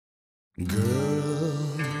Girl,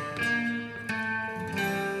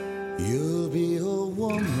 you'll be a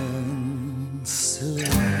woman soon.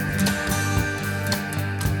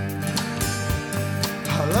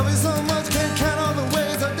 I love you so much, can't count all the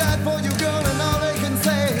ways I died for you, girl, and all they can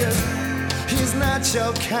say is he's not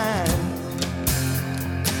your kind.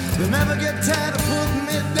 They never get tired of putting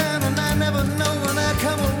me down, and I never know when I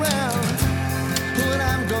come around what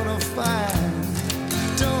I'm gonna find.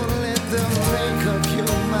 Don't let them make up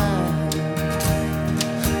your mind.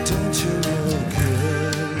 Don't you look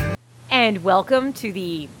good? And welcome to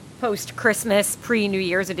the post-Christmas, pre-New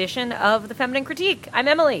Year's edition of the Feminine Critique. I'm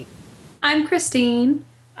Emily. I'm Christine.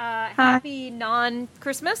 Happy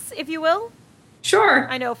non-Christmas, if you will. Sure.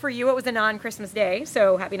 I know for you it was a non-Christmas day,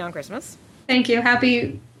 so happy non-Christmas. Thank you.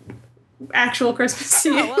 Happy actual Christmas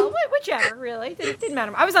to you. Oh, well, whichever, really. It didn't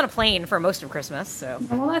matter. I was on a plane for most of Christmas, so.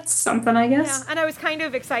 Well, that's something, I guess. Yeah, and I was kind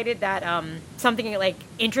of excited that something, like,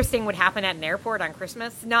 interesting would happen at an airport on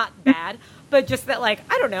Christmas. Not bad, but just that, like,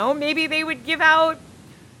 I don't know, maybe they would give out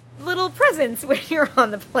little presents when you're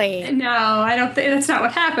on the plane. No, I don't think that's not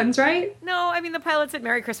what happens, right? No, I mean, the pilot said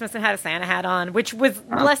Merry Christmas and had a Santa hat on, which was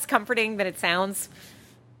less comforting than it sounds.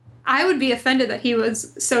 I would be offended that he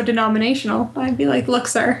was so denominational. I'd be like, look,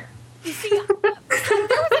 sir. You see, there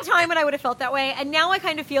was a time when I would have felt that way, and now I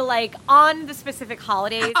kind of feel like on the specific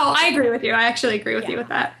holidays... Oh, I agree with you. I actually agree with you with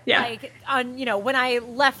that. Yeah. Like, on, when I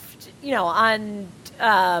left, on...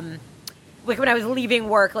 like when I was leaving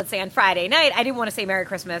work, let's say on Friday night, I didn't want to say Merry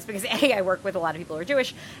Christmas because A, I work with a lot of people who are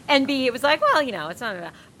Jewish, and B, it was like, well, it's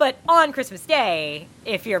not. But on Christmas Day,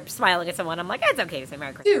 if you're smiling at someone, I'm like, it's okay to say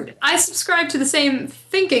Merry Christmas. Dude, I subscribe to the same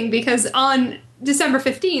thinking because on December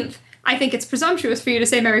 15th, I think it's presumptuous for you to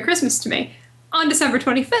say Merry Christmas to me. On December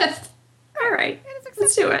 25th, all right,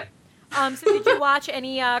 let's do it. So did you watch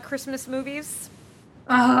any Christmas movies?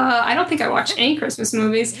 I don't think I watched any Christmas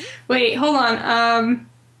movies. Wait, hold on.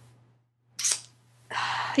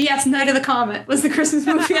 Yes, Night of the Comet was the Christmas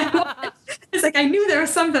movie I watched. It's like I knew there was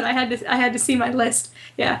something I had to see my list.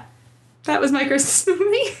 Yeah, that was my Christmas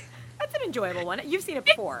movie. That's an enjoyable one. You've seen it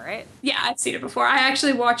before, right? Yeah, I've seen it before. I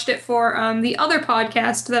actually watched it for the other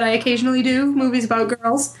podcast that I occasionally do, movies about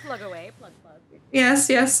girls. Plug away, plug. Yes.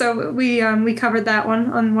 So we covered that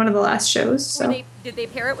one on one of the last shows. So did they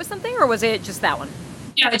pair it with something, or was it just that one?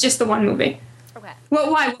 Yeah, just the one movie. Okay.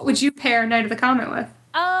 Why? What would you pair Night of the Comet with?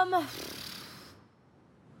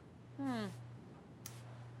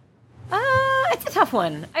 It's a tough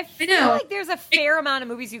one. I feel like there's a fair amount of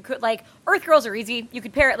movies you could, like, Earth Girls are easy. You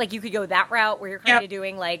could pair it, like, you could go that route where you're kind of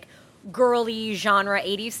doing, like, girly genre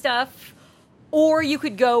 80s stuff. Or you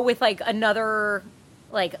could go with, like, another,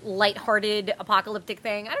 like, lighthearted apocalyptic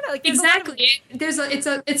thing. I don't know. Like, exactly.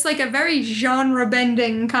 It's like a very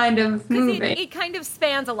genre-bending kind of movie. It kind of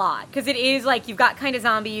spans a lot. Because it is, like, you've got kind of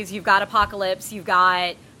zombies, you've got apocalypse,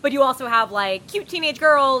 but you also have, like, cute teenage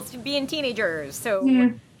girls being teenagers. So...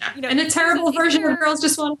 Mm-hmm. And a terrible version of Girls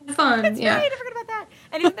Just Want to Have Fun. That's right, I forgot about that.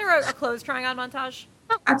 And isn't there a clothes trying on montage?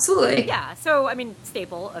 Oh, absolutely. Yeah, so, I mean,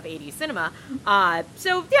 staple of 80s cinema.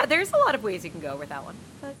 So, yeah, there's a lot of ways you can go with that one.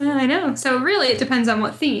 I know. So, really, it depends on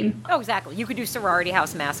what theme. Oh, exactly. You could do Sorority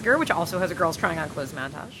House Massacre, which also has a girls trying on clothes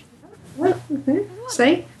montage. Okay.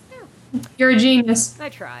 See? Yeah. You're a genius. I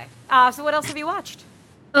try. So what else have you watched?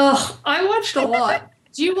 Ugh, I watched a lot.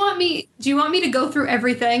 Do you want me to go through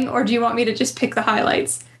everything, or do you want me to just pick the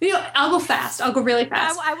highlights? I'll go fast. I'll go really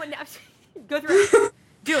fast. I wouldn't go through it.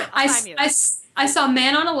 Do it. I saw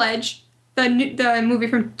Man on a Ledge, the movie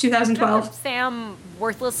from 2012. Sam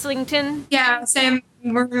Worthlessington? Yeah, Sam. I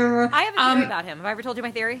have a theory about him. Have I ever told you my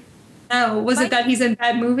theory? No. Was it that he's in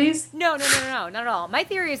bad movies? No, not at all. My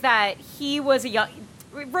theory is that he was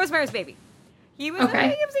Rosemary's Baby. He was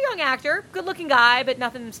a young actor, good-looking guy, but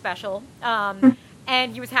nothing special.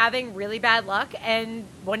 And he was having really bad luck, and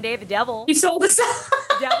one day the devil... He sold us out.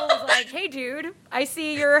 The devil was like, hey, dude, I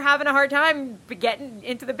see you're having a hard time getting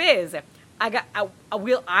into the biz.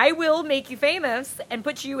 I will make you famous and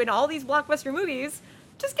put you in all these blockbuster movies.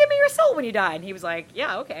 Just give me your soul when you die. And he was like,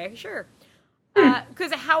 yeah, okay, sure.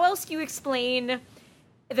 Because how else do you explain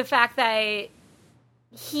the fact that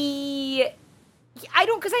he's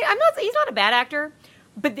not a bad actor,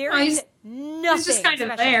 but there is nothing he's just kind of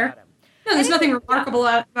special there. About him. No, there's nothing remarkable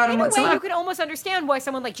about him whatsoever. In a way, you could almost understand why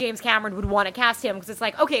someone like James Cameron would want to cast him, because it's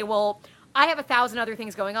like, okay, well, I have 1,000 other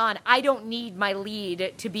things going on. I don't need my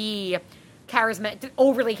lead to be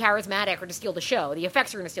overly charismatic or to steal the show. The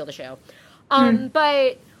effects are going to steal the show.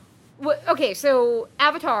 But okay, so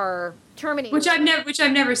Avatar, Terminator, which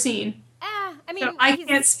I've never seen. I mean, so I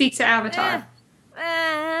can't speak to Avatar.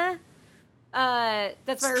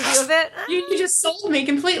 That's my review of it. You just sold me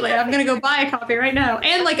completely. I'm gonna go buy a copy right now,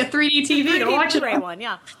 and like a 3D TV to watch it on. One,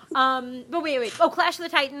 yeah. But wait. Oh, Clash of the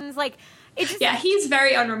Titans, like it's just, yeah, he's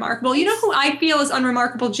very unremarkable. You know who I feel is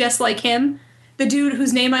unremarkable, just like him? The dude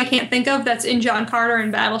whose name I can't think of. That's in John Carter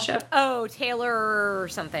and Battleship. Oh, Taylor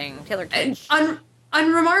something. Taylor Kitsch.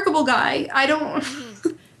 Unremarkable guy. I don't.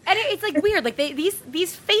 And it's like weird. Like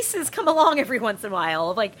these faces come along every once in a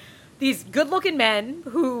while of like these good-looking men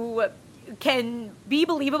who can be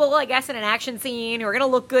believable, I guess, in an action scene, who are going to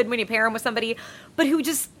look good when you pair them with somebody, but who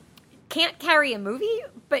just can't carry a movie,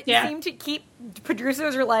 but seem to keep,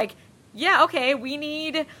 producers are like, yeah, okay, we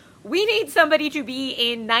need somebody to be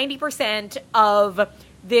in 90% of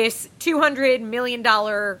this $200 million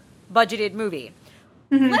budgeted movie.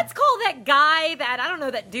 Mm-hmm. Let's call that guy, I don't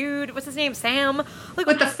know, that dude, what's his name, Sam? Like,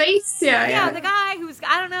 with the face? Yeah. The guy who's,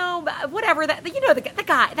 I don't know, whatever, that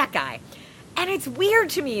guy. And it's weird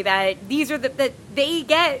to me that that they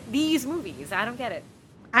get these movies. I don't get it.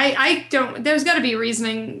 I don't, there's got to be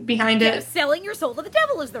reasoning behind it. Selling your soul to the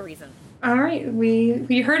devil is the reason. All right,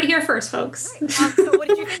 we heard it here first, folks. Right. So what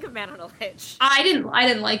did you think of Man on a Ledge? I didn't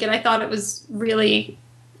like it. I thought it was really,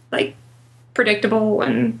 like, predictable,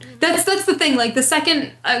 and that's the thing. Like, the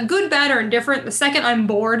second, good, bad, or indifferent, the second I'm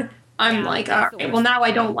bored, I'm like, all right, well, now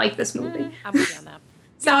I don't like this movie. I'm with you on that.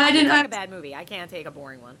 So I didn't take a bad movie. I can't take a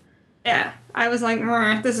boring one. Yeah, I was like,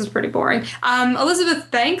 this is pretty boring.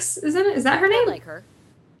 Elizabeth Banks, isn't it? Is that her name? I like her.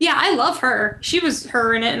 Yeah, I love her. She was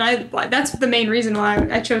her in it, and that's the main reason why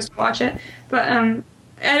I chose to watch it. But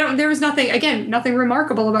there was nothing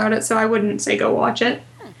remarkable about it, so I wouldn't say go watch it.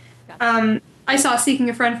 Gotcha. I saw Seeking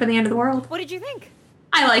a Friend for the End of the World. What did you think?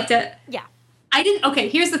 I liked it. Yeah. I didn't. Okay,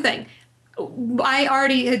 here's the thing. I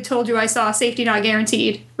already had told you I saw Safety Not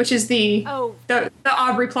Guaranteed, which is the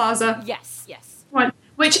Aubrey Plaza. Yes. One,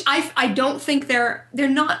 which I don't think they're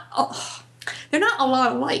not. They're not a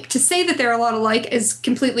lot alike. To say that they're a lot alike is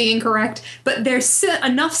completely incorrect, but there's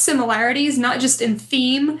enough similarities, not just in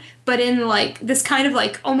theme, but in, like, this kind of,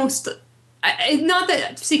 like, almost... not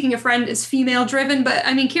that Seeking a Friend is female-driven, but,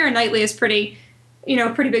 I mean, Keira Knightley is pretty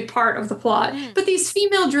big part of the plot. But these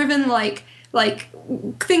female-driven, like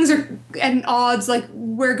things are at odds, like,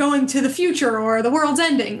 we're going to the future or the world's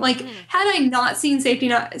ending. Like, had I not seen Safety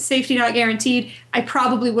Not Guaranteed, I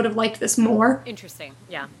probably would have liked this more. Interesting,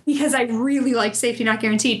 yeah. Because I really liked Safety Not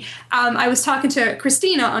Guaranteed. I was talking to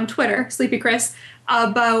Christina on Twitter, Sleepy Chris,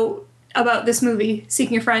 about this movie,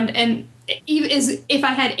 Seeking a Friend, and if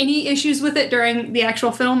I had any issues with it during the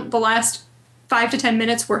actual film, the last 5 to 10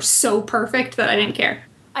 minutes were so perfect that I didn't care.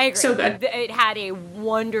 I agree. So good. It had a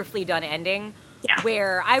wonderfully done ending. Yeah.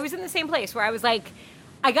 Where I was in the same place where I was like,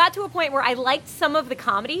 I got to a point where I liked some of the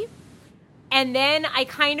comedy, and then I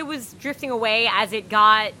kind of was drifting away as it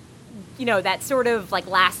got, that sort of like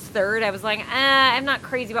last third. I was like, I'm not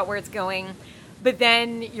crazy about where it's going. But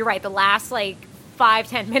then you're right, the last like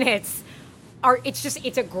 5-10 minutes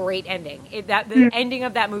it's a great ending. The ending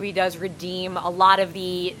of that movie does redeem a lot of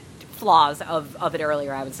the flaws of it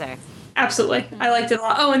earlier, I would say. Absolutely. I liked it a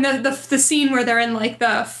lot. Oh, and the scene where they're in, like,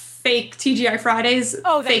 the fake TGI Fridays.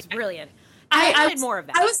 Oh, that's brilliant. I wanted more of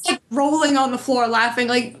that. I was, like, rolling on the floor laughing.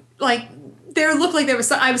 Like there looked like I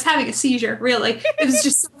was having a seizure, really. It was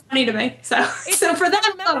just so funny to me. So for that...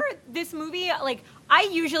 Remember this movie, like, I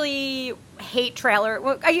usually hate trailer.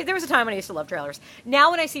 Well, there was a time when I used to love trailers.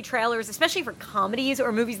 Now when I see trailers, especially for comedies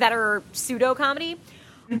or movies that are pseudo-comedy,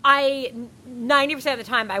 90% of the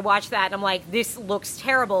time I watch that and I'm like, this looks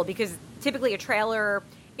terrible, because typically a trailer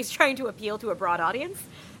is trying to appeal to a broad audience.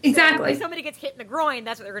 Exactly. So if somebody gets hit in the groin,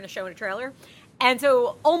 that's what they're going to show in a trailer. And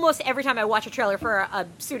so almost every time I watch a trailer for a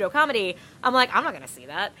pseudo-comedy, I'm like, I'm not going to see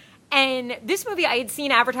that. And this movie I had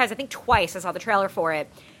seen advertised, I think twice. I saw the trailer for it.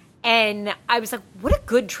 And I was like, what a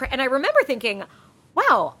good and I remember thinking,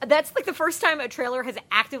 wow, that's like the first time a trailer has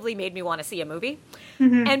actively made me want to see a movie.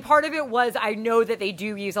 Mm-hmm. And part of it was I know that they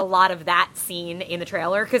do use a lot of that scene in the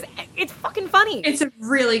trailer because it's fucking funny. It's a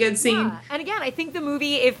really good scene. Yeah. And again, I think the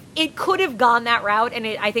movie, if it could have gone that route, and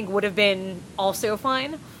it I think would have been also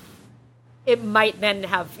fine, it might then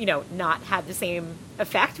have, not had the same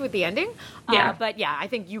effect with the ending. Yeah. But yeah, I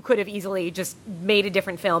think you could have easily just made a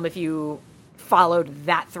different film if you followed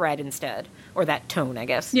that thread instead, or that tone, I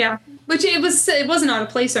guess. Yeah, which it wasn't out of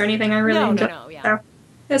place or anything. I really enjoyed. No, yeah.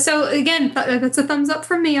 So again, that's a thumbs up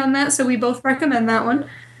from me on that. So we both recommend that one.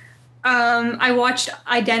 I watched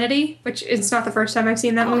Identity, which is not the first time I've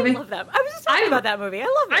seen that movie. I love that. I was just talking about that movie. I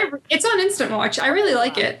love it. It's on Instant Watch. I really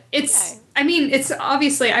like it. It's. Okay. I mean, it's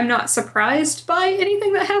obviously I'm not surprised by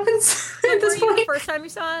anything that happens at this point. The first time you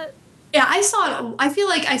saw it? Yeah, I saw it. I feel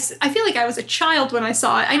like I was a child when I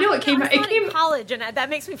saw it. I know it came out. It came in college, and that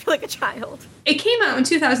makes me feel like a child. It came out in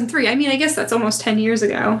 2003. I mean, I guess that's almost 10 years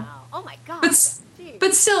ago. Wow. Oh my god.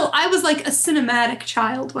 But still, I was like a cinematic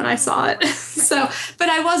child when I saw it. So, but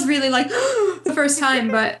I was really like the first time.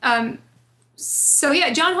 But so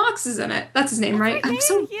yeah, John Hawkes is in it. That's his name, right? I'm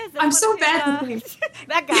so bad with names.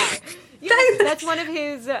 That guy. Yes, that's one of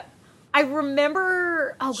his. I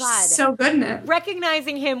remember. Oh god, so good in it.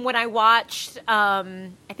 Recognizing him when I watched, I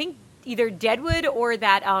think either Deadwood or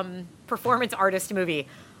that performance artist movie.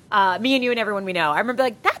 Me and You and Everyone We Know. I remember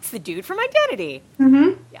like that's the dude from Identity.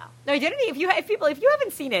 Mm-hmm. Yeah, no, Identity. If you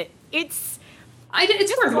haven't seen it, it's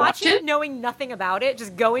worth watching. Knowing nothing about it,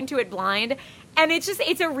 just go into it blind, and it's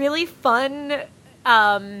a really fun.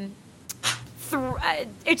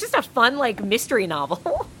 It's just a fun like mystery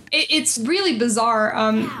novel. It's really bizarre.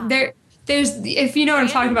 There's if you know what I'm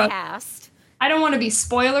talking about. Cast. I don't want to be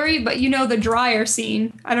spoilery, but you know the dryer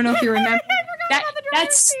scene. I don't know if you remember.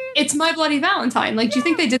 It's My Bloody Valentine. Like, do you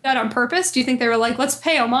think they did that on purpose? Do you think they were like, let's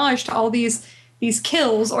pay homage to all these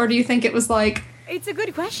kills, or do you think it was like? It's a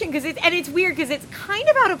good question because it's weird because it's kind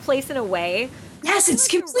of out of place in a way. Yes, it's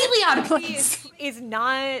completely out of place. It's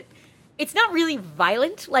not really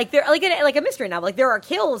violent. Like they're like a mystery novel. Like there are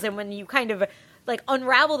kills, and when you kind of like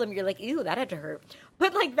unravel them, you're like, ew, that had to hurt.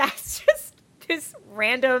 But like that's just this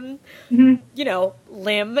random, limb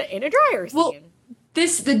in a dryer scene. Well,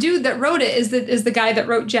 the dude that wrote it is the guy that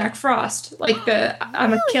wrote Jack Frost, like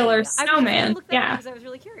I'm a killer snowman. Yeah, because I was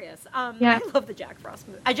really curious. I love the Jack Frost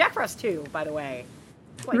movie. Jack Frost 2, by the way.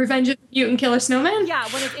 Revenge of the Mutant Killer Snowman. Yeah,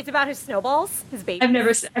 when it's about his snowballs, his babies. I've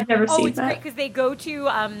never seen that. Oh, it's great because they go to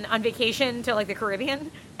on vacation to like the Caribbean,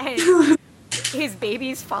 and his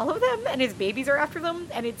babies follow them, and his babies are after them,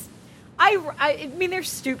 and it's. I mean, they're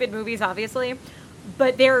stupid movies, obviously,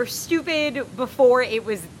 but they're stupid before it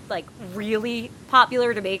was like really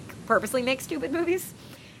popular to purposely make stupid movies.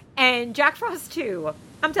 And Jack Frost 2,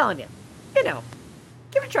 I'm telling you, give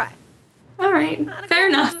it a try. All right, fair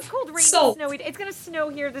enough. Cold, rainy, snowy. It's gonna snow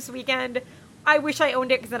here this weekend. I wish I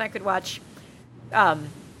owned it because then I could watch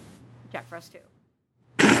Jack Frost 2.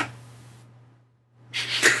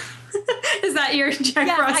 Is that your Jack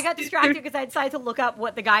Frost? Yeah, I got distracted because I decided to look up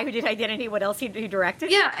what the guy who did Identity, what else he directed.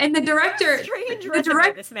 Yeah, and the director,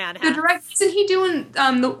 this man has. Isn't he doing?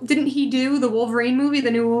 Didn't he do the Wolverine movie, the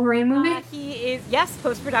new Wolverine movie? He is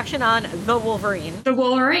post production on the Wolverine. The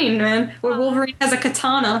Wolverine, man, where Wolverine has a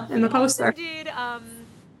katana in the poster. Did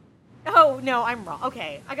Oh no, I'm wrong.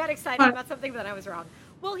 Okay, I got excited about something, but then I was wrong.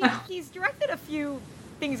 Well, he's directed a few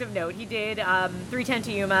things of note. He did 3:10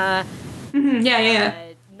 to Yuma. Mm-hmm. Yeah.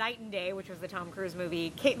 Night and Day, which was the Tom Cruise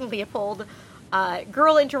movie, Kate and Leopold,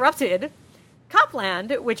 Girl Interrupted,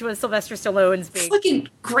 Copland, which was Sylvester Stallone's big... Fucking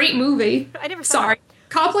great movie. I never saw it.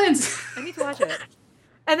 Copland's... I need to watch it.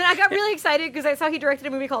 And then I got really excited because I saw he directed a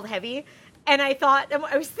movie called Heavy, and I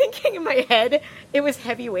was thinking in my head, it was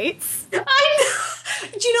Heavyweights. I know.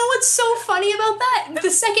 Do you know what's so funny about that? The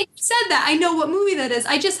second you said that, I know what movie that is.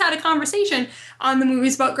 I just had a conversation on the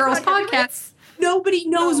Movies About Girls podcast. Nobody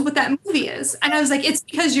knows what that movie is. And I was like, it's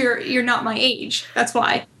because you're not my age. That's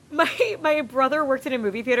why. My brother worked in a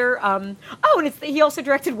movie theater. And he also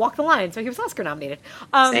directed Walk the Line, so he was Oscar nominated.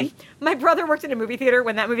 My brother worked in a movie theater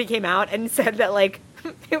when that movie came out and said that, like,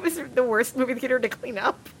 it was the worst movie theater to clean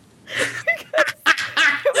up. Because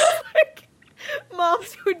it was like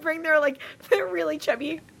moms who would bring their really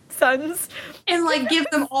chubby sons. And, like, give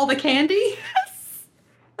them all the candy?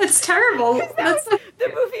 That's terrible. That's the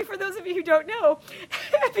movie, for those of you who don't know,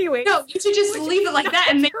 Heavyweights. No, you should just leave it like that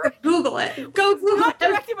and make them Google it. Go Google it. Not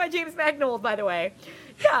directed by James Mangold, by the way.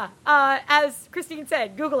 Yeah, as Christine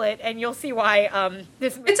said, Google it, and you'll see why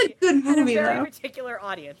this movie it's a good movie, has a very particular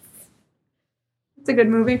audience. It's a good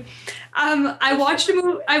movie. I watched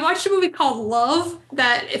a movie called Love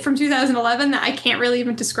from 2011 that I can't really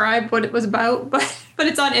even describe what it was about, but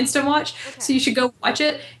it's on Instant Watch, so you should go watch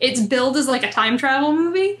it. It's billed as like a time travel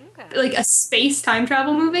movie, like a space time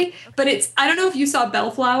travel movie, but I don't know if you saw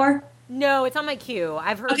Bellflower. No, it's on my queue.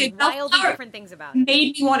 I've heard wildly different things about it.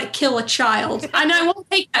 Made me want to kill a child, and I won't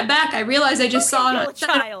take that back. I realized I just saw it.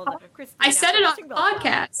 I said it on a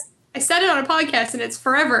podcast. I said it on a podcast, and it's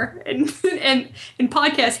forever in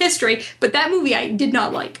podcast history. But that movie I did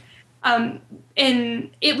not like, but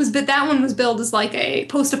that one was billed as like a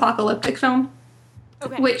post-apocalyptic film.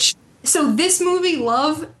 Okay. So this movie,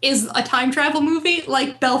 Love, is a time travel movie,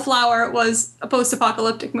 like Bellflower was a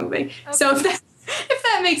post-apocalyptic movie. Okay. So if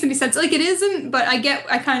that makes any sense. Like, it isn't, but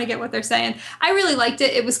I kind of get what they're saying. I really liked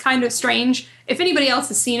it. It was kind of strange. If anybody else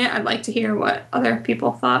has seen it, I'd like to hear what other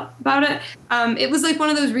people thought about it. It was like one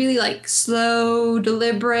of those really like slow,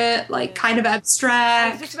 deliberate, like kind of abstract.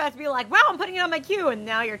 I was just about to be like, wow, I'm putting it on my queue, and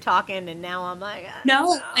now you're talking, and now I'm like,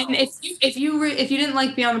 no. And if you didn't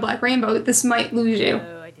like Beyond the Black Rainbow, this might lose you.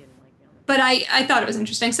 No, I didn't like Beyond the But I thought it was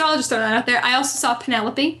interesting, so I'll just throw that out there. I also saw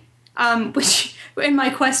Penelope, which in my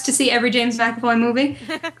quest to see every James McAvoy movie.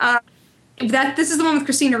 This is the one with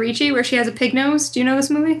Christina Ricci where she has a pig nose. Do you know this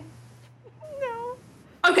movie? No.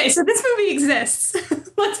 Okay, so this movie exists.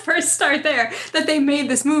 Let's first start there. That they made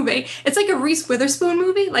this movie. It's like a Reese Witherspoon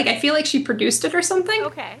movie. Like, I feel like she produced it or something.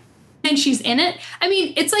 Okay. And she's in it. I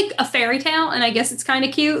mean, it's like a fairy tale, and I guess it's kind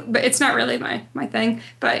of cute, but it's not really my thing.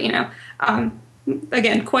 But, you know,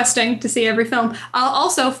 again, questing to see every film.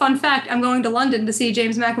 Also, fun fact, I'm going to London to see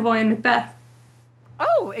James McAvoy and Macbeth.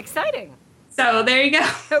 Oh, exciting. So there you go.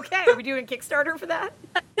 Okay, are we doing a Kickstarter for that?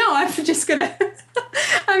 No, I'm just gonna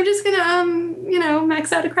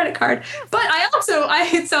max out a credit card. But I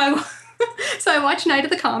watched Night of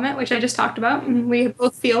the Comet, which I just talked about, and we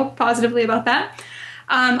both feel positively about that.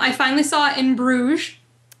 I finally saw In Bruges.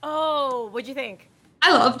 Oh, what'd you think?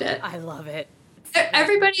 I loved it. I love it.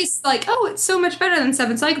 Everybody's like, oh, it's so much better than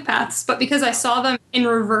Seven Psychopaths, but because I saw them in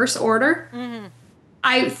reverse order,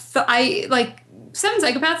 I like Seven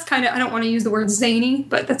Psychopaths kind of, I don't want to use the word zany,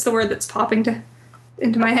 but that's the word that's popping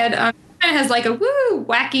into my head. Kind of has like a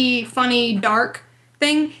wacky, funny, dark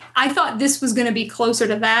thing. I thought this was going to be closer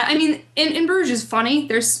to that. I mean, In Bruges is funny.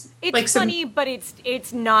 It's like funny, but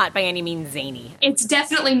it's not by any means zany. It's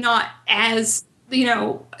definitely not as,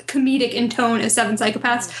 comedic in tone as Seven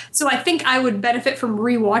Psychopaths. So I think I would benefit from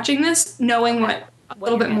rewatching this, knowing a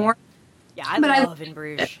little bit more. Yeah, I love In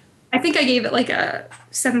Bruges. I think I gave it like a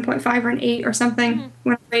 7.5 or an 8 or something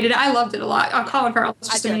when I rated it. I loved it a lot. Colin Farrell was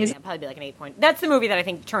just amazing. I'd probably be like an 8 point. That's the movie that I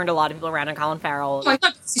think turned a lot of people around on Colin Farrell. Oh my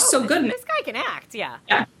God, he's so good in it. This guy can act, yeah.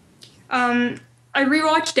 Yeah. I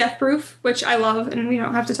rewatched Death Proof, which I love, and we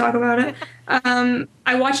don't have to talk about it.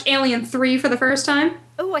 I watched Alien 3 for the first time.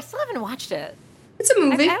 Oh, I still haven't watched it. It's a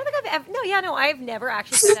movie. I don't think I've ever... I've never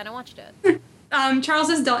actually sat down and watched it. Charles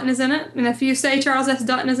S. Dutton is in it, and if you say Charles S.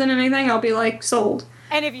 Dutton is in anything, I'll be like, sold.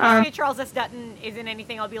 And if you say Charles S. Dutton is in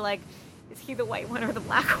anything, I'll be like, is he the white one or the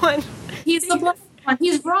black one? He's the black one.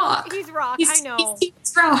 He's Rock. He's Rock. I know.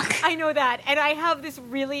 He's Rock. I know that, and I have this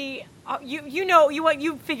really.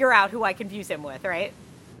 You figure out who I confuse him with, right?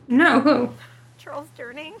 No, who? Charles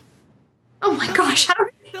Durning. Oh my gosh!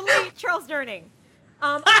 The late Charles Durning.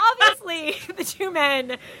 Obviously, the two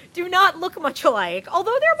men do not look much alike,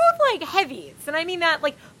 although they're both like heavies, and I mean that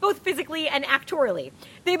like both physically and actorally.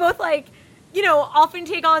 They both like. Often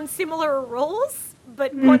take on similar roles,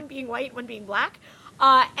 but one being white, one being black.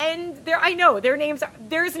 And I know their names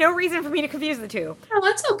there's no reason for me to confuse the two. Oh,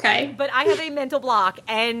 that's okay. But I have a mental block,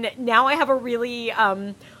 and now I have a really,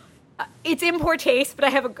 it's in poor taste, but I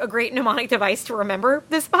have a great mnemonic device to remember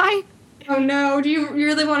this by. Oh no, do you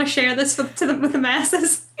really want to share this with the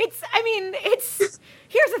masses? Here's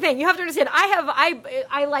the thing, you have to understand,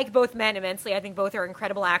 I like both men immensely. I think both are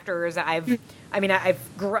incredible actors.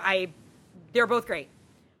 They're both great.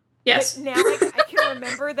 Yes. But now I can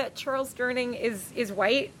remember that Charles Durning is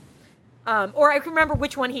white. Or I can remember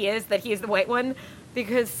which one he is, that he is the white one,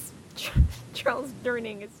 because Charles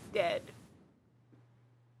Durning is dead.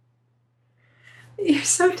 You're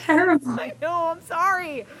so terrible. I know, I'm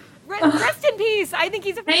sorry. Rest in peace. I think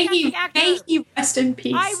he's a fantastic actor. May he rest in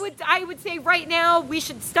peace. I would say right now we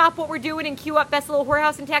should stop what we're doing and queue up Best Little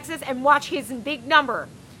Whorehouse in Texas and watch his big number.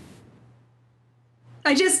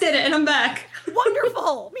 I just did it, and I'm back.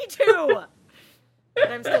 Wonderful. Me too.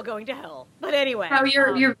 And I'm still going to hell. But anyway. Oh,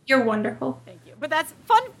 you're wonderful. Thank you. But that's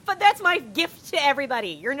fun. But that's my gift to everybody.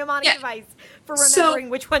 Your mnemonic device for remembering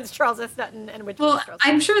which one's Charles S. Dutton and which one's Charles S.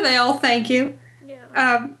 Dutton. I'm sure they all thank you.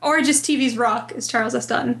 Yeah. Or just TV's Rock is Charles S.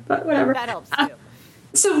 Dutton, but whatever. That helps too.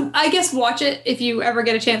 So I guess watch it if you ever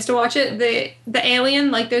get a chance to watch it. The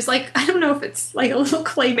alien, like there's like, I don't know if it's like a little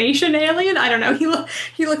claymation alien. I don't know.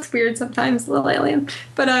 He looks weird sometimes, little alien.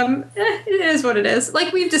 But it is what it is.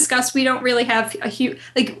 Like we've discussed, we don't really have a huge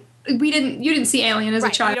like you didn't see Alien as a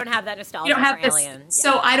child. You don't have that nostalgia you don't have for this, Alien. Yeah.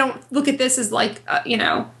 So I don't look at this as like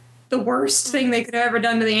the worst thing they could have ever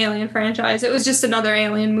done to the Alien franchise. It was just another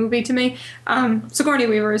Alien movie to me. Sigourney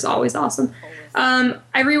Weaver is always awesome. I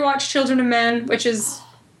rewatched Children of Men, which is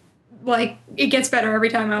like it gets better every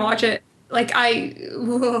time I watch it. Like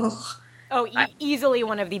easily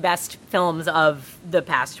one of the best films of the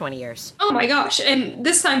past 20 years. Oh my gosh! And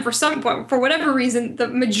this time, for whatever reason, the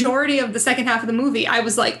majority of the second half of the movie, I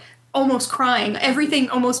was like, almost crying. Everything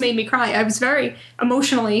almost made me cry. I was very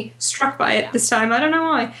emotionally struck by it this time. I don't know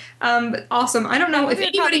why. But awesome. I don't know if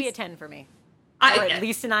It'd probably be a 10 for me. Or at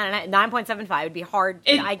least a 9.75 would be hard.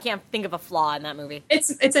 I can't think of a flaw in that movie.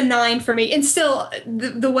 It's a 9 for me. And still,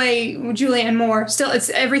 the way Julianne Moore, still, it's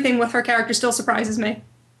everything with her character still surprises me.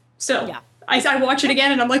 Still. Yeah. I watch it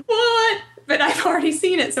again and I'm like, what? But I've already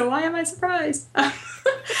seen it, so why am I surprised? I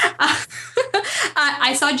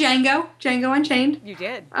saw Django Unchained. You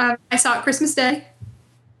did. I saw it Christmas Day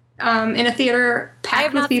in a theater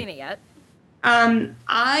packed with people. I have not seen it yet.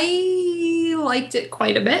 I liked it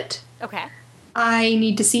quite a bit. Okay. I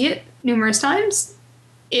need to see it numerous times.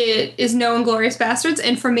 It is no Inglourious Bastards,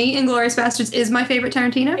 and for me, Inglourious Bastards is my favorite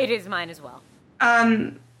Tarantino. It is mine as well.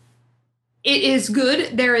 It is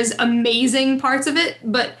good. There is amazing parts of it,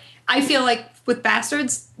 but I feel like with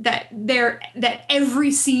Bastards that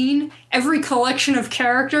every scene, every collection of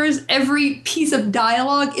characters, every piece of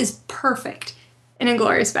dialogue is perfect in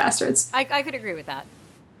Inglourious Bastards. I could agree with that.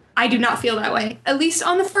 I do not feel that way, at least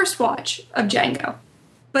on the first watch of Django.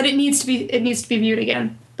 But it needs to be viewed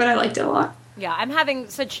again. But I liked it a lot. Yeah, I'm having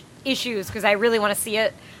such issues because I really want to see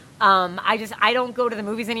it. I don't go to the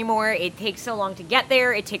movies anymore. It takes so long to get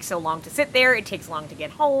there. It takes so long to sit there. It takes long to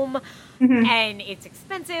get home. Mm-hmm. And it's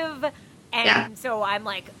expensive. And so I'm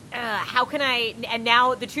like, how can I... And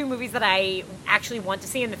now the two movies that I actually want to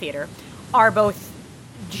see in the theater are both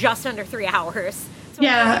just under 3 hours. So I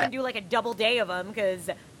can't even do like a double day of them because...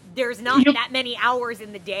 There's not that many hours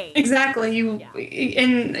in the day. Exactly.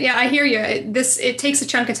 I hear you. It takes a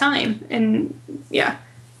chunk of time, and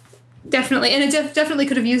definitely. And it definitely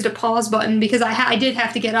could have used a pause button because I did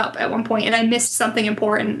have to get up at one point, and I missed something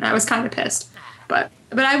important. I was kind of pissed, but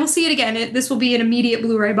I will see it again. This will be an immediate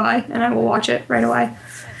Blu-ray buy, and I will watch it right away.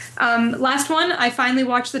 Last one, I finally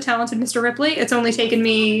watched The Talented Mr. Ripley. It's only taken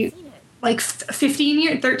me like 15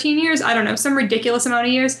 years, 13 years. I don't know, some ridiculous amount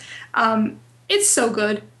of years. It's so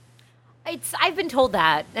good. I've been told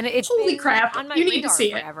that, and it's holy crap! On my you radar need to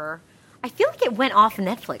see forever. I feel like it went off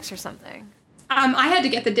Netflix or something. I had to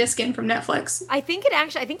get the disc in from Netflix. I think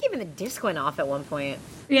even the disc went off at one point.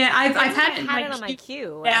 Yeah, I've had it on my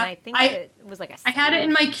queue. Yeah, and I think it was like I had it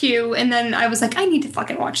in my queue, and then I was like, I need to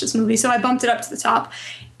fucking watch this movie, so I bumped it up to the top,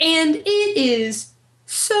 and it is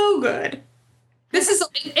so good.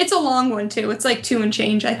 It's a long one too. It's like 2 and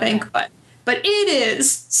change, I think, but it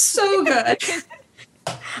is so good.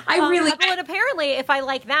 And apparently, if I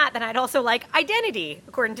like that, then I'd also like Identity,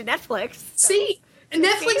 according to Netflix. So. See,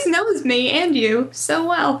 Netflix knows me and you so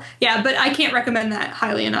well. Yeah, but I can't recommend that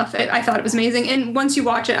highly enough. I thought it was amazing, and once you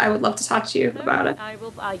watch it, I would love to talk to you about it.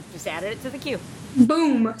 I just added it to the queue.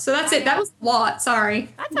 Boom. So that's it. That was a lot. Sorry.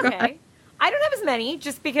 That's okay. I don't have as many,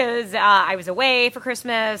 just because I was away for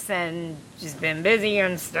Christmas and just been busy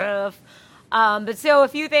and stuff. But so a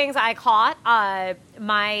few things I caught.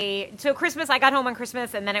 So Christmas, I got home on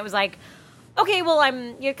Christmas, and then it was like, okay, well,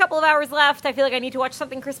 I'm a couple of hours left. I feel like I need to watch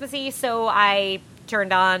something Christmassy, so I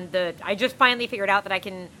turned on I just finally figured out that I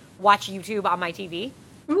can watch YouTube on my TV.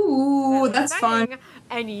 Ooh, that's fun.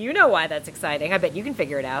 And you know why that's exciting. I bet you can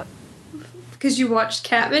figure it out. Because you watched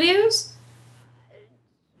cat videos?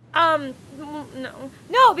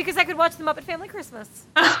 No, because I could watch the Muppet Family Christmas.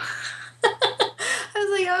 I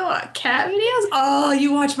was like, oh, what, cat videos? Oh,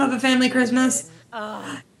 you watch Muppet Family Christmas?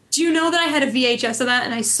 Do you know that I had a VHS of that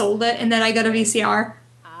and I sold it and then I got a VCR?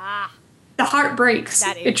 The heart breaks.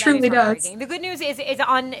 It truly does. The good news is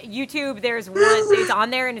on YouTube, there's one, it's on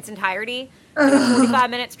there in its entirety. It's a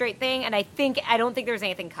 45-minute straight thing, and I don't think there's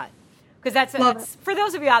anything cut. Because that's for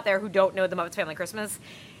those of you out there who don't know the Muppets Family Christmas,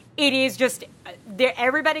 it is just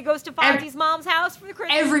everybody goes to Fozzie's mom's house for the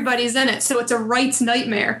Christmas. Everybody's in it, so it's a rights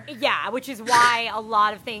nightmare. Yeah, which is why a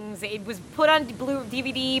lot of things, it was put on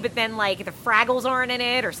DVD, but then like the Fraggles aren't in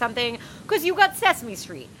it or something. Because you got Sesame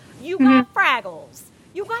Street, you got Fraggles,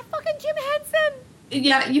 you got fucking Jim Henson.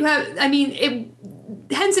 Yeah, you have. I mean,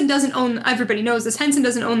 Henson doesn't own. Everybody knows this. Henson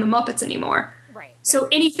doesn't own the Muppets anymore. Right. So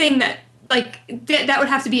anything that that would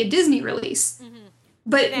have to be a Disney release. Mm-hmm.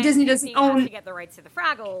 But Disney doesn't own... to get the rights to the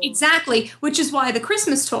Fraggles. Exactly, which is why the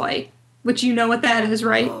Christmas toy, which you know what that is,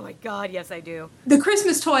 right? Oh my god, yes I do. The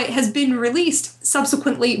Christmas toy has been released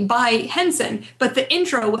subsequently by Henson, but the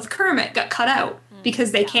intro with Kermit got cut out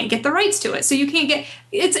because they can't get the rights to it. So you can't get...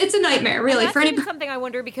 It's a nightmare, really. For anybody. Something I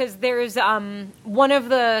wonder, because there's one of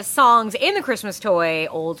the songs in the Christmas toy,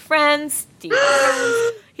 Old Friends, Dear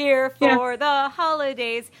Friends, Here for the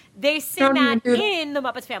Holidays. They sing that in the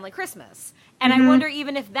Muppets Family Christmas. And I wonder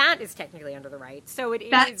even if that is technically under the rights. So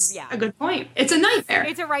That's a good point. It's a nightmare.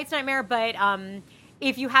 It's a rights nightmare, but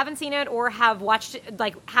if you haven't seen it or haven't watched it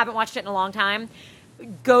in a long time,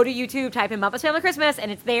 go to YouTube, type in Muppets Family Christmas,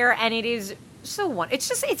 and it's there, and it is so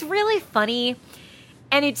it's really funny,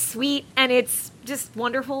 and it's sweet, and it's just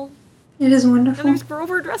wonderful. It is wonderful. And there's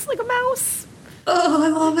Grover dressed like a mouse. Oh, I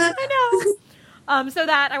love it. I know. So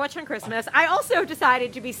that I watch on Christmas. I also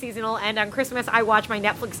decided to be seasonal, and on Christmas I watch my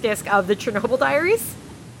Netflix disc of the Chernobyl Diaries.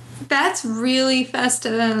 That's really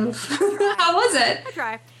festive. How was it? I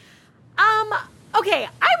try. Okay,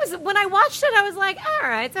 when I watched it, I was like, all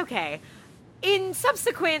right, it's okay. In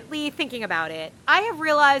subsequently thinking about it, I have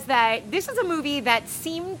realized that this is a movie that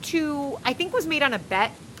seemed to, I think, was made on a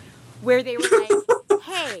bet, where they were like,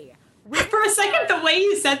 hey. For a second, the way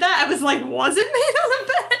you said that, I was like, was it made on a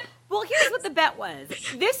bet? Well, here's what the bet was.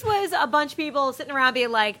 This was a bunch of people sitting around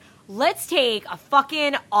being like, let's take a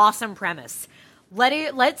fucking awesome premise.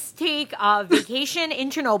 Let's take a vacation in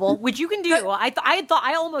Chernobyl, which you can do. I thought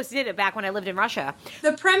I almost did it back when I lived in Russia.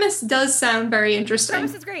 The premise does sound very interesting. The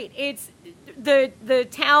premise is great. It's the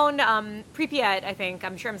town, Pripyat, I think,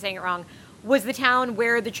 I'm sure I'm saying it wrong, was the town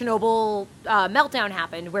where the Chernobyl meltdown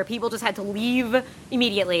happened, where people just had to leave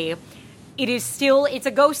immediately. It's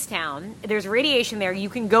a ghost town. There's radiation there. You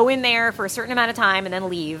can go in there for a certain amount of time and then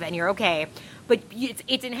leave, and you're okay. But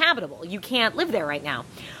it's inhabitable. You can't live there right now.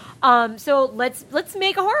 So let's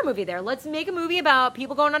make a horror movie there. Let's make a movie about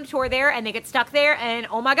people going on a tour there, and they get stuck there, and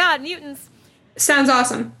oh my god, mutants. Sounds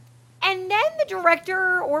awesome. And then the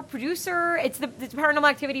director or producer, it's the Paranormal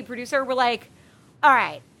Activity producer, were like, all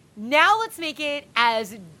right, now let's make it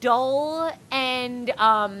as dull and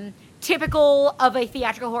typical of a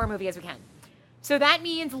theatrical horror movie as we can. So that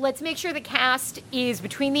means let's make sure the cast is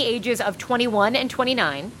between the ages of 21 and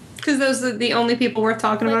 29. Because those are the only people worth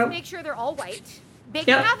talking about. Let's make sure they're all white. They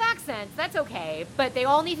can have accents, that's okay, but they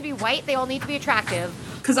all need to be white, they all need to be attractive.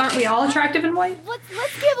 Because aren't we all attractive and white? Let's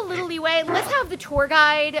give a little leeway. Let's have the tour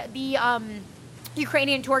guide, the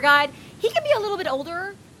Ukrainian tour guide, he can be a little bit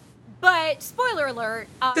older, but spoiler alert.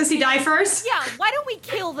 Does he die first? Yeah, why don't we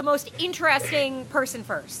kill the most interesting person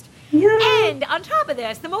first? Yeah. And on top of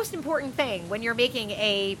this, the most important thing when you're making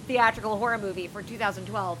a theatrical horror movie for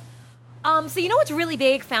 2012, so you know what's really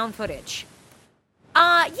big? Found footage.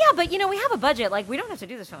 Yeah, but, we have a budget. Like, we don't have to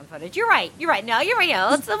do this found footage. You're right. No, you're right.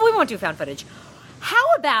 Yeah, we won't do found footage.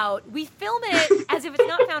 How about we film it as if it's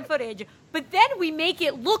not found footage, but then we make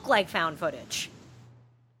it look like found footage?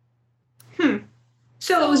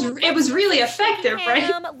 So it was really effective, right?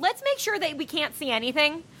 Let's make sure that we can't see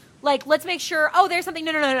anything. Like, let's make sure, there's something.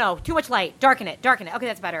 No. Too much light. Darken it. Okay,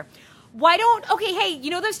 that's better. Hey,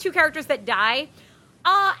 those two characters that die?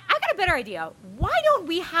 I got a better idea. Why don't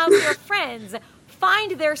we have their friends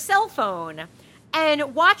find their cell phone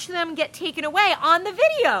and watch them get taken away on the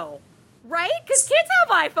video, right? Because kids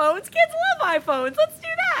have iPhones. Kids love iPhones. Let's do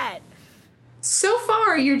that. So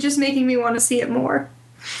far, you're just making me want to see it more.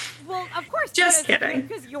 Well, of course. Just kidding.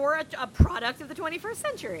 Because you're a product of the 21st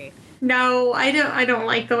century. No, I don't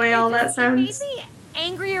like the way all that sounds. It made me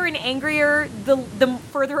angrier and angrier the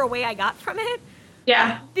further away I got from it.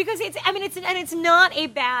 Yeah. Because it's not a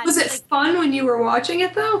bad. Was it fun when you were watching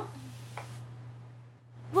it though?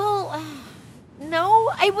 Well, no,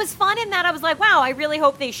 it was fun in that I was like, wow, I really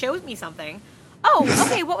hope they showed me something. Oh,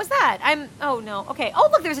 okay, what was that? Oh no, okay. Oh,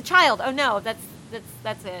 look, there's a child. Oh no, that's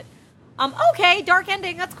it. Okay, dark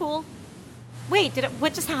ending, that's cool. Wait,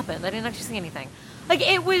 what just happened? I didn't actually see anything. Like,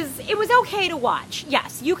 it was okay to watch.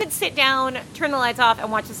 Yes, you could sit down, turn the lights off,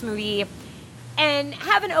 and watch this movie and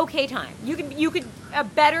have an okay time. You could a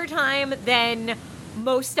better time than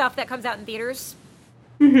most stuff that comes out in theaters.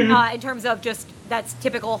 In terms of just that's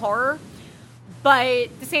typical horror, but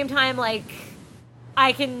at the same time, like,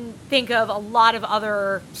 I can think of a lot of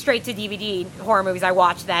other straight to DVD horror movies I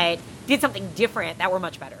watched that did something different that were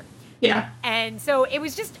much better. Yeah. And so it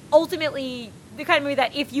was just ultimately the kind of movie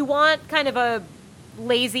that if you want kind of a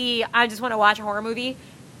lazy, I just want to watch a horror movie,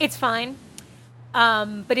 it's fine.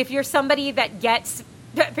 But if you're somebody that gets,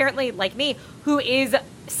 apparently like me, who is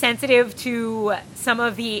sensitive to some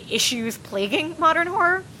of the issues plaguing modern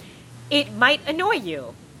horror, it might annoy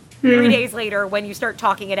you 3 days later when you start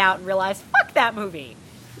talking it out and realize, fuck that movie.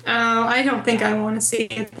 Oh, I don't think I want to see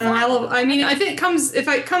it. If it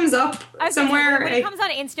comes up somewhere, when it comes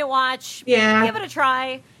on Instant Watch, yeah, give it a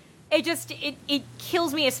try. It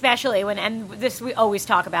kills me, especially we always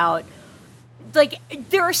talk about, like,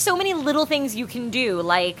 there are so many little things you can do,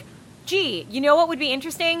 like, gee, you know what would be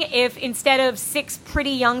interesting if instead of 6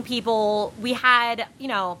 pretty young people, we had,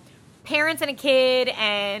 parents and a kid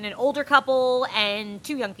and an older couple and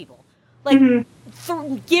 2 young people. Like,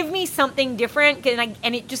 give me something different,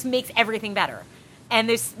 and it just makes everything better. And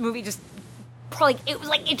this movie just probably, it was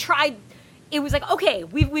like, it tried it was like, okay,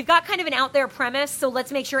 we've got kind of an out there premise, so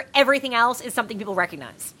let's make sure everything else is something people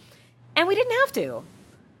recognize. And we didn't have to.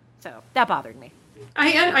 So that bothered me.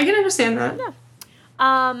 I can understand that. Yeah.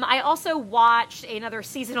 I also watched another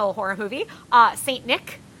seasonal horror movie, Saint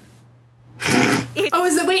Nick. Is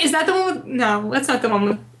that the one with... No, that's not the one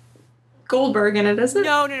with Goldberg in it, is it?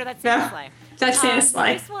 No, that's Santa's Sleigh. That's Santa's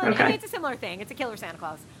Sleigh. This one, okay. It's a similar thing. It's a killer Santa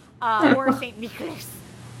Claus. Or Saint Nicholas.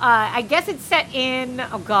 I guess it's set in...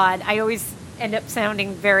 Oh, God. I always end up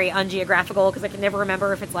sounding very ungeographical because I can never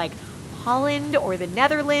remember if it's like Holland or the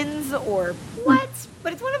Netherlands or what.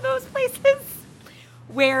 But it's one of those places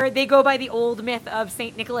where they go by the old myth of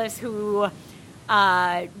Saint Nicholas who...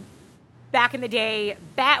 back in the day,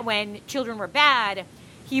 when children were bad,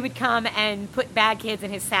 he would come and put bad kids in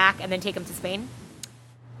his sack and then take them to Spain.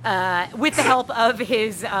 With the help of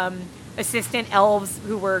his assistant elves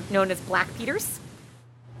who were known as Black Peters.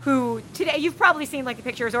 Who, today, you've probably seen like the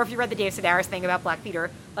pictures, or if you read the Dave Sedaris thing about Black Peter,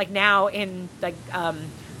 like now in, like,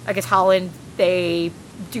 I guess Holland, they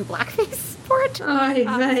do blackface for it. Oh,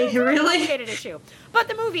 really? Complicated issue. But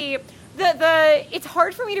the movie, it's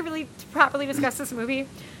hard for me to really properly discuss this movie.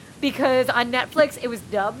 Because on Netflix, it was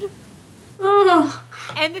dubbed. Oh.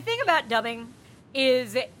 And the thing about dubbing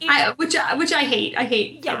is... which I hate. I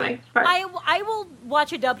hate dubbing. But. I will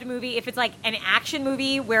watch a dubbed movie if it's like an action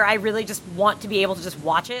movie where I really just want to be able to just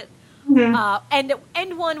watch it. Mm-hmm.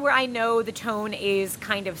 And one where I know the tone is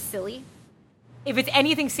kind of silly. If it's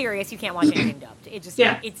anything serious, you can't watch anything dubbed. It just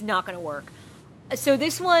it's not going to work. So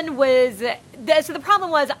this one was... So the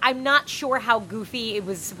problem was I'm not sure how goofy it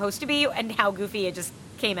was supposed to be and how goofy it just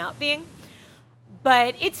came out being.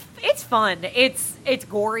 But it's fun. It's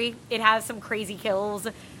gory. It has some crazy kills.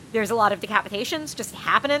 There's a lot of decapitations just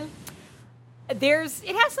happening. It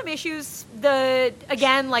has some issues.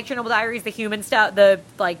 Again, like Chernobyl Diaries, the human stuff, the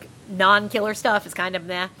like non-killer stuff is kind of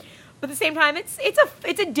meh. But at the same time, it's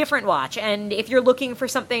a different watch. And if you're looking for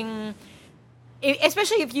something,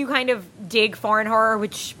 especially if you kind of dig foreign horror,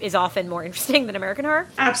 which is often more interesting than American horror.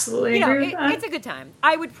 Absolutely, agree with that. It's a good time.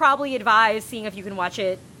 I would probably advise seeing if you can watch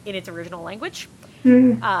it in its original language.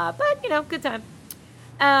 But, good time.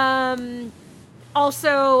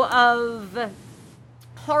 Also, of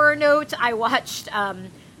horror note, I watched...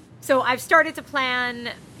 so I've started to plan...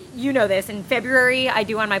 You know this. In February, I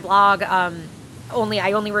do on my blog...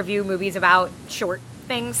 I only review movies about short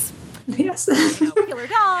things. Yes. Killer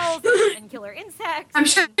dolls and killer insects. I'm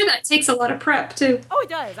sure that takes a lot of prep, too. Oh, it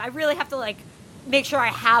does. I really have to, like, make sure I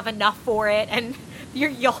have enough for it. And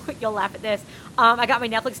you'll laugh at this. I got my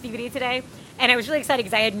Netflix DVD today, and I was really excited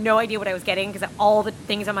because I had no idea what I was getting because all the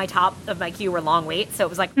things on my top of my queue were long wait. So it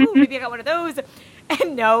was like, ooh, maybe I got one of those.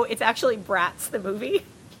 And no, it's actually Bratz, the movie.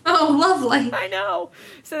 Oh, lovely. I know.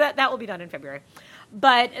 So that will be done in February.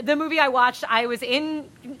 But the movie I watched, I was in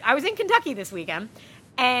Kentucky this weekend,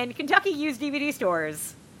 and Kentucky used DVD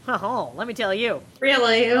stores. Oh, let me tell you.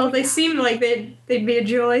 Really? Well, they seemed like they'd be a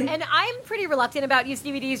joy. And I'm pretty reluctant about used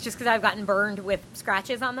DVDs just because I've gotten burned with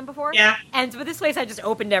scratches on them before. Yeah. And with this place, I just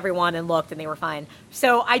opened every one and looked, and they were fine.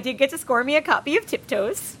 So I did get to score me a copy of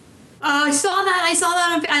Tiptoes. I saw that.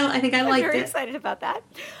 I think I liked it. I'm very excited about that.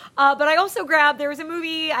 But I also grabbed, there was a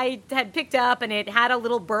movie I had picked up, and it had a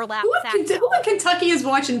little burlap sack. Who in Kentucky is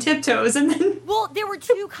watching Tiptoes? And then... Well, there were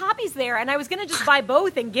 2 copies there, and I was going to just buy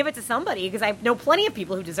both and give it to somebody, because I know plenty of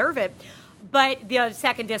people who deserve it. But the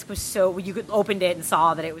second disc was so, you opened it and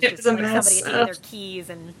saw that it was just like somebody had taken their keys,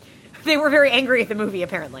 and they were very angry at the movie,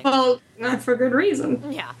 apparently. Well, not for good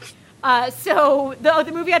reason. Yeah. So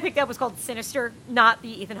the movie I picked up was called Sinister, not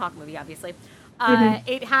the Ethan Hawke movie, obviously.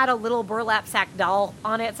 It had a little burlap sack doll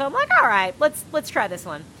on it, so I'm like, all right, let's try this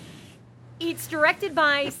one. It's directed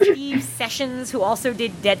by Steve Sessions, who also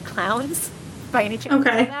did Dead Clowns. By any chance?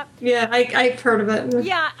 Okay. That? Yeah, I've heard of it.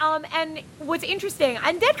 Yeah. And what's interesting,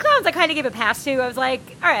 on Dead Clowns, I kind of gave a pass to. I was like,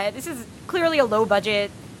 all right, this is clearly a low budget,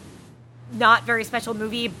 not very special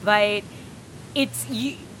movie, but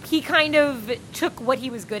he kind of took what he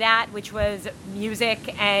was good at, which was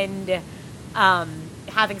music and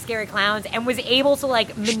having scary clowns, and was able to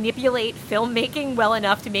like manipulate filmmaking well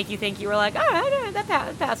enough to make you think you were like, all right,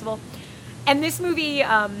 that's passable. And this movie,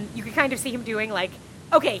 you could kind of see him doing like,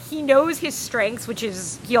 okay, he knows his strengths, which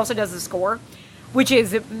is he also does the score, which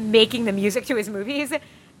is making the music to his movies,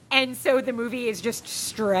 and so the movie is just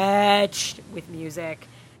stretched with music.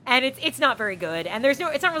 And it's not very good. And it's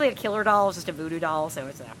not really a killer doll, it's just a voodoo doll, so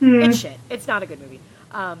it's shit. It's not a good movie.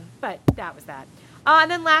 But that was that.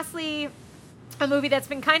 And then lastly, a movie that's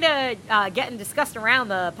been kind of getting discussed around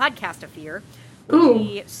the podcast sphere.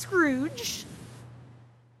 Scrooge.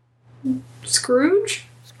 Scrooge?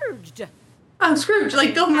 Scrooged. Oh, Scrooge,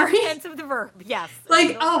 like Bill Murray. Sense of the verb, yes.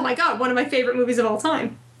 Like, oh my god, one of my favorite movies of all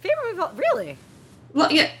time. Favorite movie? Really?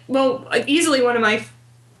 Well, yeah. Well, easily one of my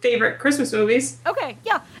favorite Christmas movies. Okay,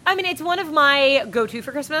 yeah. I mean, it's one of my go-to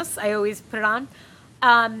for Christmas. I always put it on.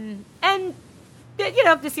 And,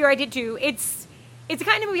 this year I did too. It's the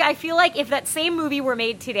kind of movie I feel like if that same movie were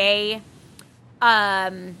made today,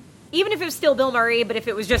 even if it was still Bill Murray, but if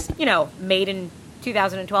it was just, made in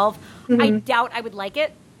 2012, I doubt I would like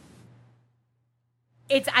it.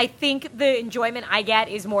 I think the enjoyment I get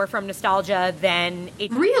is more from nostalgia than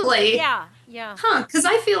it. Really? Yeah. Huh? Because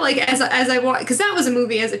I feel like as I watched, because that was a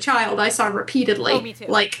movie as a child I saw repeatedly. Oh, me too.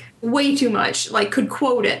 Like way too much. Like could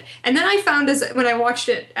quote it, and then I found when I watched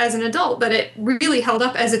it as an adult that it really held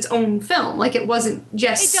up as its own film. Like it wasn't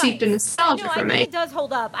just steeped in nostalgia for me. It does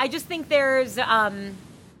hold up. I just think there's I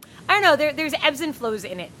don't know. There's ebbs and flows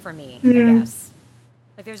in it for me. I guess.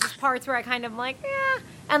 Like there's just parts where I kind of like,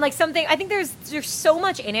 and like something. I think there's so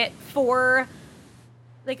much in it for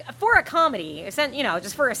a comedy.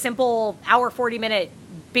 Just for a simple hour 40-minute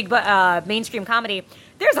big mainstream comedy.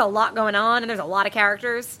 There's a lot going on and there's a lot of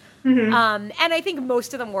characters. And I think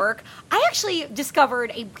most of them work. I actually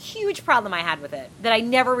discovered a huge problem I had with it that I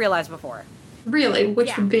never realized before. Really?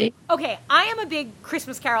 Which would be? Okay, I am a big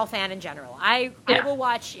Christmas Carol fan in general. I will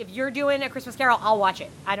watch, if you're doing a Christmas Carol, I'll watch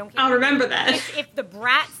it. I don't care. I'll remember that. If the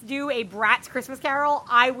Brats do a Brats Christmas Carol,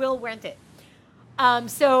 I will rent it.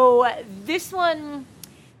 So this one,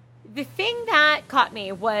 the thing that caught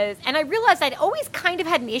me was, and I realized I'd always kind of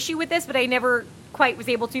had an issue with this, but I never quite was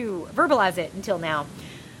able to verbalize it until now.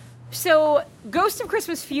 So, Ghost of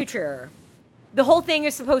Christmas Future, the whole thing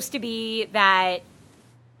is supposed to be that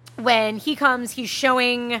when he comes, he's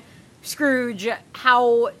showing Scrooge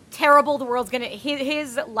how terrible the world's going to,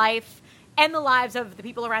 his life and the lives of the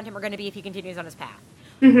people around him are going to be if he continues on his path.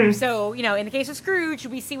 So, in the case of Scrooge,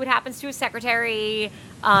 we see what happens to his secretary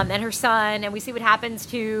and her son, and we see what happens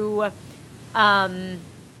to, and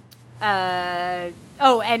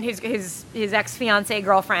his ex-fiancée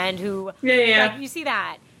girlfriend who, like, you see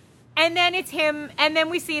that. And then it's him, and then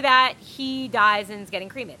we see that he dies and is getting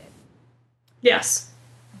cremated. Yes.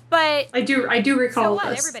 But I do recall so what?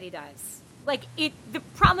 this. Everybody dies. Like the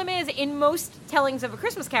problem is in most tellings of A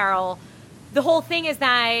Christmas Carol, the whole thing is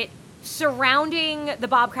that surrounding the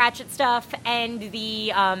Bob Cratchit stuff and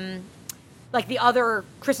the the other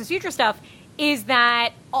Christmas Future stuff is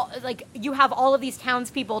that you have all of these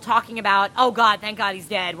townspeople talking about, oh God, thank God he's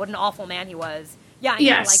dead. What an awful man he was. Yeah, I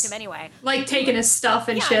never liked him anyway. Like taking his stuff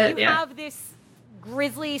and shit. You have this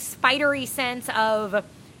grisly, spidery sense of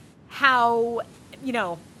how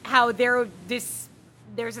there's this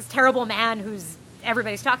terrible man who's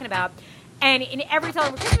everybody's talking about. And in every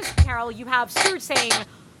telling of a Christmas Carol, you have Scrooge saying,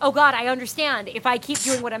 oh God, I understand. If I keep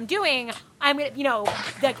doing what I'm doing, I'm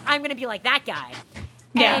gonna be like that guy.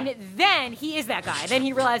 Yeah. And then he is that guy. Then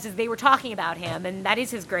he realizes they were talking about him, and that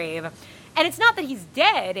is his grave. And it's not that he's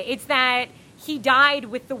dead. It's that he died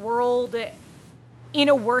with the world in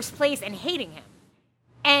a worse place and hating him.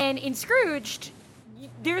 And in Scrooged,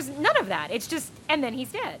 there's none of that. It's just, and then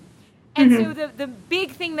he's dead. And so the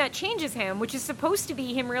big thing that changes him, which is supposed to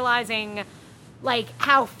be him realizing, like,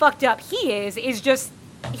 how fucked up he is just,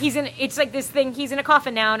 it's like this thing, he's in a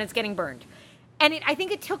coffin now and it's getting burned. And I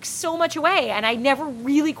think it took so much away, and I never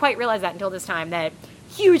really quite realized that until this time, that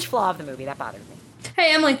huge flaw of the movie, that bothered me.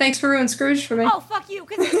 Hey, Emily, thanks for ruining Scrooge for me. Oh, fuck you,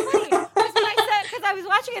 because it's funny. Because I was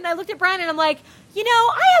watching it, and I looked at Brian, and I'm like,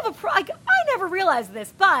 I have I never realized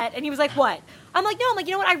this, but, and he was like, what? I'm like, no,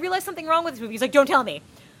 you know what, I realized something wrong with this movie. He's like, don't tell me.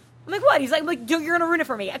 I'm like, what? He's like, you're going to ruin it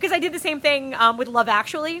for me. Because I did the same thing with Love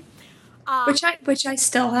Actually. Which I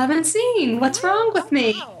still haven't seen. What's wrong with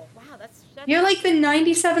me? Wow, you're like the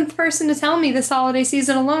 97th person to tell me this holiday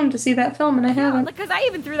season alone to see that film, and I haven't. Because I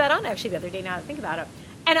even threw that on, actually, the other day, now that I think about it.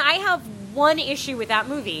 And I have one issue with that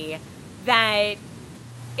movie that,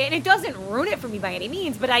 and it doesn't ruin it for me by any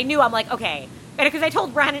means, but I knew, I'm like, okay. And because I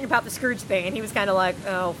told Brandon about the Scrooge thing, and he was kind of like,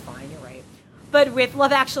 oh, fine, you're right. But with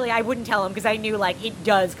Love Actually, I wouldn't tell him, because I knew, like, it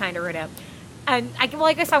does kind of ruin it. And, I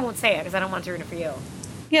guess I won't say it, because I don't want to ruin it for you.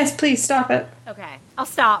 Yes, please, stop it. Okay, I'll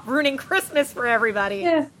stop ruining Christmas for everybody.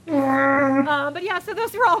 Yeah. But yeah, so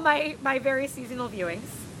those are all my very seasonal viewings.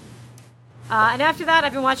 And after that,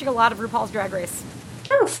 I've been watching a lot of RuPaul's Drag Race.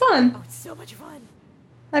 Oh, fun. Oh, it's so much fun.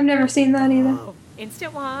 I've never seen that either. Oh,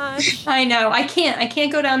 instant watch. I know. I can't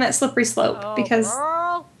go down that slippery slope because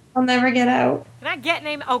girl. I'll never get out. Can I get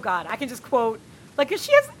name? Oh, God, I can just quote. Like, 'cause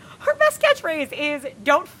she has, her best catchphrase is,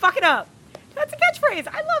 don't fuck it up. That's a catchphrase.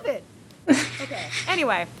 I love it. Okay.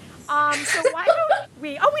 Anyway, so why don't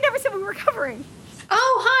we never said we were covering.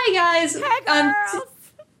 Oh, hi, guys. Hey, girls.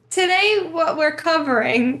 Today, what we're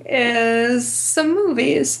covering is some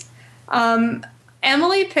movies.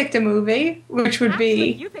 Emily picked a movie, which would Actually,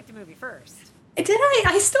 be... you picked a movie first. Did I?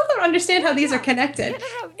 I still don't understand how these are connected.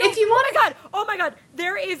 No. If you want to... Oh my god,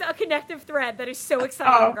 there is a connective thread that is so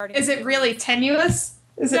exciting regarding is it really tenuous?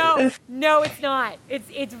 No, it's not.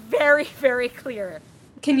 It's very, very clear.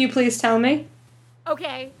 Can you please tell me?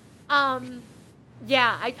 Okay. Yeah,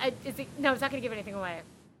 no, it's not going to give anything away.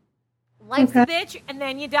 Life's a bitch, and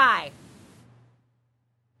then you die.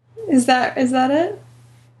 Is that it?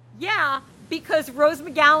 Yeah, because Rose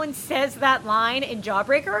McGowan says that line in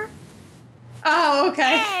Jawbreaker. Oh,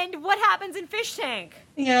 okay. And what happens in Fish Tank?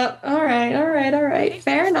 Yeah, all right.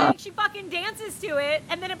 Fair enough. She fucking dances to it,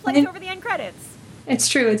 and then it plays over the end credits. It's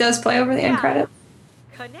true, it does play over the end credits.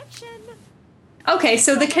 Connection. Okay,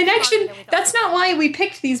 so the connection, that's not why we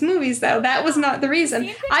picked these movies, though. That was not the reason.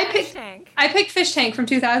 I picked Fish Tank from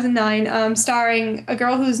 2009, starring a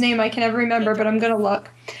girl whose name I can never remember, but I'm going to look.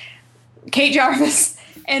 Kate Jarvis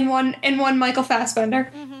and one Michael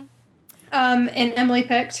Fassbender. Mm-hmm. And Emily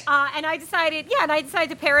picked. And I decided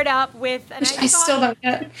to pair it up with... And I still don't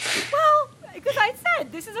get. Well, because I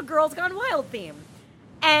said, this is a Girls Gone Wild theme.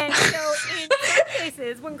 And so in some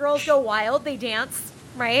cases, when girls go wild, they dance,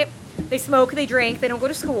 right? They smoke, they drink, they don't go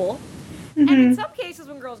to school. Mm-hmm. And in some cases,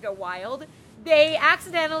 when girls go wild, they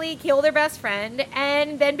accidentally kill their best friend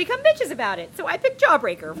and then become bitches about it. So I picked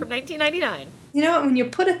Jawbreaker from 1999. You know what? When you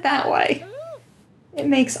put it that way, it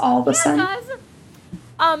makes all the sense. It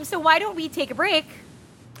does. So why don't we take a break?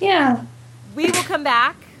 Yeah. We will come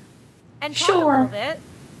back and talk a little bit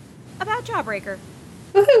about Jawbreaker.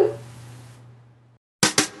 Woohoo!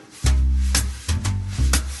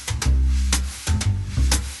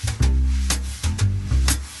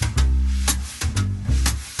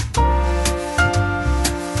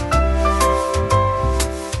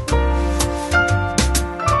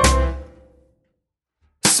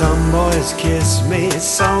 Some boys kiss me,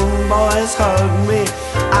 some boys hug me.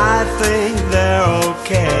 I think they're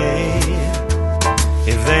okay.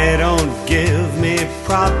 If they don't give me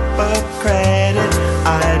proper credit,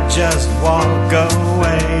 I just walk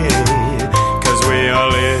away. 'Cause we are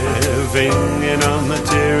living in a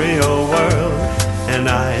material world, and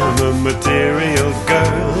I am a material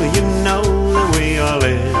girl. You know that we are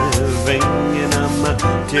living in a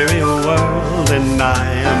material world, and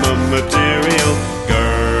I am a material girl.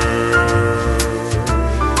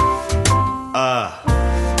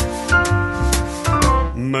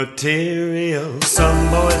 Material. Some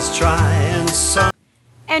boys try and some.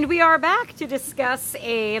 And we are back to discuss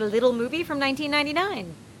a little movie from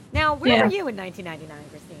 1999. Now, where were you in 1999,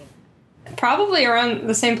 Christine? Probably around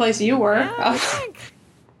the same place you were. Yeah, I think.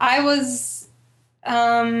 I was,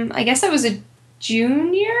 I guess I was a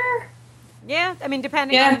junior? Yeah, I mean,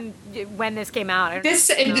 depending on when this came out.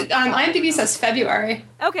 IMDb says February.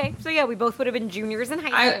 Okay, so yeah, we both would have been juniors in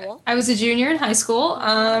high school. I was a junior in high school.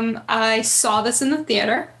 I saw this in the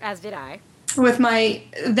theater. As did I. With my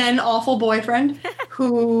then awful boyfriend,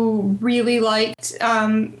 who really liked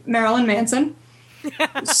Marilyn Manson.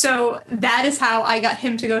 So that is how I got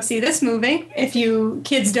him to go see this movie. If you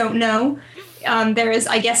kids don't know, there is,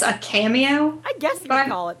 I guess, a cameo. I guess you could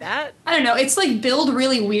call it that. I don't know. It's like billed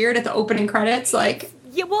really weird at the opening credits. Like,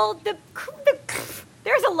 yeah, well,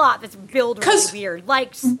 there's a lot that's billed really weird.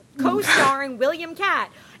 Like co-starring William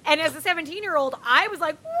Catt. And as a 17-year-old, I was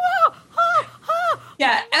like, whoa, ha, ha.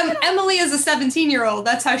 Yeah, Emily is a 17-year-old.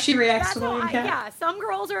 That's how she reacts to William Catt. Yeah, some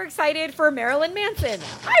girls are excited for Marilyn Manson.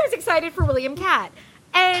 I was excited for William Catt.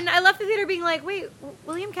 And I left the theater being like, wait,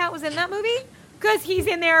 William Catt was in that movie? Because he's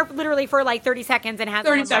in there literally for like 30 seconds and has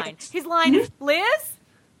 30 seconds. Line. His line is,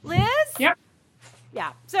 Liz? Yep.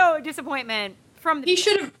 Yeah, so disappointment. He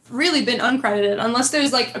should have really been uncredited, unless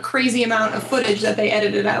there's like a crazy amount of footage that they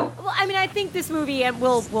edited out. Well, I mean, I think this movie, and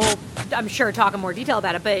we'll I'm sure talk in more detail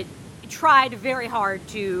about it, but it tried very hard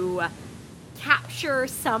to capture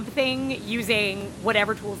something using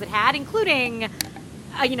whatever tools it had, including,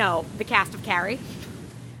 the cast of Carrie,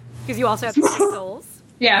 because you also have Six Souls.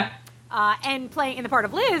 Yeah. And playing in the part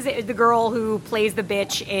of Liz, the girl who plays the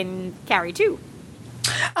bitch in Carrie 2.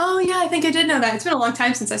 Oh, yeah, I think I did know that. It's been a long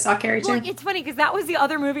time since I saw Carrie 2. Well, it's funny, because that was the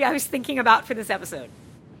other movie I was thinking about for this episode.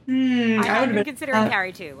 I had been considering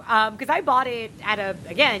Carrie 2. Because I bought it at a,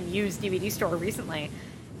 again, used DVD store recently.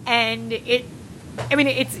 And it's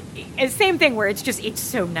the same thing where it's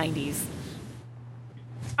so 90s.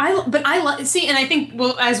 See, and I think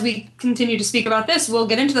as we continue to speak about this, we'll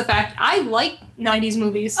get into the fact I like 90s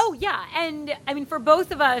movies. Oh, yeah. And, I mean, for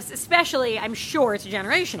both of us, especially, I'm sure it's a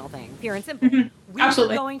generational thing, pure and simple. Mm-hmm. We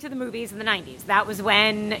were going to the movies in the 90s. That was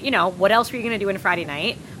when, what else were you going to do on a Friday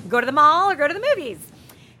night? Go to the mall or go to the movies?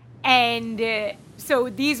 And so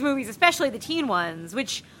these movies, especially the teen ones,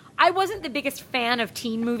 which I wasn't the biggest fan of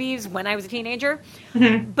teen movies when I was a teenager,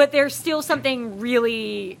 but there's still something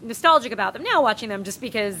really nostalgic about them now watching them, just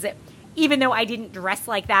because even though I didn't dress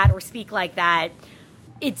like that or speak like that,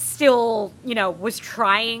 it still, was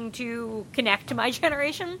trying to connect to my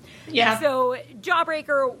generation. Yeah. So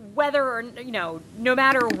Jawbreaker, whether or, no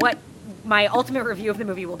matter what my ultimate review of the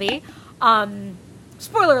movie will be,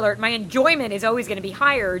 spoiler alert, my enjoyment is always going to be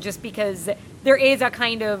higher just because there is a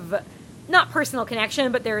kind of, not personal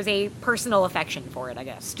connection, but there's a personal affection for it, I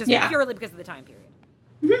guess. Just purely because of the time period.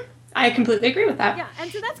 Mm-hmm. I completely agree with that. Yeah, and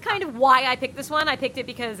so that's kind of why I picked this one. I picked it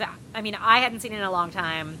because, I hadn't seen it in a long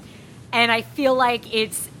time, and I feel like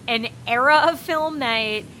it's an era of film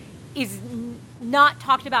that is not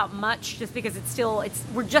talked about much just because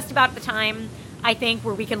we're just about at the time, I think,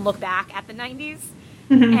 where we can look back at the 90s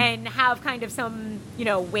and have kind of some,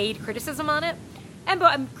 weighed criticism on it, and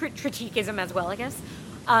critiquism as well, I guess.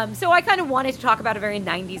 So I kind of wanted to talk about a very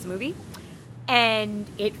 90s movie, and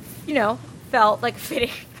it, felt like a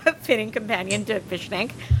fitting companion to Fish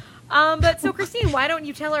Tank. But so, Christine, why don't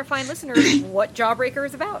you tell our fine listeners what Jawbreaker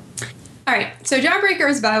is about? All right, so Jawbreaker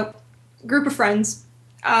is about a group of friends.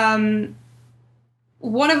 One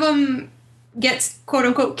of them gets,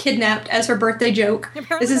 quote-unquote, kidnapped as her birthday joke.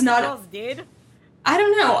 Apparently this is not... girls did. I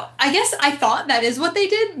don't know. I guess I thought that is what they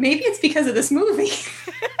did. Maybe it's because of this movie.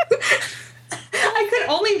 I could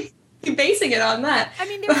only be basing it on that.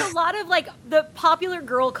 There's a lot of, the popular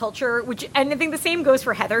girl culture, and I think the same goes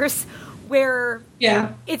for Heathers, where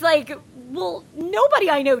it's nobody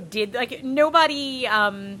I know did, nobody,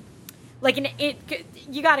 you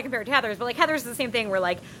gotta compare it to Heathers, but, Heathers is the same thing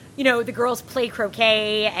where, the girls play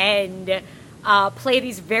croquet and play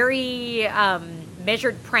these very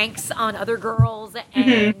measured pranks on other girls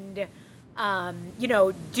and...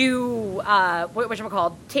 do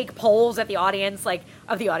whatchamacallit, take polls at the audience,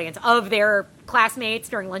 of their classmates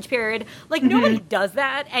during lunch period. Nobody does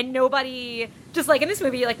that, and nobody, just like in this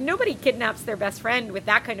movie, nobody kidnaps their best friend with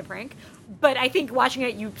that kind of prank. But I think watching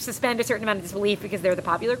it, you suspend a certain amount of disbelief because they're the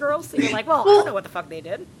popular girls. So you're well, I don't know what the fuck they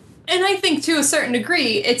did. And I think, to a certain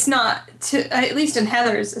degree, it's not, at least in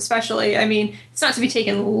Heathers especially, it's not to be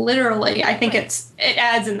taken literally. I think it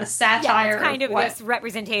adds in the satire. Yeah, it's kind of this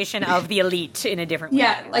representation of the elite in a different way.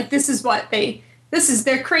 Yeah,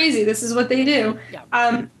 they're crazy. This is what they do.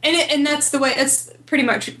 Yeah. And that's the way, it's pretty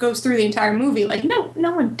much goes through the entire movie.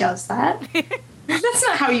 No one does that. That's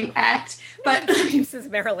not how you act. But this is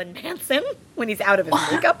Marilyn Manson when he's out of his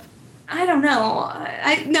makeup. I don't know.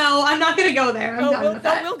 I'm not going to go there. I'm done with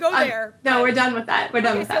that. We'll go there. No, we're done with that. We're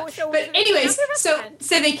done with that. But anyways, so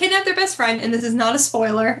they kidnap their best friend, and this is not a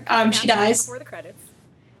spoiler. She dies. Before the credits.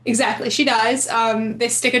 Exactly, she dies. They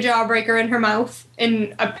stick a jawbreaker in her mouth,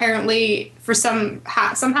 and apparently,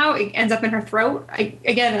 somehow it ends up in her throat.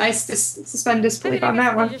 I suspend disbelief on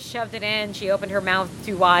that one. They just shoved it in. She opened her mouth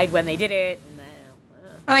too wide when they did it.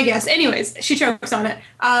 I guess. Anyways, she chokes on it.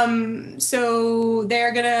 So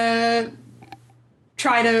they're gonna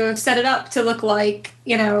try to set it up to look like,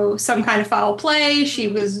 some kind of foul play. She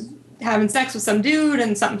was having sex with some dude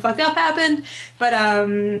and something fucked up happened. But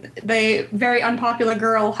the very unpopular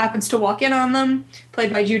girl happens to walk in on them,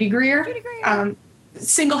 played by Judy Greer.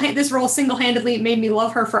 This role single-handedly made me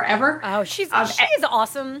love her forever. Oh, she is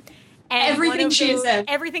awesome. And everything she is in.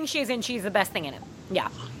 Everything she is in, she's the best thing in it. Yeah.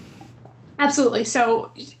 Absolutely.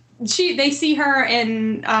 So they see her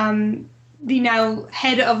and the now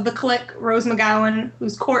head of the clique, Rose McGowan,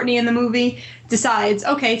 who's Courtney in the movie, decides,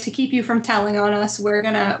 okay, to keep you from telling on us, we're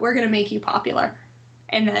gonna make you popular,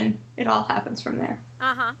 and then it all happens from there.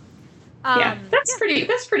 That's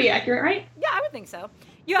pretty accurate, right? Yeah, I would think so.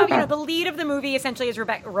 You have, the lead of the movie essentially is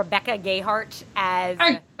Rebecca Gayheart as.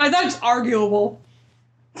 That's arguable.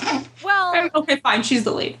 Well, okay, fine. She's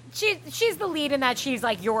the lead. She's the lead in that she's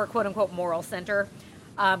your quote unquote moral center.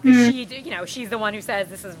 Because she's the one who says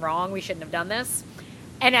this is wrong. We shouldn't have done this,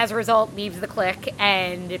 and as a result, leaves the clique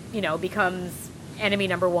and becomes enemy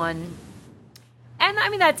number one. And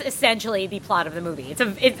that's essentially the plot of the movie.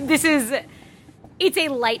 It's a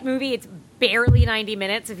light movie. It's barely 90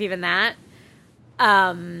 minutes, if even that.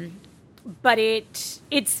 But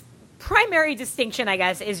its primary distinction, I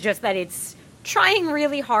guess, is just that it's trying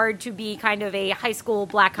really hard to be kind of a high school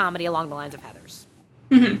black comedy along the lines of Heathers.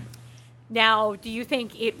 Mm-hmm. Now, do you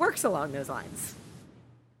think it works along those lines?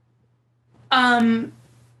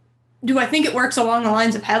 Do I think it works along the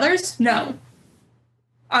lines of Heathers? No.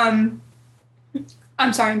 I'm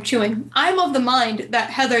sorry, I'm chewing. I'm of the mind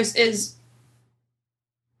that Heathers is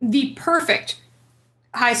the perfect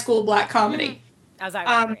high school black comedy. As I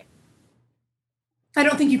would agree. I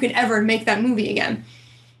don't think you can ever make that movie again.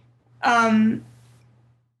 But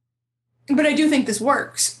I do think this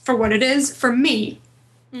works for what it is for me.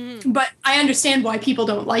 Mm-hmm. But I understand why people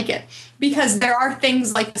don't like it, because there are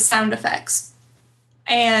things like the sound effects,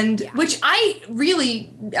 and which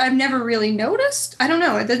I've never really noticed. I don't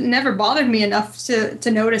know. It never bothered me enough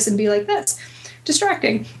to notice and be like, that's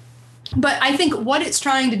distracting. But I think what it's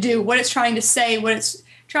trying to do, what it's trying to say, what it's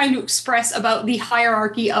trying to express about the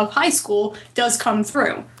hierarchy of high school does come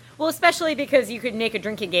through. Well, especially because you could make a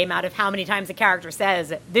drinking game out of how many times a character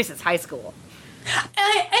says, this is high school. And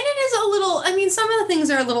it is a little, I mean, some of the things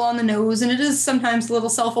are a little on the nose, and it is sometimes a little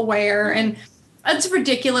self-aware, and it's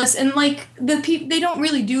ridiculous. And, like, they don't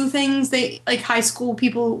really do things like high school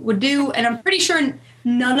people would do, and I'm pretty sure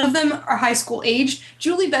none of them are high school aged.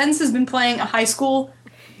 Julie Benz has been playing a high school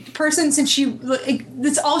person since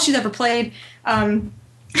that's all she's ever played. I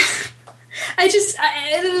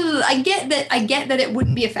get that it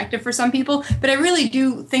wouldn't be effective for some people, but I really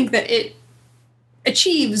do think that it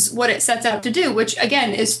achieves what it sets out to do, which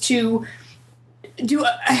again is to do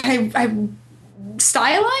I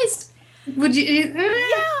stylized. Would you?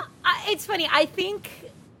 Yeah, it's funny. I think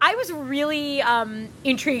I was really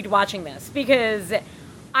intrigued watching this because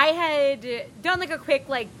I had done like a quick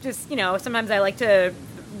sometimes I like to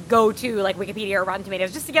go to like Wikipedia or Rotten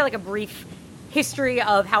Tomatoes just to get like a brief history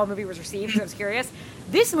of how a movie was received, because I was curious.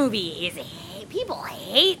 This movie people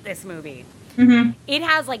hate this movie. Mm-hmm. It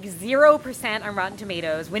has like 0% on Rotten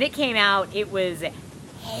Tomatoes. When it came out, it was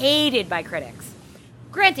hated by critics.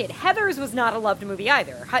 Granted, Heathers was not a loved movie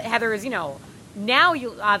either. Heathers, now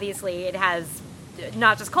obviously it has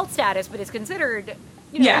not just cult status, but it's considered,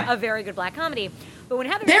 a very good black comedy. But when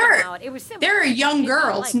Heathers came out, it was similar. There are young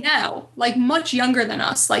girls now, like much younger than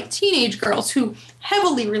us, like teenage girls who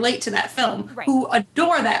heavily relate to that film, who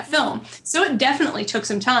adore that film. So it definitely took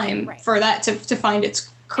some time for that to find its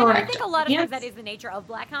correct. And I think a lot of times that is the nature of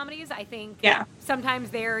black comedies. I think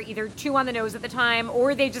sometimes they're either too on the nose at the time,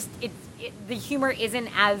 or they just the humor isn't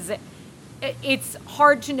as. It's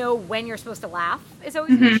hard to know when you're supposed to laugh. Is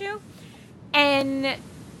always an issue. And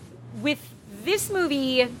with this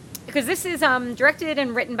movie, because this is directed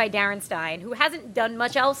and written by Darren Stein, who hasn't done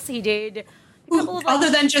much else. He did a couple of other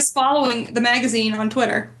than just following the magazine on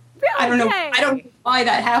Twitter. Really? I don't know. I don't know why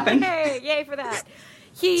that happened. Hey, yay for that.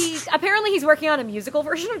 He's working on a musical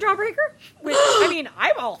version of Jawbreaker, which I mean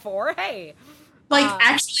I'm all for. Hey,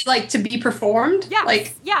 actually to be performed. Yeah,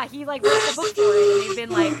 he wrote the book for it,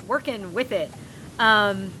 and they've been working with it.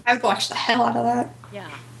 I would watch the hell out of that.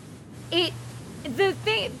 Yeah, I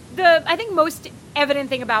think most evident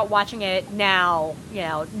thing about watching it now,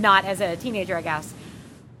 not as a teenager, I guess,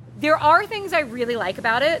 there are things I really like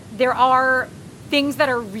about it. There are things that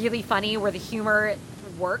are really funny where the humor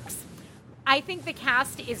works. I think the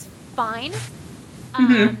cast is fine.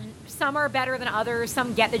 Some are better than others.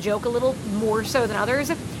 Some get the joke a little more so than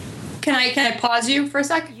others. Can I pause you for a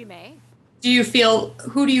sec? You may. Who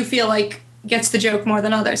do you feel like gets the joke more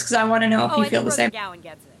than others? Because I want to know if you feel the same. Gowan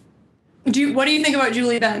gets it. What do you think about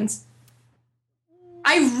Julie Benz?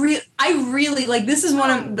 I really like. This is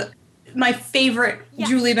one of my favorite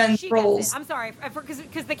Julie Benz roles. I'm sorry,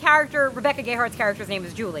 because the character, Rebecca Gayhart's character's name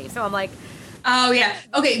is Julie, so I'm like. Oh yeah.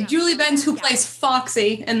 Okay, Julie Benz, who plays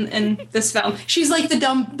Foxy in this film, she's like the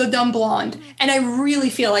dumb blonde, and I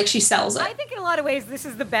really feel like she sells it. I think in a lot of ways this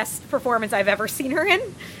is the best performance I've ever seen her in.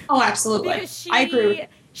 Oh, absolutely. I agree.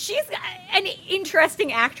 She's an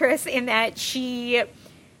interesting actress in that she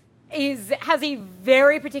has a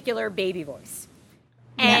very particular baby voice,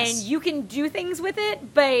 and you can do things with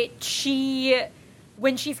it, but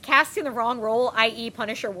when she's cast in the wrong role, i.e.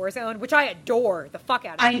 Punisher Warzone, which I adore the fuck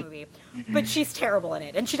out of the movie, but she's terrible in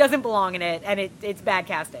it, and she doesn't belong in it, and it's bad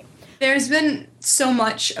casting. There's been so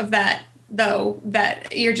much of that, though,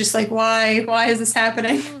 that you're just like, why is this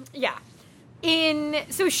happening? Yeah.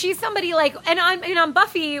 So she's somebody on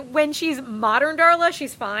Buffy, when she's modern Darla,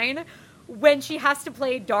 she's fine. When she has to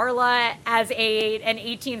play Darla as an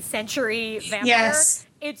 18th century vampire,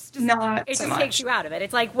 it's just takes you out of it.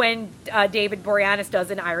 It's like when David Boreanaz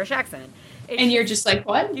does an Irish accent. And you're just like,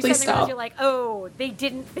 what? Please stop. You're like, oh, they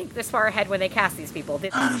didn't think this far ahead when they cast these people,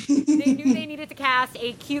 did they? They knew they needed to cast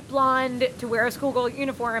a cute blonde to wear a schoolgirl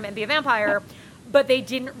uniform and be a vampire, but they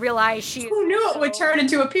didn't realize Who knew it would turn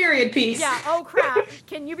into a period piece? Yeah, oh crap.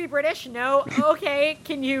 Can you be British? No. Okay.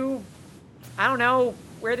 Can you, I don't know,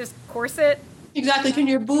 wear this corset? Exactly. Can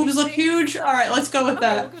your boobs look huge? All right, let's go with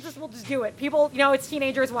that. We'll just do it. People, it's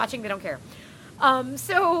teenagers watching. They don't care.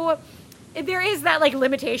 So there is that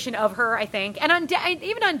limitation of her, I think. And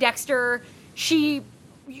even on Dexter, she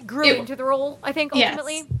grew into the role, I think,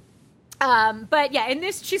 ultimately. Yes. But yeah, in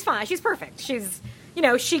this, she's fine. She's perfect. She's,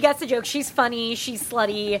 she gets the joke. She's funny. She's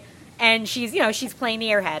slutty. And she's, she's playing the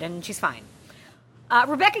airhead, and she's fine.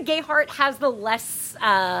 Rebecca Gayheart has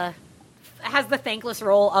the thankless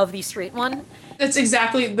role of the straight one. That's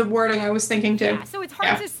exactly the wording I was thinking too. Yeah, so it's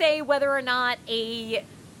hard to say whether or not a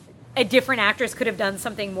different actress could have done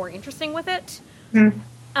something more interesting with it.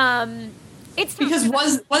 It's because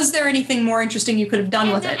was there anything more interesting you could have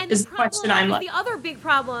done with it? Is the question I'm like. The other big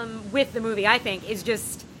problem with the movie, I think, is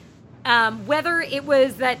just whether it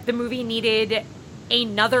was that the movie needed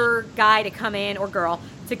another guy to come in, or girl,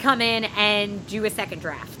 to come in and do a second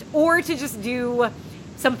draft, or to just do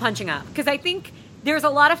some punching up. Because I think there's a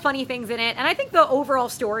lot of funny things in it, and I think the overall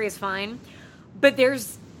story is fine, but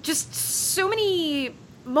there's just so many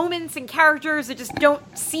moments and characters that just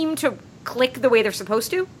don't seem to click the way they're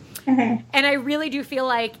supposed to. And I really do feel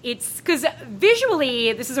like it's... Because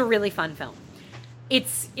visually, this is a really fun film.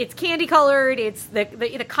 It's candy colored. It's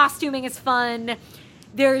the costuming is fun.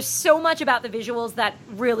 There's so much about the visuals that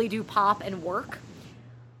really do pop and work.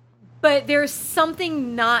 But there's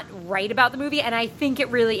something not right about the movie, and I think it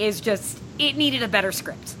really is just... It needed a better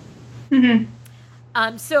script.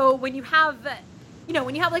 So when you have...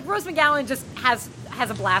 like Rose McGowan just has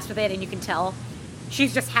a blast with it, and you can tell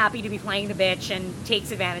she's just happy to be playing the bitch and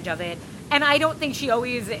takes advantage of it. And I don't think she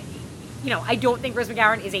always, I don't think Rose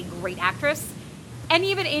McGowan is a great actress. And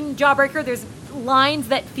even in Jawbreaker, there's lines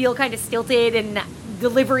that feel kind of stilted and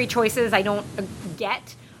delivery choices I don't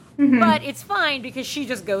get. But it's fine because she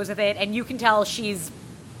just goes with it, and you can tell she's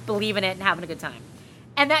believing it and having a good time.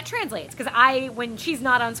 And that translates, because when she's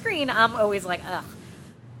not on screen, I'm always like, ugh.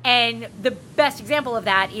 And the best example of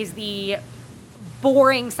that is the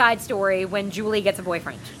boring side story when Julie gets a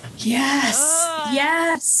boyfriend. Yes.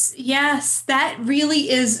 That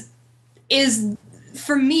really is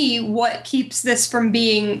for me what keeps this from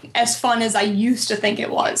being as fun as I used to think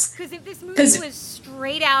it was. Because if this movie was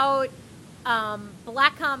straight out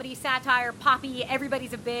black comedy, satire, poppy,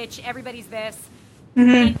 everybody's a bitch, everybody's this,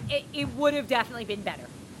 it would have definitely been better.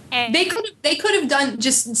 And they could have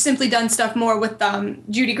simply done stuff more with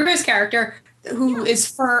Judy Greer's character, who is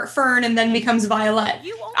Fern and then becomes Violet.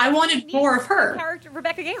 I wanted more of her. Character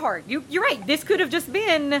Rebecca Gayheart. You're right. This could have just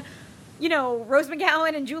been, Rose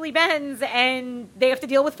McGowan and Julie Benz, and they have to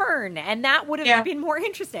deal with Fern, and that would have been more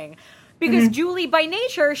interesting. Because Julie, by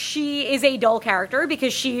nature, she is a dull character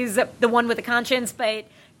because she's the one with the conscience, but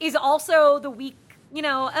is also the weak,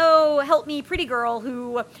 oh, help me, pretty girl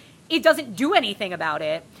who it doesn't do anything about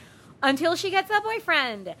it until she gets that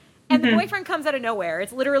boyfriend. And the boyfriend comes out of nowhere.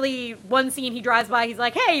 It's literally one scene, he drives by, he's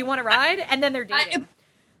like, hey, you want to ride? And then they're dating.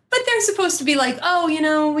 But they're supposed to be like, oh,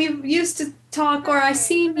 we used to talk, or I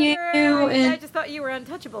seen you, and I just thought you were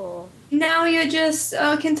untouchable. Now you just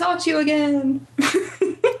can talk to you again.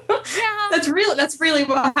 Yeah. That's really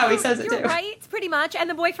how he says it, too. You're right, pretty much. And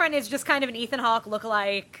the boyfriend is just kind of an Ethan Hawke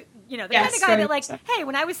lookalike, the kind of guy that, like, hey,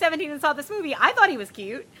 when I was 17 and saw this movie, I thought he was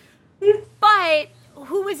cute. But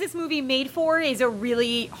who is this movie made for is a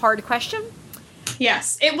really hard question.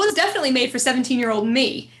 Yes, it was definitely made for 17-year-old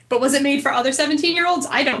me. But was it made for other 17-year-olds?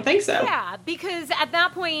 I don't think so. Yeah, because at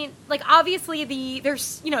that point, like, obviously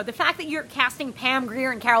there's the fact that you're casting Pam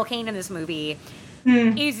Grier and Carol Kane in this movie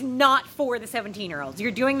is not for the 17-year-olds.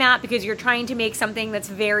 You're doing that because you're trying to make something that's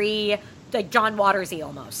very, like, John Waters-y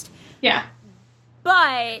almost. Yeah.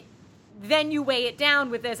 But then you weigh it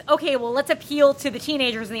down with this, okay, well, let's appeal to the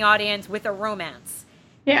teenagers in the audience with a romance.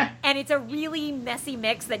 Yeah. And it's a really messy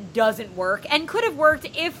mix that doesn't work, and could have worked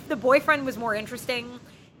if the boyfriend was more interesting,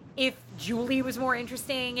 if Julie was more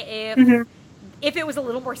interesting, if it was a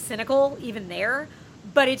little more cynical even there.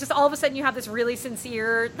 But it just all of a sudden you have this really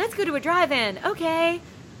sincere, let's go to a drive-in, okay.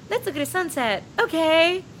 Let's look at a sunset,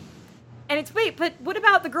 okay. And it's, wait, but what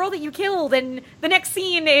about the girl that you killed? And the next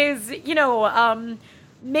scene is,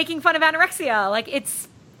 making fun of anorexia. Like, it's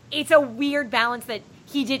a weird balance that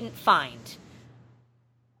he didn't find.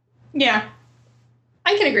 Yeah.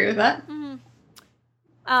 I can agree with that.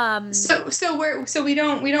 So we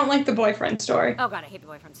don't like the boyfriend story. Oh god, I hate the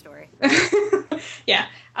boyfriend story. Yeah.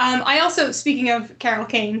 I also, speaking of Carol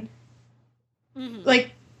Kane,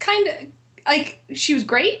 like, kind of, like, she was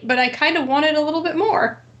great, but I kind of wanted a little bit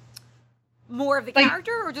more. More of the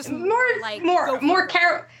character, or just more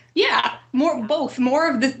Carol? Yeah, both. More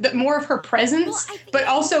of more of her presence, but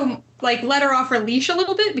also, like, let her off her leash a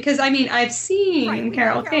little bit, because I've seen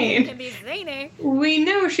Carol Kane. Can be zany. We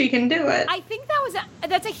know she can do it. I think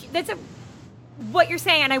that's a what you're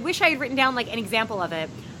saying, and I wish I had written down, like, an example of it.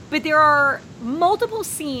 But there are multiple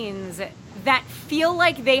scenes that feel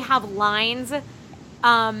like they have lines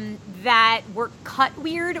that were cut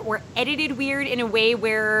weird or edited weird in a way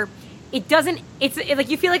where it doesn't. It's like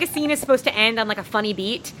you feel like a scene is supposed to end on, like, a funny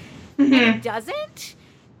beat, and it doesn't.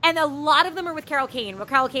 And a lot of them are with Carol Kane, where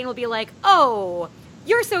Carol Kane will be like, "Oh,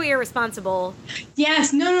 you're so irresponsible."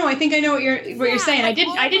 Yes, no, I think I know what you're saying. Like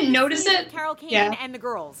I didn't notice it. Carol Kane and the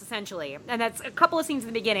girls, essentially, and that's a couple of scenes in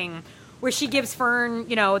the beginning where she gives Fern,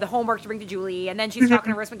 the homework to bring to Julie, and then she's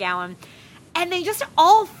talking to Rose McGowan, and they just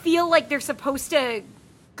all feel like they're supposed to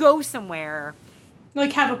go somewhere.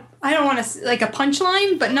 Like I don't want to like a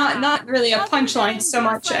punchline, but not really a punchline so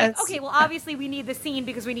much as okay. Well, obviously we need the scene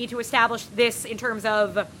because we need to establish this in terms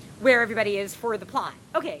of where everybody is for the plot.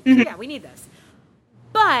 Okay, yeah, we need this,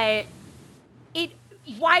 but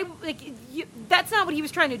that's not what he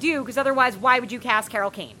was trying to do, because otherwise, why would you cast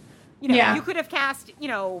Carol Kane? You could have cast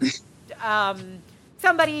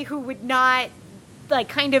somebody who would not like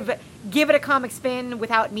kind of give it a comic spin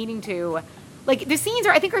without meaning to. Like, the scenes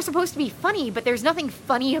are supposed to be funny, but there's nothing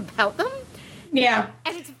funny about them. Yeah.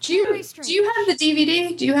 And it's very strange. Do you have the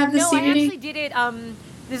DVD? Do you have the DVD? No, I actually did it.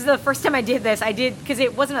 This is the first time I did this. I did, because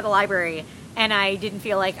it wasn't at the library, and I didn't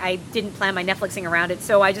feel like I didn't plan my Netflixing around it,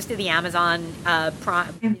 so I just did the Amazon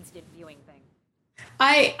Prime instant viewing thing.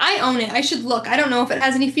 I own it. I should look. I don't know if it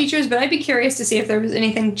has any features, but I'd be curious to see if there was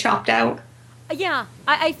anything chopped out. Yeah,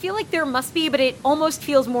 I feel like there must be, but it almost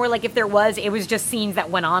feels more like if there was, it was just scenes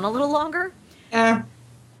that went on a little longer. Yeah.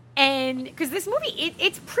 And because this movie,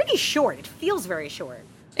 it's pretty short. It feels very short.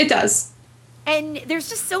 It does. And there's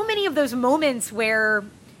just so many of those moments where...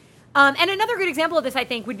 and another good example of this, I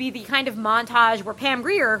think, would be the kind of montage where Pam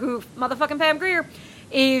Grier, motherfucking Pam Grier,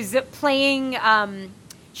 is playing...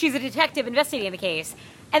 she's a detective investigating the case.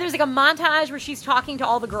 And there's like a montage where she's talking to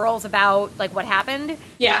all the girls about like what happened.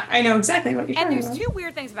 Yeah, I know exactly what you're talking about. And there's two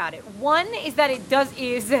weird things about it. One is that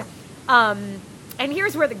and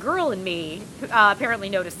here's where the girl in me apparently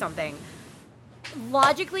noticed something.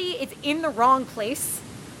 Logically, it's in the wrong place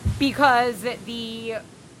because the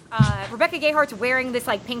Rebecca Gayhart's wearing this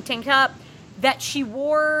like pink tank top that she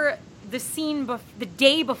wore the scene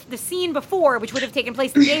before, which would have taken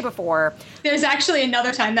place the day before. There's actually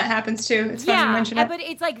another time that happens too. It's funny you mention it. But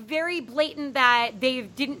it's like very blatant that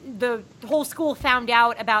the whole school found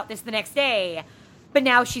out about this the next day, but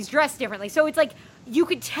now she's dressed differently. So it's like you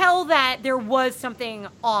could tell that there was something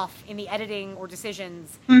off in the editing or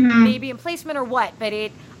decisions, maybe in placement or what. But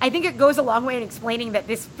I think it goes a long way in explaining that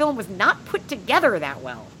this film was not put together that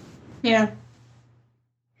well. Yeah.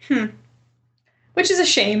 Which is a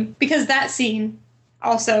shame, because that scene,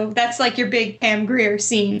 also, that's like your big Pam Grier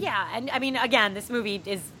scene. Yeah, and I mean, again, this movie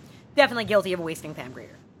is definitely guilty of wasting Pam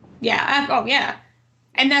Grier. Yeah, oh yeah.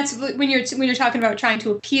 And that's when you're talking about trying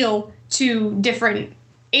to appeal to different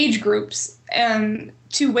age groups,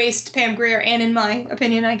 to waste Pam Grier, and in my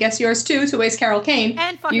opinion, I guess yours too, to waste Carol Kane.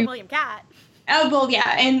 And fucking William Catt. Oh, well,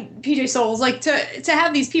 yeah, and PJ Souls, like, to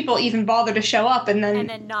have these people even bother to show up and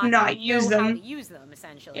then not use them. How to use them,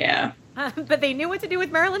 essentially. Yeah. But they knew what to do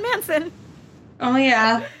with Marilyn Manson. Oh,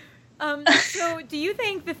 yeah. So do you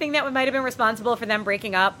think the thing that might have been responsible for them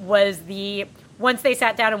breaking up was once they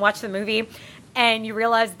sat down and watched the movie, and you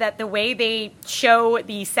realized that the way they show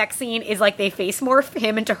the sex scene is like they face morph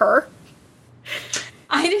him into her?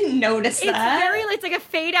 I didn't notice that. It's like a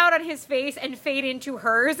fade out on his face and fade into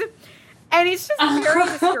hers. And it's just very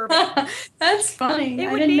disturbing. That's funny. It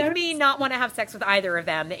would make me not want to have sex with either of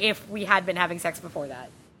them if we had been having sex before that.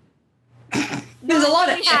 There's a lot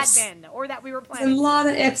of ifs. Or that we were planning. There's a lot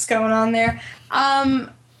of ifs going on there.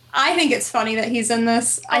 I think it's funny that he's in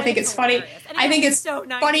this. I think it's funny. I think it's so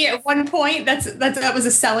funny at one point. That was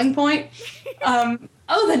a selling point. The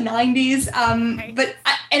 90s. Okay. But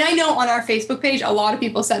I know on our Facebook page, a lot of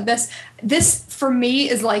people said this. This, for me,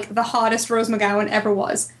 is like the hottest Rose McGowan ever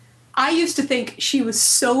was. I used to think she was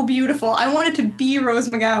so beautiful. I wanted to be Rose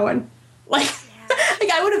McGowan. Like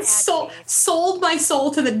I would have sold my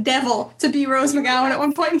soul to the devil to be Rose McGowan at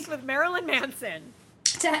one point. With Marilyn Manson.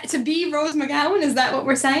 To be Rose McGowan, is that what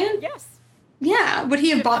we're saying? Yes. Yeah. Would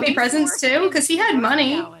he have bought me presents too? Because he had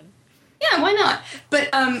money. Yeah, why not? But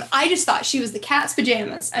I just thought she was the cat's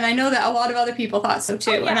pajamas, and I know that a lot of other people thought so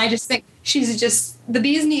too. And I just think she's just the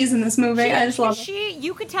bee's knees in this movie. I just love her.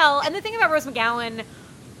 You could tell, and the thing about Rose McGowan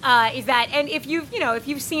is that, and if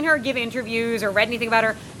you've seen her give interviews or read anything about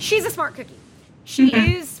her, she's a smart cookie. She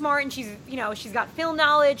is smart, and she's got film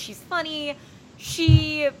knowledge. She's funny.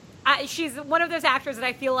 She's one of those actors that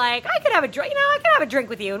I feel like I could have a drink. I could have a drink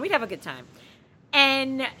with you, and we'd have a good time.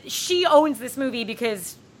 And she owns this movie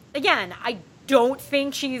because, again, I don't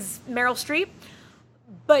think she's Meryl Streep,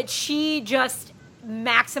 but she just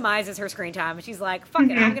maximizes her screen time. And she's like, fuck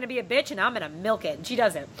it, I'm going to be a bitch, and I'm going to milk it. And she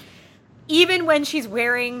does it. Even when she's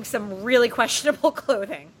wearing some really questionable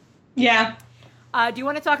clothing. Yeah. Do you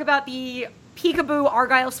want to talk about the peekaboo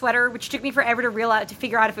Argyle sweater, which took me forever to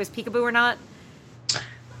figure out if it was peekaboo or not?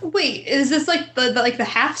 Wait, is this like the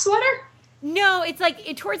half sweater? No, it's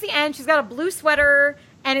like towards the end, she's got a blue sweater,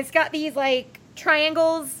 and it's got these like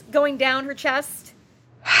triangles going down her chest.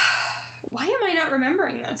 Why am I not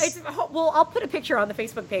remembering this? Well, I'll put a picture on the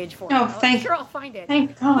Facebook page for you. I'm sure I'll find it.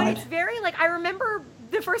 Thank God. But it's very like, I remember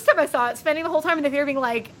the first time I saw it, spending the whole time in the theater being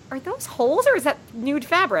like, are those holes or is that nude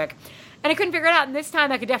fabric? And I couldn't figure it out. And this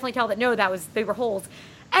time I could definitely tell that no, they were holes.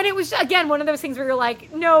 And it was, again, one of those things where you're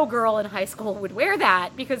like, no girl in high school would wear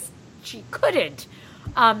that because she couldn't.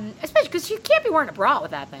 Especially because she can't be wearing a bra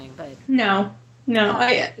with that thing. But No.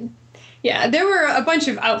 Yeah, there were a bunch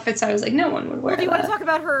of outfits I was like, no one would wear that. Do you want to talk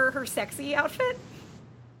about her sexy outfit?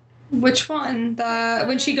 Which one?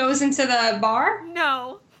 When she goes into the bar?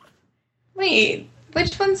 No. Wait,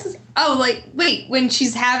 which one's this? Oh, when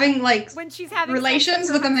she's having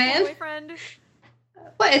relations with a man? Boyfriend?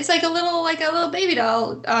 What? It's like a little baby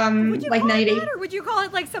doll, like nightie. Or would you call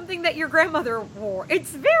it like something that your grandmother wore?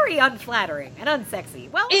 It's very unflattering and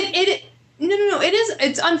unsexy. Well, No, it is.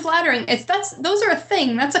 It's unflattering. Those are a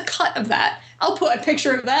thing. That's a cut of that. I'll put a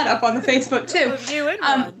picture of that up on the Facebook too. Of you in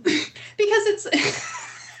one. Because it's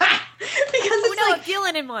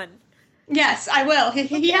Gillen in one. Yes, I will.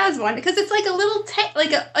 He has one because it's like a little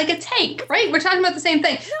like a tank, right? We're talking about the same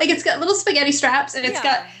thing. Like it's got little spaghetti straps and it's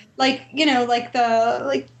got like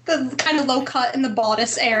the kind of low cut in the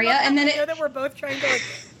bodice area, and then I know that we're both trying to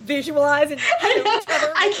visualize and show each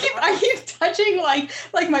other. I keep touching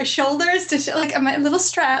like my shoulders to show like my little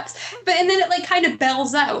straps, and then it like kind of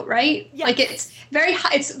bells out, right? Yes. Like it's very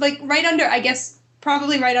high. It's like right under, I guess,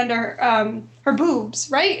 probably right under her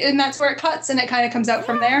boobs, right? And that's where it cuts, and it kind of comes out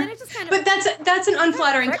from there. But that's an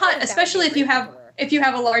unflattering cut, especially if you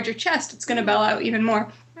have a larger chest. It's going to bell out even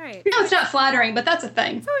more. Right. No, it's not flattering, but that's a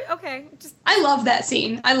thing. So, okay. I love that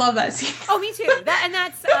scene. Oh, me too.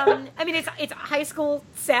 That's, I mean, it's high school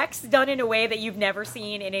sex done in a way that you've never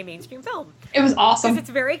seen in a mainstream film. It was awesome. Because it's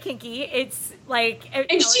very kinky. It's like...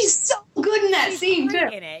 And she's so good in that scene, too.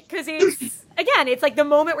 In it. Because it's like the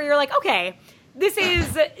moment where you're like, okay,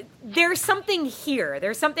 there's something here.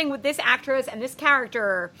 There's something with this actress and this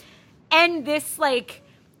character and this, like,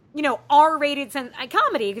 R-rated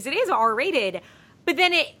comedy, because it is R-rated. But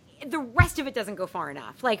then the rest of it doesn't go far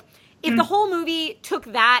enough. Like, if the whole movie took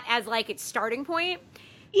that as, like, its starting point...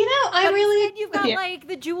 You've got, like,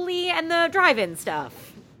 the Julie and the drive-in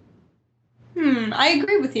stuff. I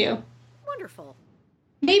agree with you. Wonderful.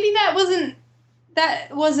 Maybe that wasn't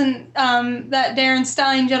that Darren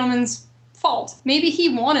Stein gentleman's fault. Maybe he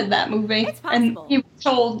wanted that movie. It's possible. And he was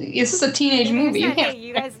told, this is a teenage movie. You can't...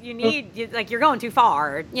 Hey, you're going too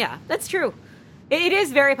far. Yeah, that's true. It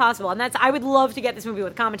is very possible, and I would love to get this movie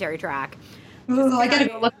with a commentary track. Ooh, I gotta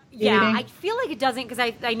go look. Yeah, I feel like it doesn't,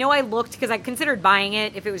 because I know I looked, because I considered buying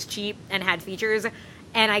it if it was cheap and had features,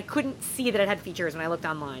 and I couldn't see that it had features when I looked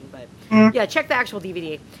online. But yeah, check the actual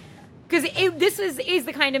DVD, because this is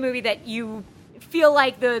the kind of movie that you feel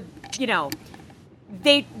like they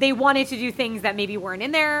wanted to do things that maybe weren't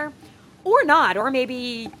in there, or not, or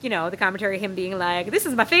maybe the commentary, him being like, "This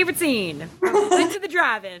is my favorite scene." Went to the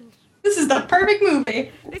drive-in. This is the perfect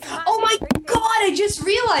movie. Oh my God, I just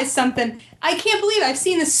realized something. I can't believe I've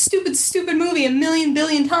seen this stupid movie a million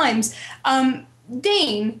billion times.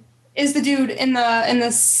 Dane is the dude in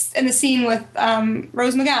the scene with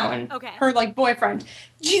Rose McGowan. Okay. Her like boyfriend.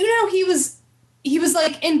 Do you know he was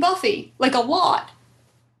like in Buffy, like a lot.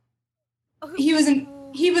 He was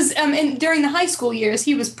in during the high school years,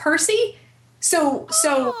 he was Percy. So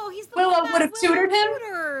Willow would have tutored him.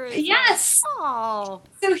 Yes. Oh.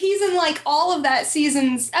 So he's in like all of that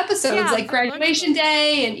season's episodes, like Graduation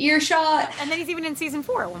Day and Earshot. And then he's even in season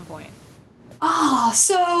 4 at one point. Oh,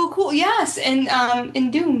 so cool. Yes, and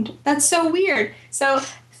in Doomed. That's so weird. So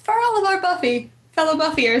for all of our fellow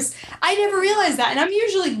Buffyers, I never realized that, and I'm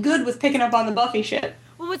usually good with picking up on the Buffy shit.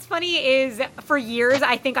 Well, what's funny is for years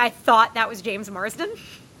I think I thought that was James Marsden.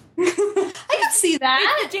 I could see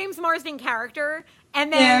that. It's the James Marsden character.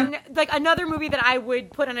 And then, like, another movie that I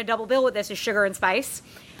would put on a double bill with this is Sugar and Spice.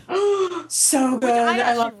 So good. Which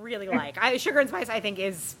I really like. Sugar and Spice, I think,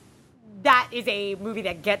 is a movie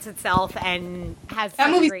that gets itself and has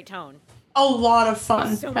such a great tone. A lot of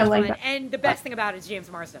fun. So much fun. That. And the best thing about it is James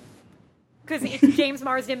Marsden. Because it's James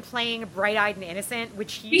Marsden playing bright-eyed and innocent,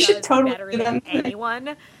 which he does totally better than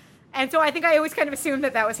anyone. And so I think I always kind of assumed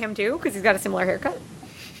that was him, too, because he's got a similar haircut.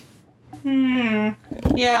 Yeah,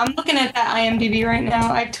 I'm looking at that IMDb right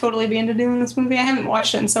now. I'd totally be into doing this movie. I haven't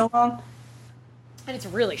watched it in so long. And it's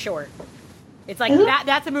really short. It's like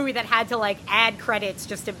that's a movie that had to like add credits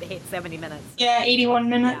just to hit 70 minutes. Yeah, 81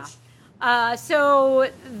 minutes. Yeah.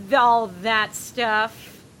 So all that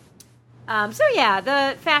stuff. So yeah,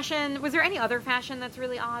 the fashion. Was there any other fashion that's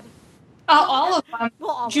really odd? All of them.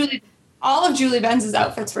 Well, All of Julie Benz's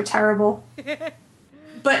outfits were terrible.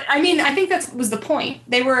 But I mean, I think that was the point.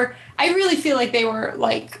 I really feel like they were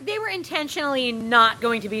like... They were intentionally not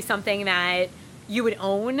going to be something that you would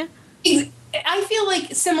own. I feel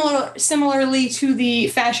like similarly to the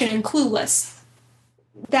fashion in Clueless,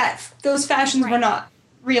 that those fashions were not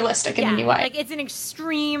realistic in any way. Like it's an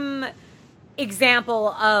extreme example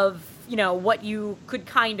of, what you could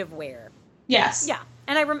kind of wear. Yes. Yeah.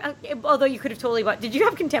 And although you could have totally bought... Did you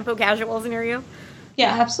have Contempo casuals near you?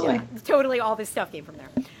 Yeah, absolutely. Yeah, totally all this stuff came from there.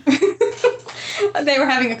 They were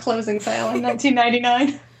having a closing sale in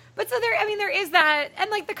 1999. But so there is that, and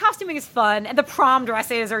like the costuming is fun, and the prom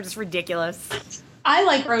dresses are just ridiculous. I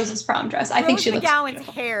like Rose's prom dress. I think she looks McGowan's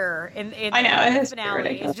beautiful. hair in I know, the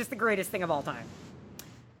finale is just the greatest thing of all time.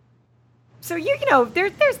 So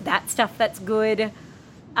there's that stuff that's good.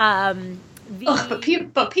 But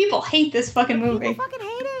people hate this fucking movie. People fucking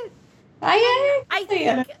hate it. I think,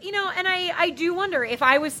 and I do wonder, if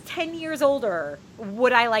I was 10 years older,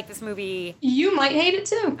 would I like this movie? You might hate it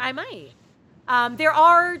too. I might. There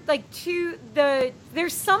are,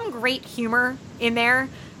 there's some great humor in there.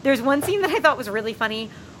 There's one scene that I thought was really funny,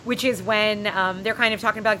 which is when they're kind of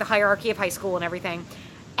talking about the hierarchy of high school and everything.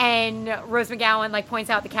 And Rose McGowan, points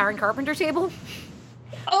out the Karen Carpenter table.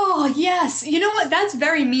 Oh, yes. You know what? That's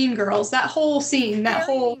very Mean Girls. That whole scene.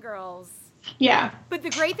 Mean Girls. Yeah. But the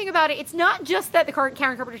great thing about it, it's not just that the Karen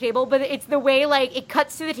Carpenter table, but it's the way, it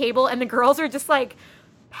cuts to the table and the girls are just,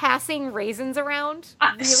 passing raisins around.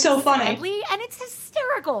 Really so funny. Sadly, and it's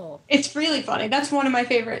hysterical. It's really funny. That's one of my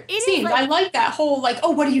favorite scenes. Is, I like that whole,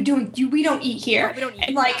 oh, what are you doing? We don't eat here. Right, we don't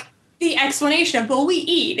eat. And, the explanation of, well, we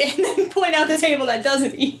eat, and then point out the table that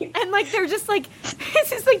doesn't eat. And, they're just, it's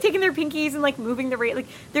just, taking their pinkies and, moving the,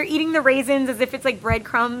 they're eating the raisins as if it's,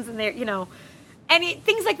 breadcrumbs, and they're, and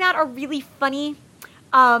things like that are really funny.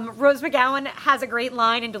 Rose McGowan has a great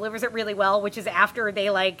line and delivers it really well, which is after they,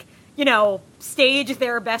 stage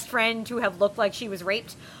their best friend to have looked like she was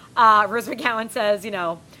raped. Rose McGowan says,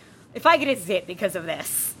 if I get a zit because of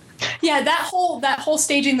this. Yeah, that whole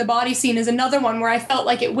staging the body scene is another one where I felt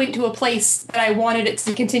like it went to a place that I wanted it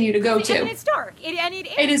to continue to go to. And it's dark.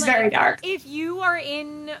 It is very dark. If you are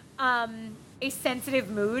in a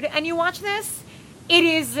sensitive mood and you watch this, it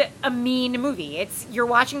is a mean movie. You're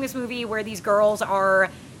watching this movie where these girls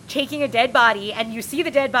are taking a dead body, and you see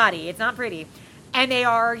the dead body. It's not pretty. And they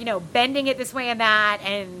are, bending it this way and that,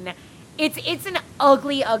 and it's an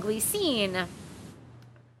ugly, ugly scene.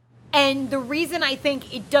 And the reason I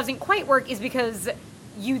think it doesn't quite work is because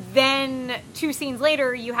you then, 2 scenes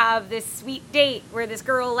later, you have this sweet date where this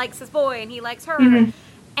girl likes this boy and he likes her. Mm-hmm.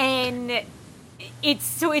 And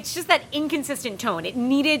it's just that inconsistent tone. It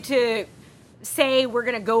needed to say we're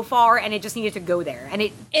going to go far, and it just needed to go there. And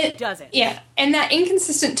it doesn't. Yeah. And that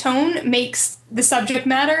inconsistent tone makes the subject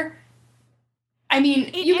matter. I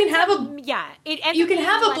mean, you can have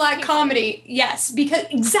a black comedy, yes, because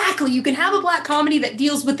exactly, you can have a black comedy that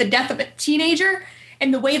deals with the death of a teenager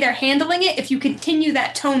and the way they're handling it if you continue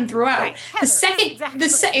that tone throughout. Right. The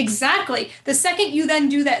second you then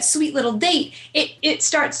do that sweet little date, it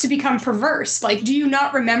starts to become perverse. Do you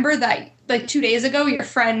not remember that 2 days ago your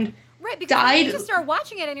friend died? You just start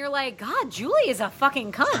watching it and you're like, God, Julie is a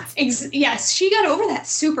fucking cunt. Yes, she got over that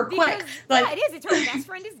super quick. It is. It's her best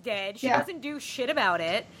friend is dead. She doesn't do shit about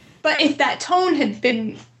it. But if that tone had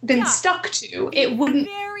been stuck to, it wouldn't.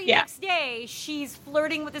 The very next day, she's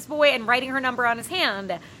flirting with this boy and writing her number on his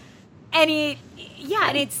hand. And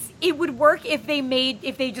it would work if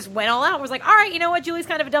they just went all out and was like, all right, you know what, Julie's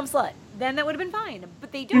kind of a dumb slut. Then that would have been fine.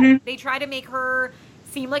 But they don't. Mm-hmm. They try to make her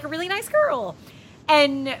seem like a really nice girl.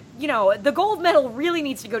 And, the gold medal really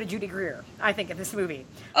needs to go to Judy Greer, I think, in this movie.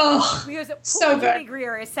 Oh, because so good. Judy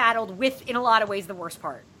Greer is saddled with, in a lot of ways, the worst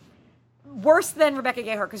part. Worse than Rebecca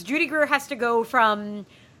Gayheart, because Judy Greer has to go from...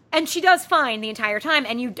 And she does fine the entire time,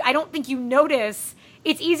 and I don't think you notice...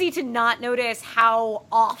 It's easy to not notice how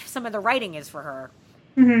off some of the writing is for her.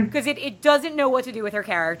 Because it doesn't know what to do with her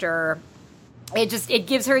character. It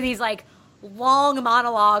gives her these, long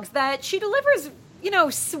monologues that she delivers...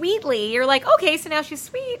 sweetly. You're like, okay, so now she's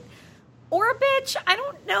sweet. Or a bitch. I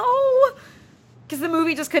don't know. Because the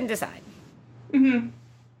movie just couldn't decide. Mm-hmm.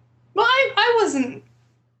 Well, I wasn't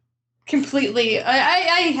completely...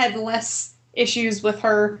 I had less issues with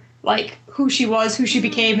her, who she was, who she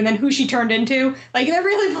became, and then who she turned into. There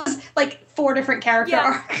really was, 4 different character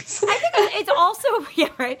arcs. I think it's also... Yeah,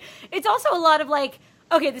 right? It's also a lot of,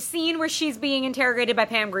 okay, the scene where she's being interrogated by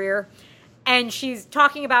Pam Grier... And she's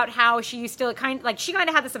talking about how she used to kind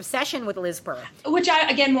of had this obsession with Liz Purr. Which I,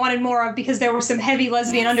 again, wanted more of because there were some heavy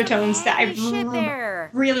lesbian undertones that I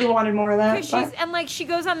really wanted more of that. And, like, she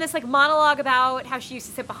goes on this, like, monologue about how she used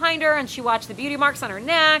to sit behind her and she watched the beauty marks on her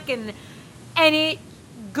neck. And it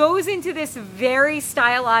goes into this very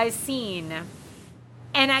stylized scene.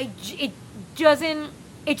 And it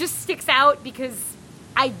just sticks out because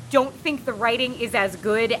I don't think the writing is as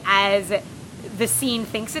good as the scene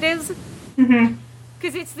thinks it is.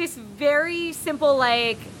 Because it's this very simple,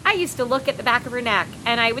 like, I used to look at the back of her neck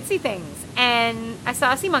and I would see things, and I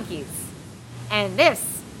saw sea monkeys and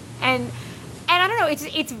this, and I don't know,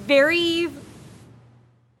 it's very,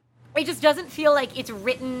 it just doesn't feel like it's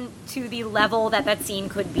written to the level that scene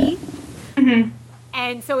could be.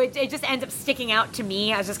 And so it just ends up sticking out to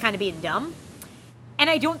me as just kind of being dumb. And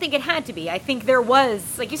I don't think it had to be. I think there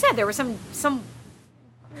was, like you said, there was some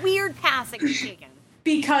weird paths that could be taken.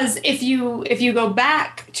 Because if you go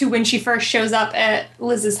back to when she first shows up at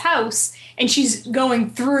Liz's house and she's going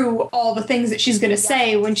through all the things that she's going to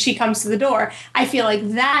say when she comes to the door, I feel like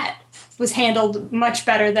that was handled much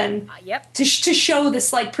better than to show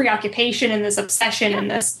this, like, preoccupation and this obsession and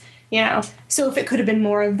this, you know. So if it could have been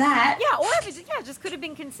more of that. Yeah, or if it just could have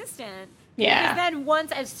been consistent. Yeah. Because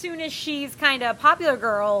then as soon as she's kind of popular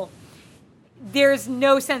girl, there's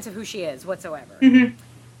no sense of who she is whatsoever.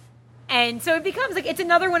 And so it becomes, like, it's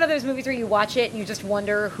another one of those movies where you watch it and you just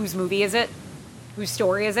wonder whose movie is it? Whose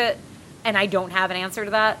story is it? And I don't have an answer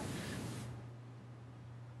to that.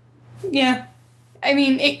 Yeah. I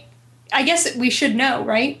mean, I guess we should know,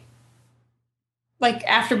 right? Like,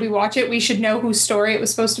 after we watch it, we should know whose story it was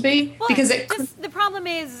supposed to be. Well, because the problem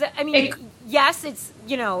is, I mean, yes, it's,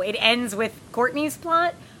 you know, it ends with Courtney's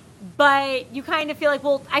plot, but you kind of feel like,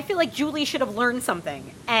 well, I feel like Julie should have learned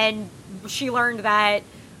something. And she learned that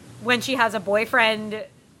when she has a boyfriend,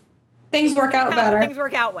 things work out better. Things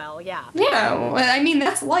work out well, yeah. Yeah, well, I mean,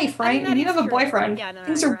 that's life, right? When you have a boyfriend,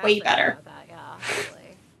 things are way better.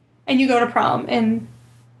 Absolutely. And you go to prom, and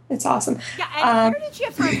it's awesome. Yeah, and where did she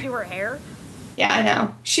have time to do her hair? Yeah, I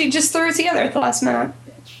know. She just threw it together at the last minute.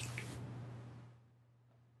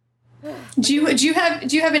 Do you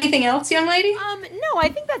have anything else, young lady? No, I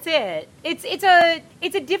think that's it. It's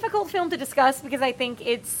a difficult film to discuss because I think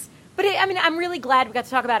it's. But I'm really glad we got to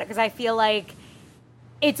talk about it because I feel like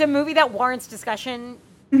it's a movie that warrants discussion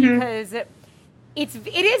because it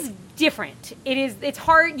is different. It's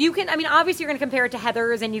hard. Obviously you're going to compare it to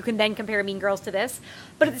Heathers and you can then compare Mean Girls to this,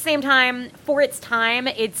 but at the same time, for its time,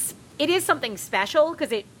 it is something special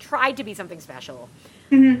because it tried to be something special.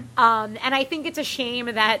 And I think it's a shame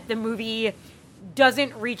that the movie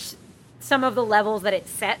doesn't reach some of the levels that it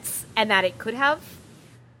sets and that it could have.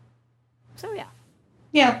 So yeah.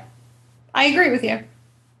 Yeah. I agree with you.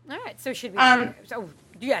 All right, so should we...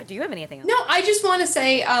 do you have anything else? No, I just want to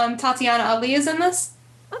say Tatiana Ali is in this.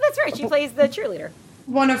 Oh, that's right. She plays the cheerleader.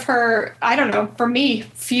 One of her, I don't know, for me,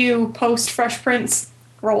 few post-Fresh Prince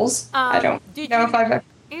roles. I don't know if I've ever...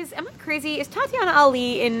 Am I crazy? Is Tatiana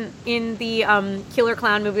Ali in the Killer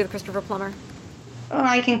Clown movie with Christopher Plummer? Oh,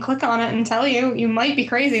 I can click on it and tell you. You might be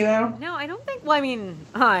crazy, though. No, I don't think... Well, I mean,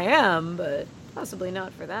 I am, but possibly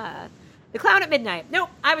not for that. The Clown at Midnight. Nope,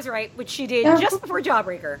 I was right, which she did just before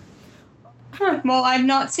Jawbreaker. Huh, well, I've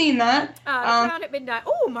not seen that. The Clown at Midnight.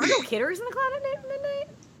 Oh, Margot Kidder's in The Clown at Midnight?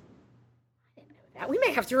 I didn't know that. We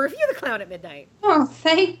may have to review The Clown at Midnight. Oh,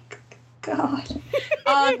 thank God.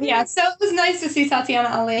 Yeah, so it was nice to see Tatiana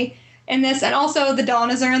Ali in this, and also the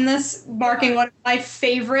Donnas are in this, marking one of my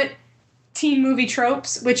favorite teen movie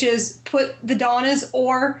tropes, which is put the Donnas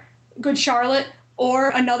or Good Charlotte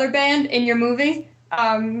or another band in your movie.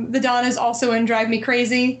 The Donnas also in Drive Me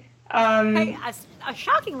Crazy.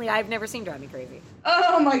 Shockingly, I've never seen Drive Me Crazy.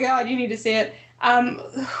 Oh my God, you need to see it.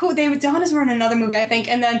 Donnas were in another movie, I think,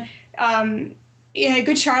 and then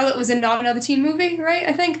Good Charlotte was in not another teen movie, right?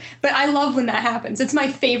 I think, but I love when that happens. It's my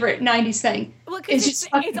favorite '90s thing. Well, it's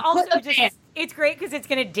also just it's great because it's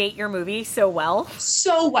going to date your movie so well.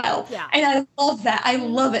 So well. Yeah. And I love that. I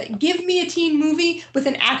love it. Give me a teen movie with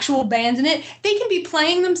an actual band in it. They can be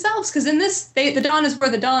playing themselves because in this, the Donnas were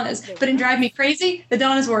the Donnas. But in Drive Me Crazy, the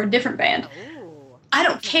Donnas were a different band. Ooh. I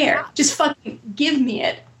don't care. Just fucking give me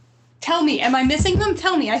it. Tell me. Am I missing them?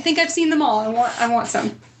 Tell me. I think I've seen them all. I want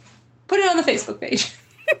some. Put it on the Facebook page.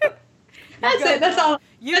 That's it. That's all.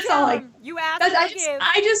 That's all. You asked.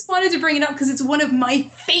 I just wanted to bring it up because it's one of my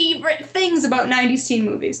favorite things about '90s teen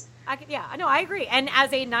movies. I agree. And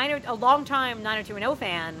as a long-time 90210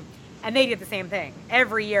 fan, and they did the same thing.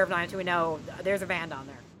 Every year of 90210, there's a band on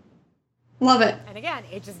there. Love it. And again,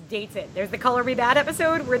 it just dates it. There's the Color Me Bad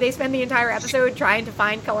episode where they spend the entire episode trying to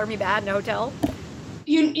find Color Me Bad in a hotel.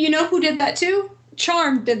 you know who did that too?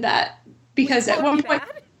 Charmed did that because at one point,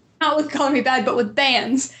 not with Color Me Bad, but with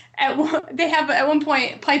bands. At one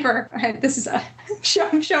point, Piper. This is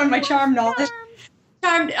I'm showing my Charm knowledge.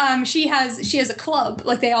 Charmed, she has a club,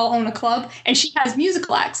 like they all own a club, and she has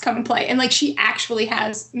musical acts come and play, and like she actually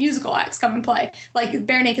has musical acts come and play, like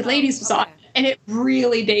Bare Naked Ladies was on, and it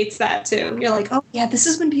really dates that too. You're like, oh yeah, this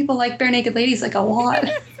is when people like Bare Naked Ladies like a lot.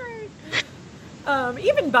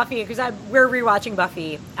 Even Buffy, because we're rewatching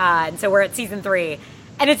Buffy, and so we're at season 3,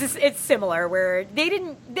 and it's similar where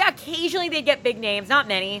occasionally they get big names, not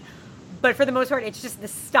many. But for the most part, it's just the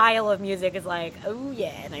style of music is like, oh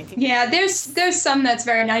yeah, 19. Yeah, there's some that's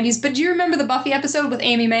very 90s. But do you remember the Buffy episode with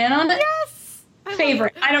Amy Mann on it? Yes.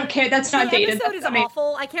 Favorite. I don't care. That's not dated. The episode is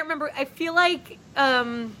awful. I can't remember. I feel like,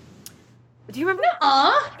 do you remember?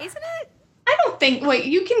 Isn't it? I don't think. Wait,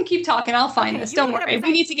 you can keep talking. I'll find this. Don't worry. If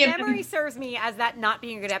we need to give memory serves me as that not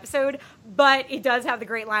being a good episode, but it does have the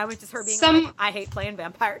great line, which is her being like, "I hate playing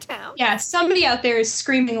Vampire Town." Yeah, somebody out there is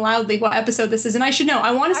screaming loudly what episode this is, and I should know.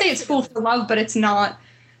 I want to say it's Fool for Love, but it's not.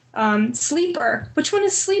 Sleeper. Which one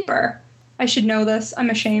is Sleeper? I should know this. I'm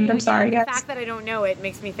ashamed. I'm sorry, guys. The fact that I don't know it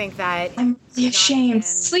makes me think that I'm really ashamed.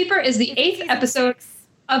 Sleeper is the 8th episode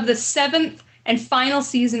of the 7th and final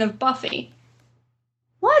season of Buffy.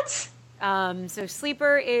 What? So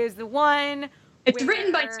Sleeper is the one. It's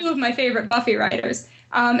written by 2 of my favorite Buffy writers.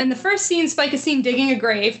 In the first scene, Spike is seen digging a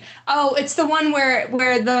grave. Oh, it's the one where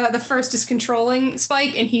the first is controlling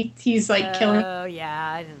Spike and he's like killing. Oh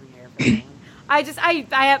yeah, I didn't hear from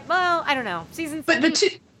that. I don't know. Season. But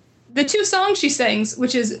the two songs she sings,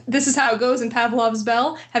 which is "This Is How It Goes" and "Pavlov's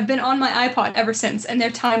Bell," have been on my iPod ever since, and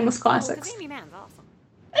they're timeless classics. Amy Mann's awesome.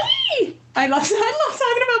 Hey! I love talking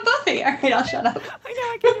about Buffy. All right, I'll shut up. I know,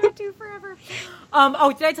 I can do it too forever.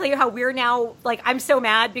 Did I tell you how we're now, like, I'm so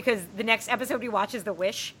mad because the next episode we watch is The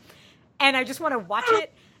Wish, and I just want to watch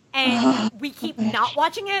it, and we keep not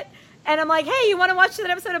watching it, and I'm like, hey, you want to watch that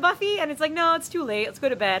episode of Buffy? And it's like, no, it's too late, let's go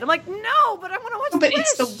to bed. I'm like, no, but I want to watch The Wish. But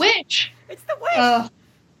it's The Witch. It's The Wish.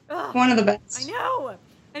 One of the best. I know.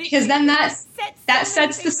 Because then that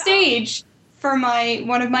sets the stage for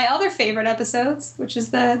one of my other favorite episodes, which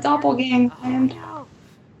is the doppelganger. Oh, no.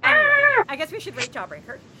 Anyway, I guess we should rate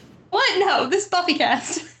Jawbreaker. What? No, this Buffy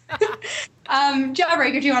cast.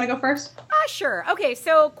 Jawbreaker, do you want to go first? Sure. Okay,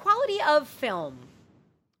 so quality of film.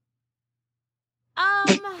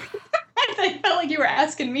 I felt like you were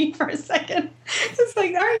asking me for a second. It's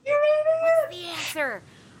like, are you What's the answer?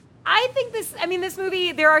 I think this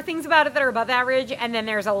movie, there are things about it that are above average, and then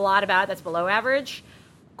there's a lot about it that's below average.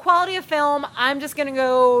 Quality of film, I'm just going to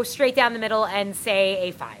go straight down the middle and say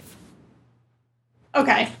a 5.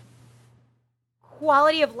 Okay.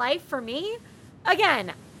 Quality of life for me,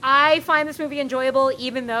 again, I find this movie enjoyable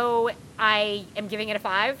even though I am giving it a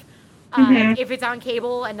 5. If it's on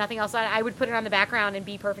cable and nothing else, I would put it on the background and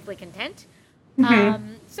be perfectly content.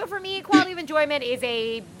 So for me, quality of enjoyment is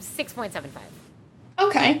a 6.75.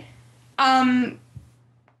 Okay.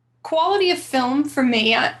 Quality of film for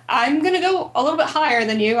me, I'm going to go a little bit higher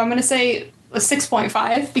than you. I'm going to say a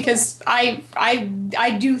 6.5 because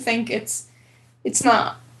I do think it's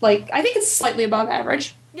not, like, I think it's slightly above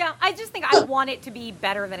average. Yeah, I just think I want it to be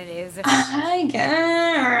better than it is. I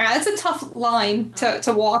guess. It's a tough line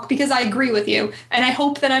to walk because I agree with you. And I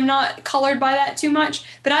hope that I'm not colored by that too much.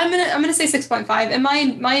 But I'm gonna say 6.5. And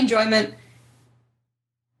my enjoyment,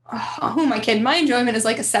 who am I kidding? My enjoyment is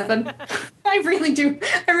like a 7. I really do.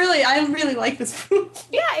 I really like this movie.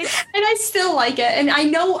 Yeah, and I still like it. And I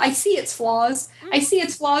know I see its flaws.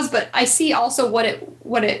 But I see also what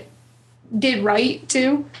it did right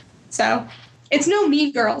too. So it's no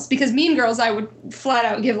Mean Girls, because Mean Girls I would flat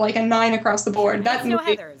out give like a 9 across the board. That's no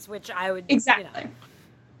Heathers, which I would exactly.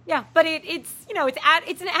 Yeah, but it's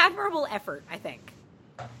an admirable effort, I think.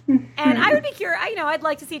 And I would be curious. I'd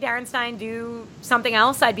like to see Darren Stein do something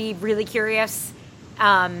else. I'd be really curious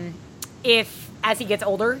if, as he gets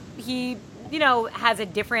older, he has a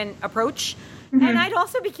different approach. And I'd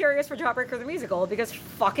also be curious for Jawbreaker the musical, because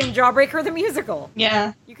fucking Jawbreaker the musical.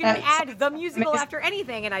 Yeah. You can add the musical after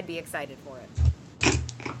anything, and I'd be excited for it.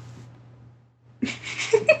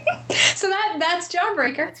 So that's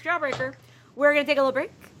Jawbreaker. That's Jawbreaker. We're going to take a little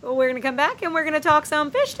break. We're going to come back, and we're going to talk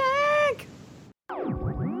some Fish Tank.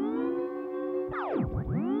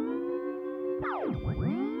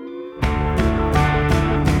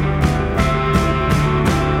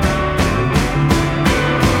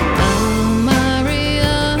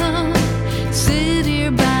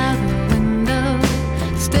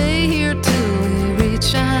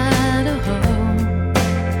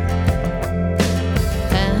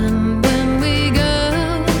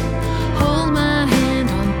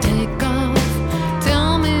 Down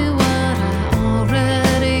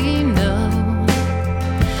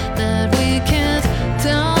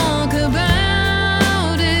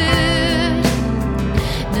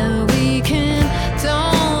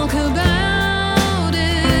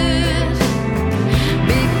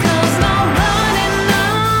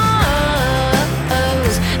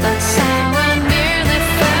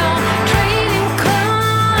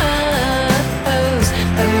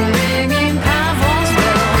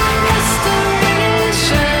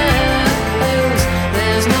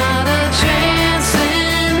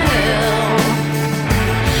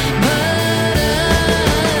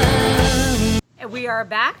we are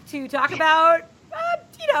back to talk about,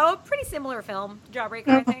 a pretty similar film, Jawbreaker,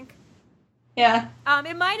 I think. Yeah.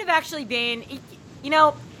 It might have actually been,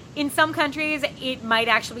 in some countries, it might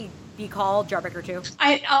actually be called Jawbreaker 2.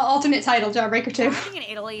 Alternate title, Jawbreaker 2. I think in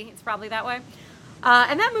Italy, it's probably that way.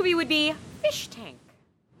 And that movie would be Fish Tank.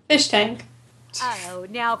 Fish Tank. Oh,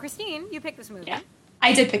 now, Christine, you picked this movie. Yeah,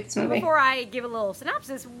 I did pick this movie. Before I give a little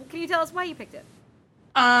synopsis, can you tell us why you picked it?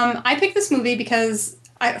 I picked this movie because,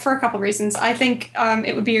 for a couple of reasons. I think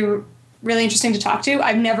it would be really interesting to talk to.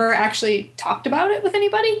 I've never actually talked about it with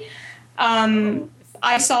anybody.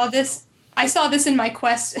 I saw this in my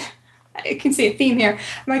quest. I can see a theme here.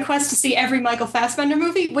 My quest to see every Michael Fassbender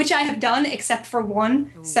movie, which I have done except for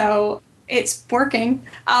one. Ooh. So it's working.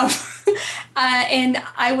 And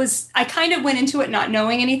I kind of went into it not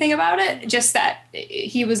knowing anything about it, just that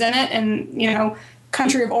he was in it and,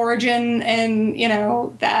 country of origin and,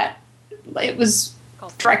 that it was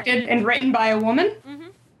directed and written by a woman. Mm-hmm.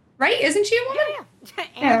 Right? Isn't she a woman? Yeah.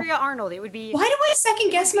 Andrea Arnold. It would be. Why do I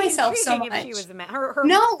second guess myself so much? If she was a man.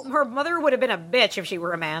 Her mother would have been a bitch if she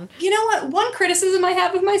were a man. You know what? One criticism I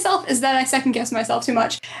have of myself is that I second guess myself too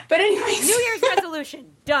much. But anyways. New Year's resolution.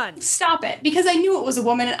 Done. Stop it. Because I knew it was a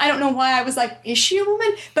woman, and I don't know why I was like, is she a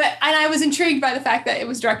woman? And I was intrigued by the fact that it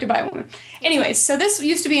was directed by a woman. Anyways, so this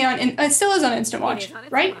used to be it still is on Instant Watch,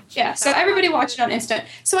 right? Yeah, so everybody watched it on Instant.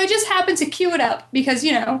 So I just happened to queue it up because,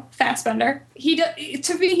 Fassbender.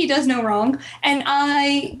 To me, he does no wrong. And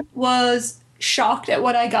I was shocked at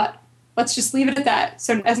what I got. Let's just leave it at that,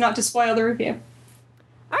 so as not to spoil the review.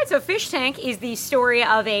 All right, so Fish Tank is the story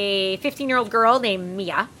of a 15-year-old girl named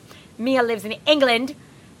Mia. Mia lives in England.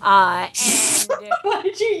 Why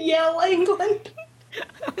did you yell England?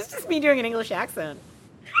 It was just me doing an English accent.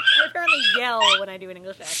 I apparently yell when I do an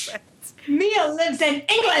English accent. Mia lives in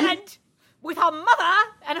England with her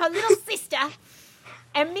mother and her little sister.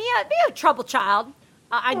 And Mia, a troubled child.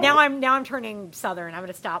 Now I'm turning Southern. I'm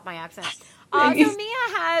going to stop my accent. So Mia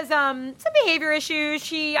has some behavior issues.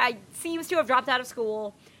 She seems to have dropped out of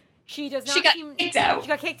school. She got kicked out. She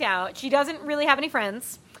got kicked out. She doesn't really have any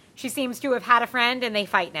friends. She seems to have had a friend, and they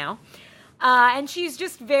fight now. And she's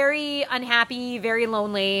just very unhappy, very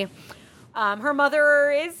lonely. Her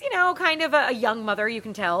mother is, kind of a young mother, you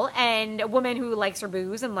can tell, and a woman who likes her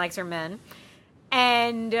booze and likes her men.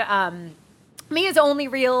 And Mia's only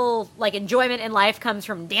real, enjoyment in life comes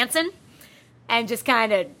from dancing and just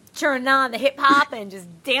kind of turning on the hip-hop and just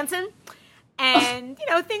dancing. And,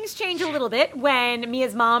 things change a little bit when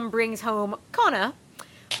Mia's mom brings home Connor,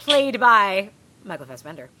 played by Michael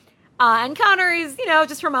Fassbender. And Connor is,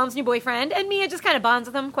 just her mom's new boyfriend, and Mia just kind of bonds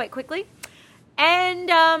with him quite quickly. And,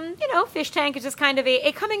 Fish Tank is just kind of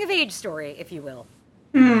a coming-of-age story, if you will.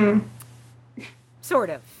 Sort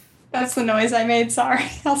of. That's the noise I made, sorry.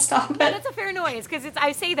 I'll stop it. Yeah, that's a fair noise, because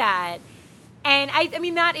I say that, and I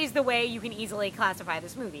mean, that is the way you can easily classify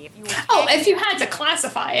this movie. If you had to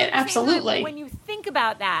classify it, absolutely. When you think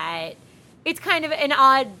about that, it's kind of an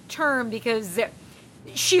odd term, because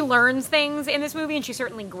she learns things in this movie, and she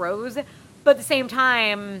certainly grows, but at the same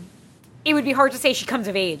time, it would be hard to say she comes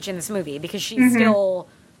of age in this movie, because she's still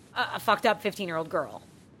a fucked up 15-year-old girl.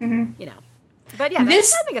 Mm-hmm. But yeah, I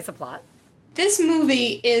think it's a plot. This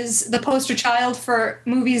movie is the poster child for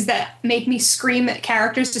movies that make me scream at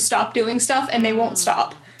characters to stop doing stuff, and they won't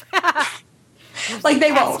stop.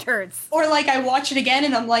 They won't. Or I watch it again,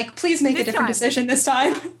 and I'm like, please make a different decision this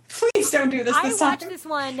time. Please don't do this time. I watched this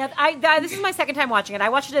one. This is my second time watching it. I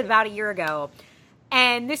watched it about a year ago.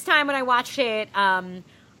 And this time when I watched it, I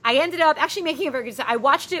ended up actually making a very good... I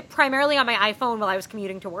watched it primarily on my iPhone while I was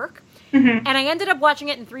commuting to work. Mm-hmm. And I ended up watching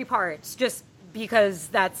it in 3 parts, just because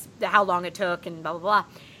that's how long it took and blah, blah, blah.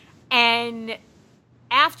 And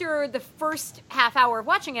after the first half hour of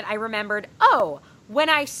watching it, I remembered, when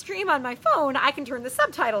I stream on my phone, I can turn the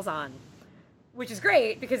subtitles on, which is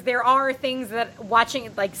great, because there are things that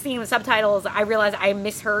seeing the subtitles, I realized I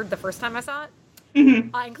misheard the first time I saw it,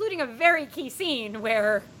 including a very key scene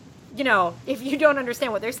where, if you don't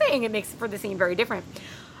understand what they're saying, it makes for the scene very different.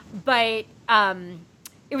 But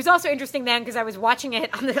it was also interesting then, because I was watching it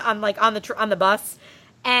on the bus,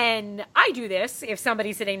 and I do this if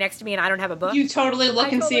somebody's sitting next to me and I don't have a book. You totally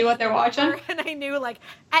look and see what they're watching. And I knew,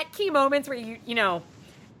 at key moments where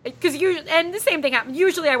because and the same thing happens.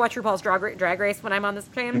 Usually I watch RuPaul's Drag Race when I'm on this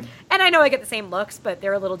plane, and I know I get the same looks, but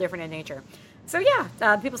they're a little different in nature. So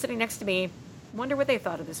yeah, people sitting next to me wonder what they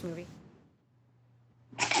thought of this movie.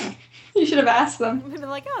 You should have asked them. They've been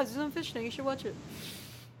like, this is on Fish Tank, you should watch it.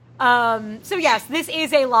 So yes, this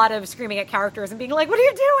is a lot of screaming at characters and being like, what are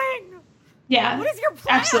you doing? Yeah. What is your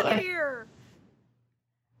plan absolutely. Here?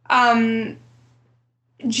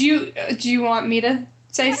 Do you want me to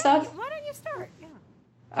say stuff? Why don't you start? Yeah.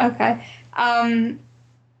 Okay.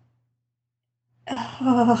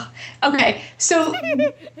 Okay, so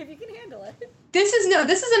If you can handle it. this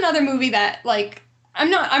is another movie that, like, I'm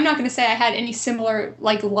not going to say I had any similar,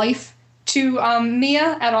 like, life to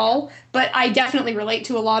Mia at all, but I definitely relate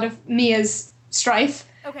to a lot of Mia's strife.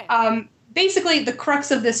 Okay. Basically, the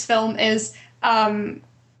crux of this film is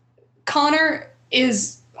Connor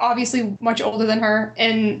is obviously much older than her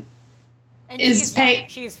and is paying.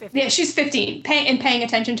 She's 15. Yeah, she's 15, paying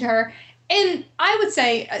attention to her. And I would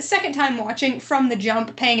say, a second time watching, from the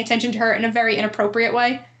jump, paying attention to her in a very inappropriate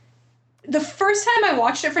way. The first time I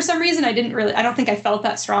watched it, for some reason, I don't think I felt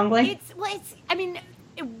that strongly.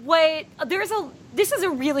 This is a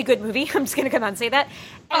really good movie. I'm just going to come out and say that.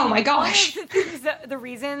 And oh my gosh. One of the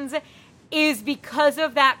reasons is because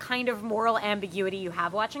of that kind of moral ambiguity you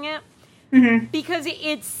have watching it. Mm-hmm. Because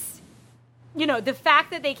it's, the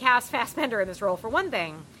fact that they cast Fassbender in this role, for one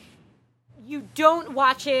thing, you don't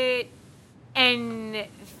watch it and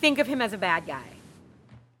think of him as a bad guy.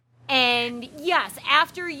 And yes,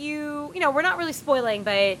 after we're not really spoiling,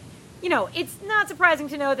 but, it's not surprising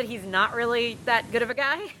to know that he's not really that good of a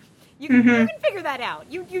guy. You can figure that out.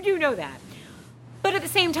 You do know that. But at the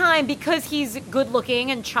same time, because he's good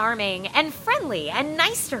looking and charming and friendly and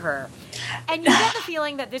nice to her, and you get the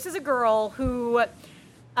feeling that this is a girl who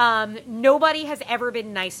nobody has ever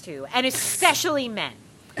been nice to, and especially men.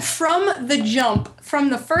 From the jump, from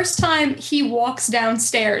the first time he walks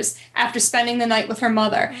downstairs after spending the night with her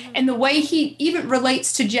mother, and the way he even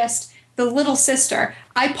relates to just the little sister,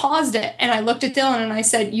 I paused it and I looked at Dylan and I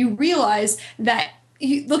said, you realize that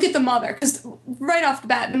you look at the mother, because right off the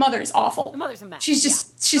bat, the mother is awful. The mother's a mess.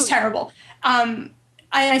 She's terrible.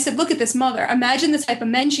 I said, look at this mother. Imagine the type of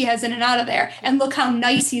men she has in and out of there, and look how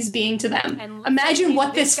nice he's being to them. And imagine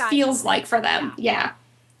what this feels like for them. Yeah.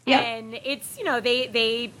 Yep. And it's,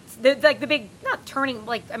 they're like the big, not turning,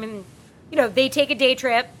 they take a day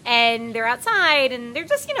trip and they're outside and they're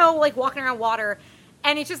just, like walking around water.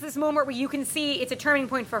 And it's just this moment where you can see it's a turning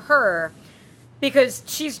point for her because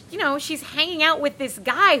she's hanging out with this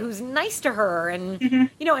guy who's nice to her and,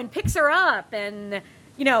 and picks her up. And,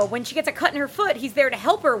 when she gets a cut in her foot, he's there to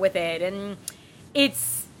help her with it. And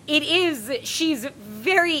she's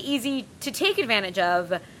very easy to take advantage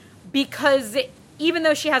of because even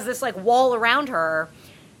though she has this, like, wall around her,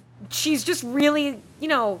 she's just really,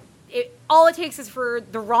 all it takes is for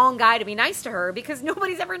the wrong guy to be nice to her because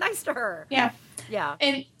nobody's ever nice to her. Yeah. Yeah.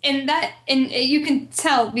 And you can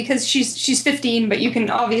tell because she's 15, but you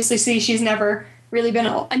can obviously see she's never really been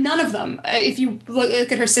none of them. If you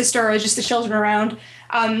look at her sister or just the children around,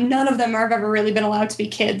 none of them have ever really been allowed to be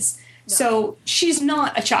kids. No. So she's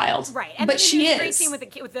not a child. Right. And but she is. There's a great scene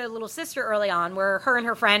with the little sister early on where her and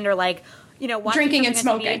her friend are like, drinking and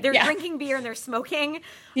smoking. They're drinking beer and they're smoking.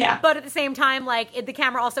 Yeah. But at the same time, like, the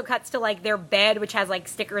camera also cuts to, like, their bed, which has, like,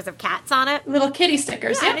 stickers of cats on it. Little kitty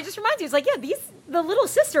stickers, yeah. And it just reminds you, it's like, the little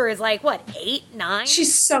sister is, like, what, 8, 9?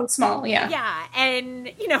 She's so small, yeah. Yeah, and,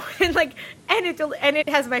 and it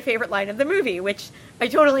has my favorite line of the movie, which I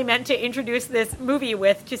totally meant to introduce this movie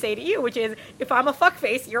with to say to you, which is, if I'm a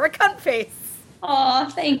fuckface, you're a cunt face. Aw,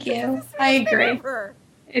 thank you. I agree.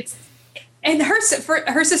 And her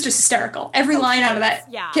sister's hysterical. Every line out of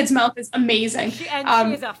that kid's mouth is amazing. She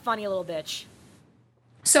is a funny little bitch.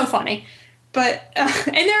 So funny. But,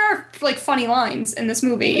 and there are, like, funny lines in this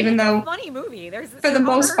movie, even though... It's a funny movie. For the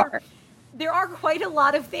most part. There are quite a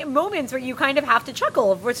lot of moments where you kind of have to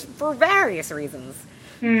chuckle for various reasons.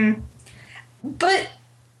 But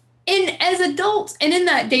as adults, and in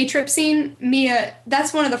that day trip scene, Mia,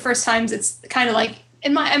 that's one of the first times it's kind of like...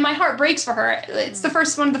 And my heart breaks for her.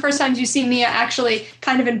 It's one of the first times you see Mia actually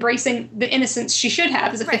kind of embracing the innocence she should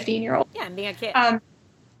have as a 15-year-old. Yeah, and being a kid.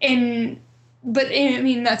 But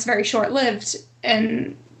that's very short-lived,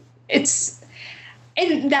 and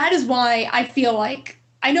that is why I feel like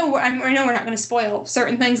I know we're not going to spoil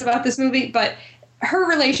certain things about this movie, but her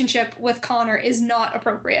relationship with Connor is not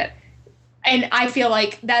appropriate, and I feel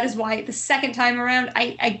like that is why the second time around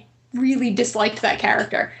I really disliked that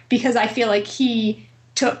character because I feel like he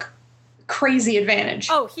took crazy advantage.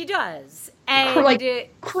 Oh, he does. And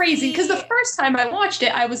crazy. Because the first time I watched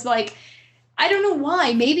it, I was like, I don't know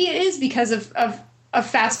why. Maybe it is because of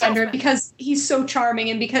Fassbender, because he's so charming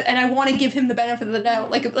and I want to give him the benefit of the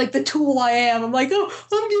doubt. Like the tool I am. I'm like, oh,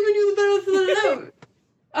 I'm giving you the benefit of the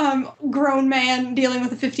doubt. Grown man dealing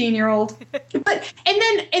with a 15-year-old. But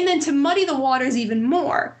and then to muddy the waters even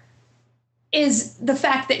more is the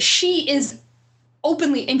fact that she is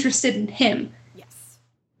openly interested in him. Yes.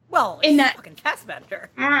 Well, in that fucking Fassbender.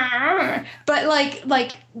 But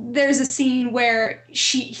like there's a scene where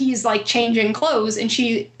he's like changing clothes and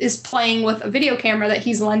she is playing with a video camera that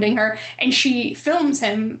he's lending her, and she films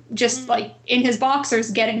him just like in his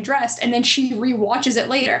boxers getting dressed, and then she rewatches it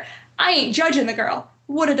later. I ain't judging the girl.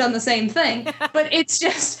 Would have done the same thing. But it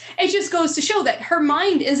just goes to show that her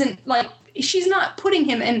mind isn't like, she's not putting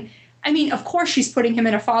him in. I mean, of course she's putting him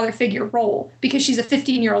in a father figure role because she's a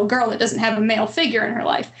 15-year-old girl that doesn't have a male figure in her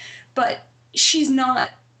life. But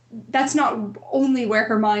that's not only where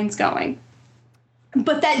her mind's going.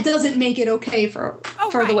 But that doesn't make it okay for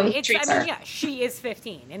the way he treats her. Yeah, she is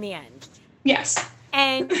 15 in the end. Yes.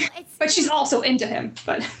 And but she's also into him,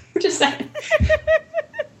 but just saying.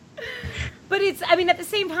 But at the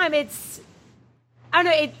same time, I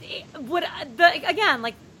don't know, again,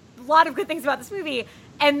 like, a lot of good things about this movie,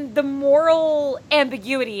 and the moral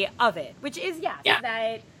ambiguity of it, which is,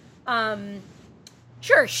 that,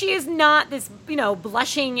 sure, she is not this,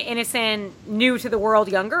 blushing, innocent, new to the world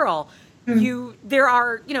young girl.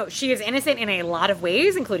 Mm-hmm. She is innocent in a lot of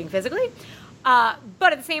ways, including physically,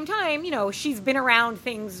 but at the same time, she's been around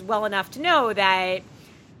things well enough to know that,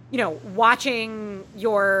 watching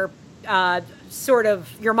your sort of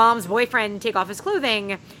your mom's boyfriend take off his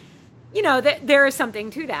clothing, there is something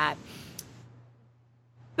to that.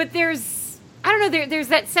 But there's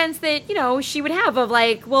that sense that, she would have of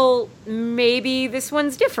like, well, maybe this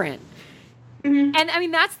one's different. Mm-hmm.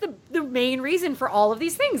 And that's the main reason for all of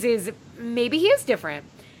these things is maybe he is different.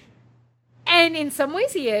 And in some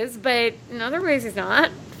ways he is, but in other ways he's not.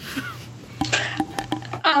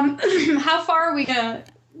 How far are we gonna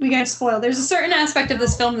spoil? There's a certain aspect of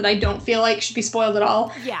this film that I don't feel like should be spoiled at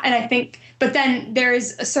all. Yeah. And I think, but then there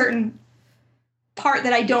is a certain part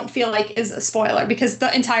that I don't feel like is a spoiler because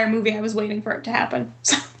the entire movie I was waiting for it to happen.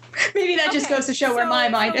 So maybe that just goes to show where my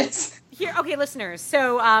mind is. Here, okay, listeners.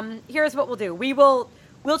 So here's what we'll do.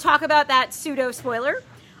 We'll talk about that pseudo spoiler.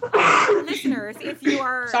 Listeners, if you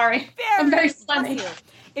are I'm very funny.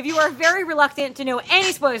 If you are very reluctant to know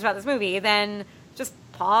any spoilers about this movie, then just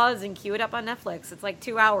pause and queue it up on Netflix. It's like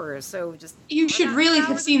 2 hours, so just you should really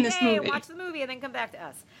have seen this movie. Watch the movie and then come back to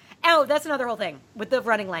us. Oh, that's another whole thing with the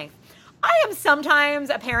running length. I am sometimes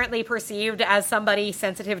apparently perceived as somebody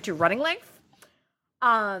sensitive to running length.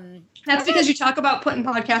 That's because you talk about putting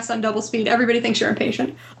podcasts on double speed. Everybody thinks you're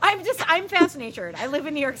impatient. I'm fast-natured. I live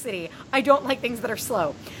in New York City. I don't like things that are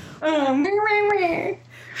slow. No,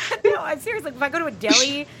 I'm serious. Like, if I go to a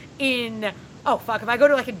deli if I go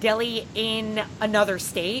to like a deli in another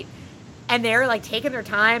state and they're like taking their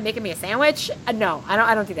time making me a sandwich, no,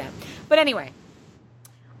 I don't do that. But anyway,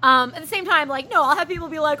 at the same time, like, no, I'll have people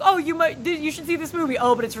be like, oh, you should see this movie.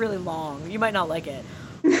 Oh, but it's really long. You might not like it.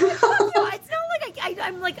 It's not like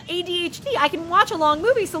I'm like ADHD. I can watch a long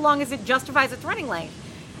movie so long as it justifies its running length.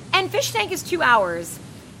 And Fish Tank is 2 hours.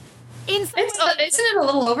 Isn't it a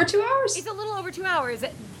little over 2 hours? It's a little over 2 hours.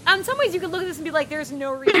 In some ways, you could look at this and be like, there's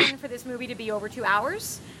no reason for this movie to be over 2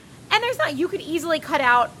 hours. And there's not. You could easily cut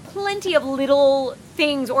out plenty of little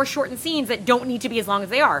things or shortened scenes that don't need to be as long as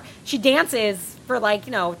they are. She dances for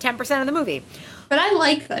 10% of the movie. But I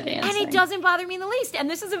like the dancing. And it doesn't bother me in the least. And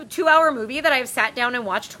this is a 2-hour movie that I've sat down and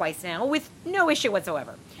watched twice now with no issue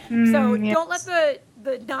whatsoever. So don't let the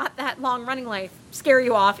not that long running length scare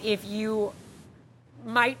you off if you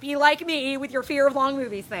might be like me with your fear of long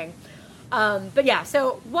movies thing. But yeah,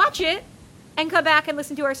 so watch it and come back and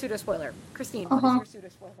listen to our pseudo-spoiler. Christine, what is your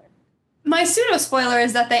pseudo-spoiler? My pseudo-spoiler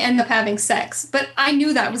is that they end up having sex. But I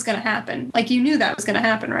knew that was going to happen. Like, you knew that was going to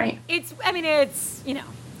happen, right? It's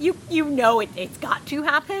it's got to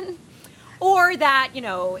happen, or that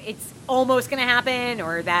it's almost going to happen,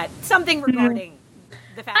 or that something regarding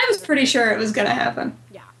the fact. I was pretty sure it was going to happen.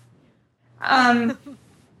 Yeah.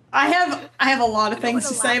 I have a lot of things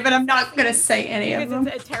to say, but I'm not going to say any of them.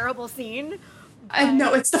 It's a terrible scene.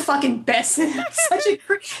 No, it's the fucking best. Such a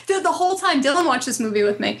the whole time Dylan watched this movie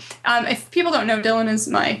with me. If people don't know, Dylan is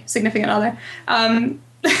my significant other.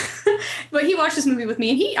 But he watched this movie with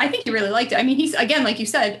me, and I think he really liked it. I mean, he's, again, like you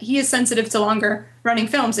said, he is sensitive to longer running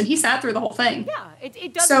films, and he sat through the whole thing. Yeah,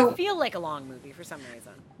 it doesn't feel like a long movie for some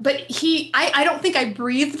reason. But I don't think I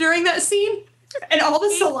breathed during that scene, and all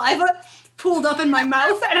the saliva pooled up in my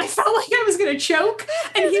mouth, and I felt like I was going to choke.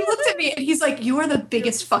 And he looked at me, and he's like, "You are the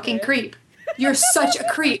biggest fucking creep. You're such a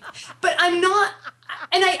creep." But I'm not.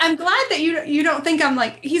 And I'm glad that you don't think I'm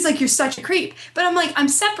like, he's like, "You're such a creep." But I'm like, I'm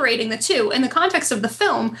separating the two. In the context of the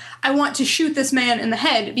film, I want to shoot this man in the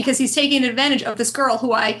head because he's taking advantage of this girl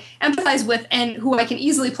who I empathize with and who I can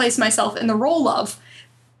easily place myself in the role of.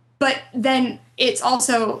 But then it's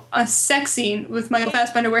also a sex scene with Michael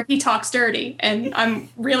Fassbender where he talks dirty, and I'm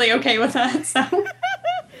really okay with that. So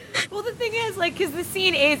Well, the thing is, like, because the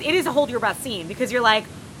scene it is a hold your breath scene, because you're like,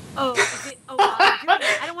 oh, is it, oh God, I'm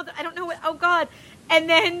doing it. I don't know what, oh God. And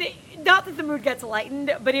then, not that the mood gets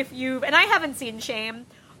lightened, but if you've, and I haven't seen Shame,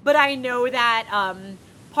 but I know that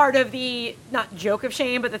part of the, not joke of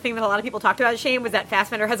Shame, but the thing that a lot of people talked about Shame was that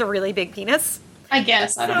Fassbender has a really big penis. I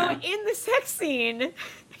guess, I don't know. So, in the sex scene,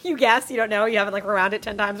 you guess, you don't know, you haven't, like, rewound it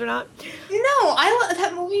 10 times or not? No,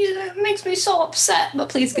 that movie that makes me so upset, but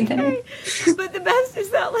please continue. Okay. But the best is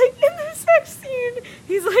that, like, in the sex scene,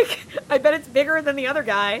 he's like, I bet it's bigger than the other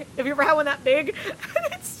guy. Have you ever had one that big?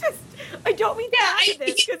 And it's just, I don't mean to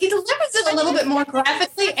this. He delivers it a little bit more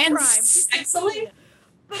graphically and sexily.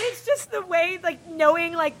 But it's just the way, like,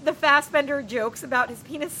 knowing, like, the Fassbender jokes about his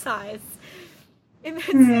penis size in that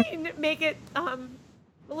scene make it a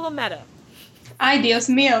little meta. Ay, Dios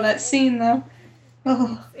mío, that scene, though.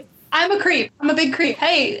 Oh. I'm a creep. I'm a big creep.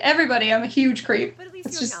 Hey, everybody, I'm a huge creep. But at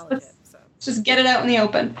least you acknowledge it. So. Let's just get it out in the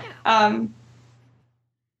open. Yeah.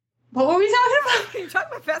 What were we talking about? You're talking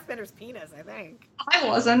about Fassbender's penis, I think. I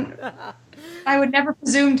wasn't. I would never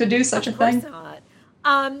presume to do such a thing. Of course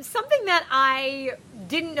not. Something that I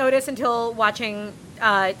didn't notice until watching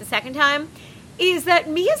the second time is that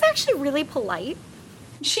Mia's actually really polite.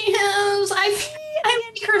 She is. I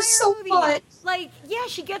like her so much. Like, yeah,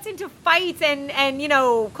 she gets into fights and you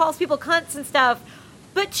know, calls people cunts and stuff.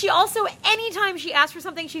 But she also, anytime she asks for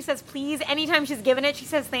something, she says please. Anytime she's given it, she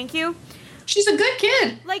says thank you. She's a good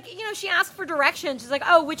kid. Like, you know, she asks for directions. She's like,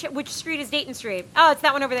 oh, which street is Dayton Street? Oh, it's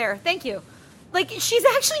that one over there. Thank you. Like, she's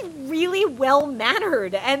actually really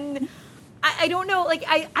well-mannered. And I don't know, like,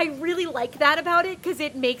 I really like that about it because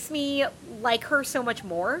it makes me like her so much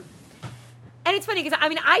more. And it's funny because, I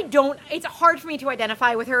mean, it's hard for me to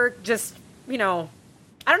identify with her just, you know,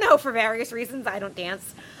 I don't know, for various reasons. I don't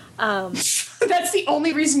dance. That's the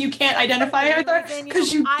only reason you can't identify with her?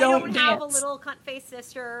 Because you don't dance. I don't have a little cunt-faced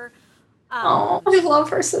sister. Oh, I love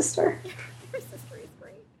her sister. Her sister is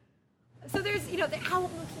great. So there's, you know,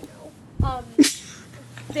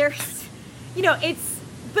 there's, you know, it's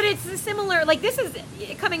a similar, like, this is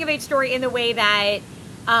a coming-of-age story in the way that,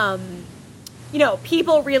 you know,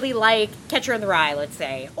 people really like Catcher in the Rye, let's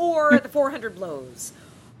say, or The 400 Blows,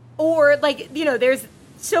 or, like, you know, there's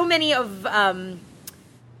so many of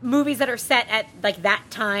movies that are set at, like, that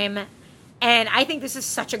time, and I think this is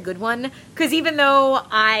such a good one, because even though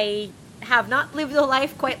I have not lived a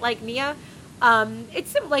life quite like Mia,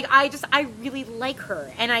 it's like, I really like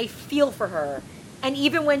her, and I feel for her. And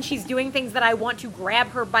even when she's doing things that I want to grab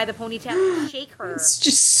her by the ponytail and shake her.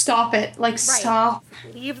 Just stop it. Like, right. Stop.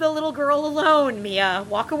 Leave the little girl alone, Mia.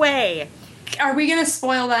 Walk away. Are we going to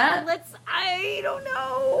spoil that? I don't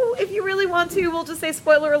know. If you really want to, we'll just say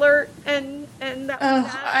spoiler alert and that.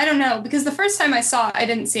 I don't know. Because the first time I saw it, I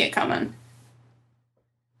didn't see it coming.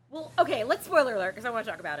 Well, okay, let's spoiler alert because I want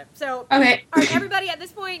to talk about it. So, okay. All right, everybody, at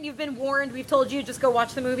this point, you've been warned. We've told you, just go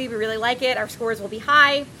watch the movie. We really like it. Our scores will be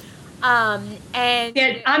high. And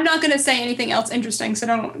yeah, I'm not going to say anything else interesting, so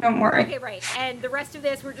don't worry. Okay, right. And the rest of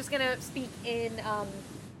this, we're just going to speak in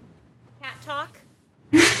cat talk.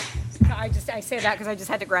 I say that because I just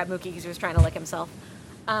had to grab Mookie because he was trying to lick himself.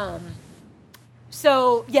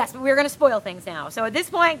 So yes, but we're going to spoil things now. So at this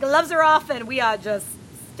point, gloves are off, and we are just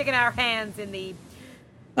sticking our hands in the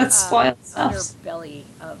spoil underbelly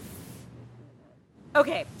of.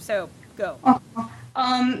 Okay, so go.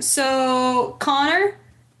 So Connor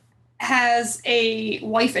has a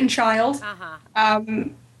wife and child.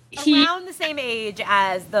 Around the same age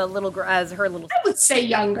as the little girl, as her little. I would say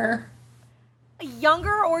younger.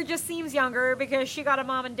 Younger, or just seems younger because she got a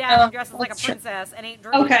mom and dad and dresses like a princess and ain't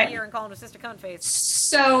drinking beer and calling her sister cunt face.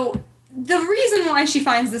 So the reason why she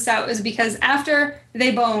finds this out is because after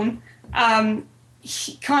they bone,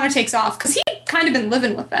 Connor takes off because he'd kind of been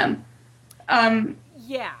living with them.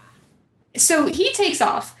 Yeah. So he takes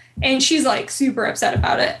off. And she's, like, super upset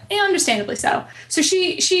about it, and understandably so. So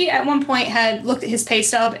she at one point had looked at his pay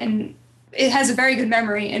stub, and it has a very good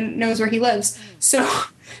memory and knows where he lives. So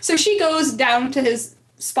she goes down to his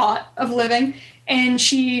spot of living, and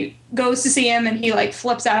she goes to see him, and he, like,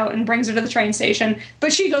 flips out and brings her to the train station.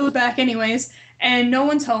 But she goes back anyways, and no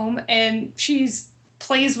one's home, and she's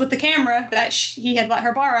plays with the camera that he had let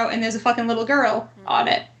her borrow, and there's a fucking little girl on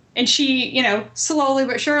it. And she, you know, slowly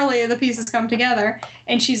but surely the pieces come together.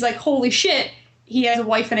 And she's like, holy shit, he has a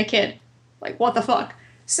wife and a kid. Like, what the fuck?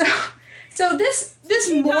 So this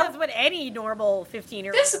does what any normal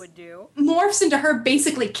 15-year-old would do. Morphs into her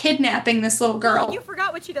basically kidnapping this little girl. Well, you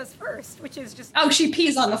forgot what she does first, which is just... Oh, she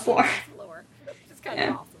pees on the floor. Which is kind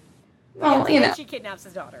of awesome. Well, you know. She kidnaps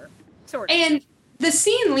his daughter. Sort of. And the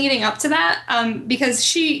scene leading up to that, because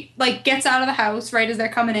she like gets out of the house right as they're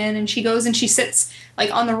coming in, and she goes and she sits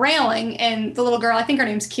like on the railing, and the little girl, I think her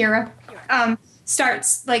name's Kira,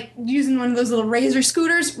 starts like using one of those little razor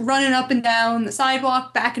scooters, running up and down the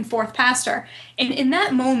sidewalk, back and forth past her. And in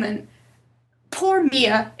that moment, poor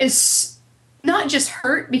Mia is not just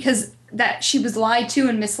hurt because that she was lied to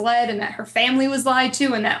and misled, and that her family was lied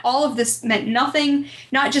to, and that all of this meant nothing,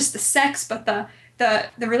 not just the sex, but the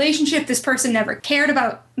relationship. This person never cared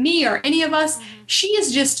about me or any of us. She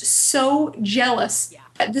is just so jealous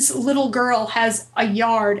that this little girl has a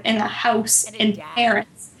yard and a house and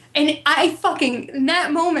parents. And I fucking, in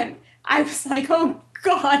that moment, I was like, oh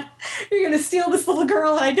God, you're going to steal this little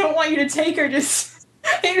girl and I don't want you to take her. Just,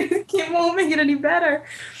 it won't make it any better.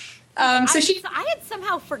 I had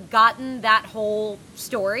somehow forgotten that whole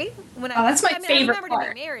story. That's my favorite I remember part.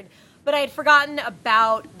 to be married, but I had forgotten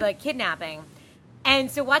about the kidnapping.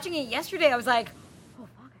 And so watching it yesterday, I was like, oh,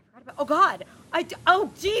 fuck, I forgot about, oh, God.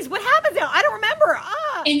 Oh, geez, what happens now? I don't remember.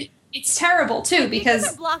 And it's terrible, too,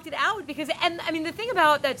 because I blocked it out because, and I mean, the thing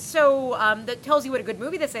about that's so, that tells you what a good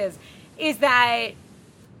movie this is that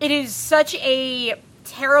it is such a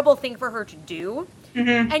terrible thing for her to do.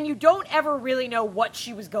 Mm-hmm. And you don't ever really know what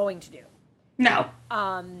she was going to do. No.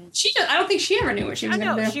 I don't think she ever knew what she was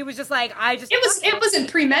going to do. She was just like, It wasn't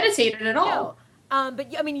premeditated at all. No.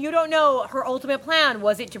 But, I mean, you don't know her ultimate plan.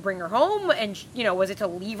 Was it to bring her home? And, was it to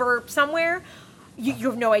leave her somewhere? You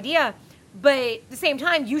have no idea. But at the same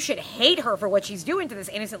time, you should hate her for what she's doing to this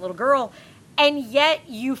innocent little girl. And yet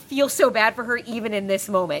you feel so bad for her even in this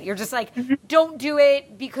moment. You're just like, don't do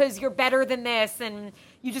it because you're better than this. And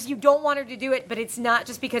you don't want her to do it. But it's not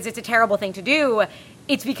just because it's a terrible thing to do.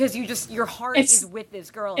 It's because your heart is with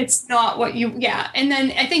this girl. It's not what And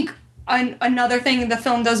then I think another thing the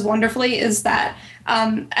film does wonderfully is that,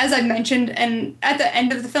 as I mentioned, and at the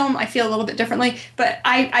end of the film, I feel a little bit differently, but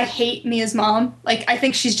I hate Mia's mom. Like, I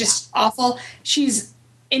think she's just awful. She's,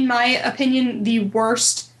 in my opinion, the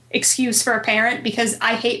worst excuse for a parent, because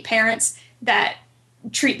I hate parents that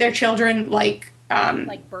treat their children like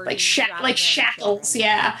shackles.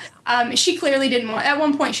 Yeah. She clearly didn't want. At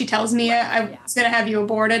one point, she tells Mia, "I was going to have you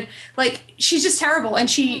aborted." Like, she's just terrible, and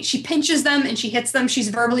she pinches them and she hits them. She's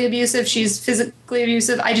verbally abusive. She's physically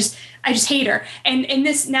abusive. I just hate her. And in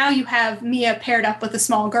this, now you have Mia paired up with a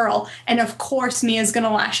small girl, and of course Mia's going to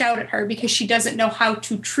lash out at her because she doesn't know how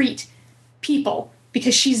to treat people,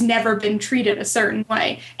 because she's never been treated a certain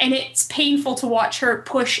way, and it's painful to watch her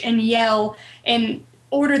push and yell and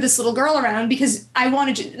order this little girl around, because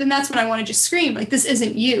and that's when I want to just scream, like, this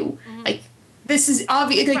isn't you. Mm-hmm. Like, this is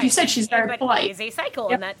obvious. Like you said, she's very polite. It is a cycle,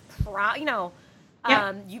 and that's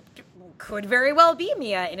you could very well be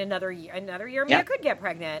Mia in another year. Mia could get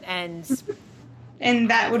pregnant, and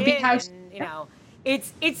that would be how.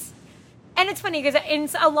 It's funny because in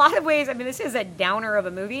a lot of ways, I mean, this is a downer of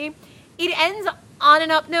a movie. It ends on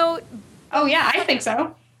an up note. Oh yeah, I think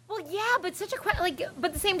so. Well, yeah, but but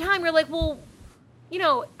at the same time, you're like, well,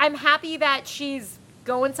 I'm happy that she's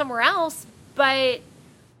going somewhere else, but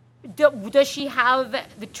does she have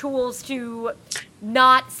the tools to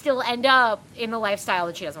not still end up in the lifestyle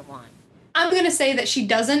that she doesn't want? I'm going to say that she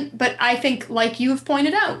doesn't, but I think, like you've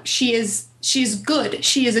pointed out, she's good.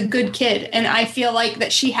 She is a good kid, and I feel like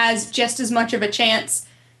that she has just as much of a chance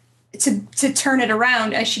to turn it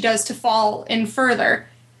around as she does to fall in further.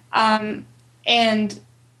 And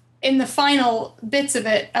in the final bits of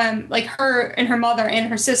it, like her and her mother and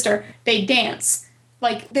her sister, they dance.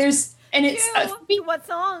 Like, there's, and it's what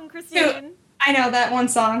song, Christine? I know that one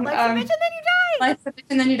song. Life's a bitch and then you die. Life's a bitch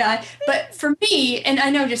and then you die. But for me, and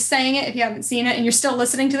I know just saying it, if you haven't seen it and you're still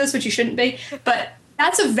listening to this, which you shouldn't be, but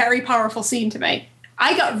that's a very powerful scene to me.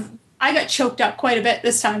 I got choked up quite a bit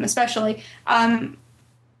this time, especially.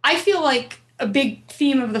 I feel like a big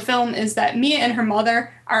theme of the film is that Mia and her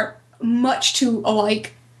mother are much too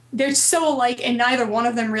alike. They're so alike, and neither one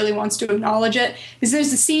of them really wants to acknowledge it. Because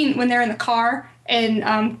there's a scene when they're in the car,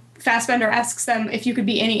 and Fassbender asks them, if you could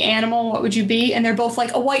be any animal, what would you be? And they're both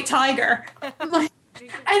like, a white tiger. Like,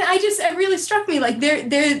 and it really struck me, like,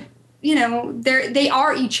 they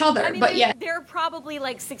are each other. I mean, but yet they're probably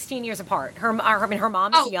like 16 years apart. Her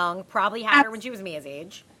mom is young, probably had her when she was Mia's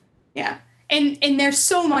age. Yeah. And they're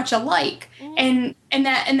so much alike. Mm. And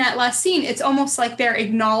that last scene, it's almost like they're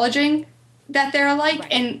acknowledging that they're alike,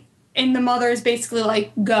 right. and the mother is basically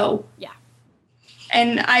like, go. Yeah.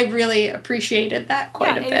 And I really appreciated that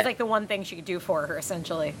quite a bit. It was like the one thing she could do for her,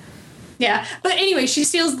 essentially. Yeah. But anyway, she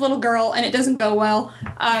steals the little girl, and it doesn't go well.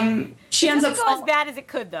 She ends up as bad as it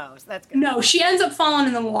could, though, so that's good. No, she ends up falling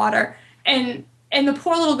in the water, and And the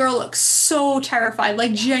poor little girl looks so terrified,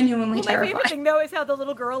 like genuinely My favorite terrified. thing, though, is how the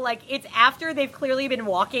little girl, like, it's after they've clearly been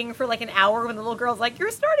walking for, like, an hour when the little girl's like,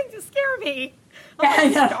 you're starting to scare me. I'm like,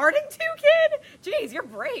 Yeah, I know. starting to, kid? Jeez, you're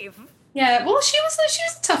brave. Yeah, well, she was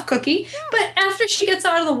a tough cookie. Yeah. But after she gets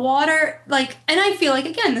out of the water, like, and I feel like,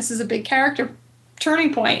 again, this is a big character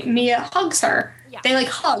turning point. Mia hugs her. Yeah. They, like,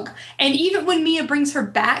 hug. And even when Mia brings her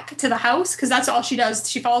back to the house, because that's all she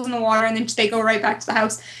does, she falls in the water and then they go right back to the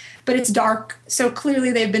house. But it's dark, so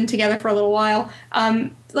clearly they've been together for a little while.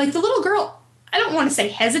 Like, the little girl, I don't want to say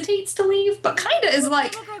hesitates to leave, but kind of is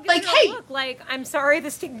like, hey, look, like, I'm sorry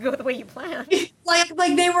this didn't go the way you planned.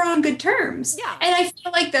 like they were on good terms. Yeah. And I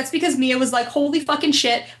feel like that's because Mia was like, holy fucking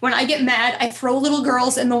shit, when I get mad, I throw little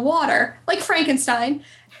girls in the water, like Frankenstein.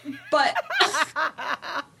 But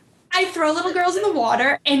I throw little girls in the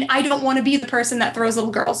water, and I don't want to be the person that throws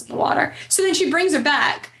little girls in the water. So then she brings her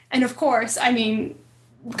back, and of course, I mean,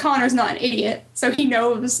 Connor's not an idiot, so he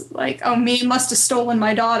knows, like, oh, Mia must have stolen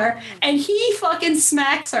my daughter, and he fucking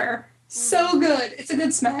smacks her. So good. It's a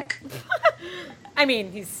good smack. I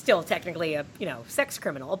mean, he's still technically a, sex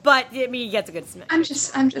criminal, but, I mean, he gets a good smack. I'm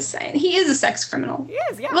just saying. He is a sex criminal. He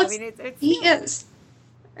is, yeah. Let's- I mean, it's He is.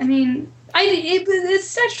 I mean, it's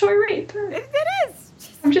statutory rape. It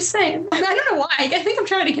is. I'm just saying. I don't know why. I think I'm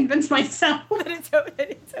trying to convince myself. But it's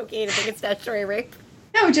okay to think it's statutory rape.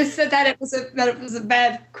 No, just that it was a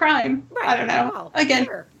bad crime. Right. I don't know. Well, Again,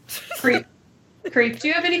 sure. creep. Do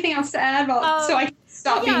you have anything else to add? So I can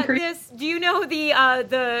stop being creepy. Do you know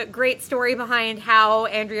the great story behind how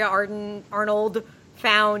Andrea Arnold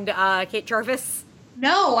found Kate Jarvis?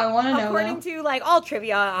 No, I want to know. According to like all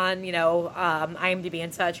trivia on IMDb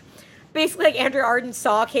and such, basically like Andrea Arden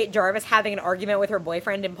saw Kate Jarvis having an argument with her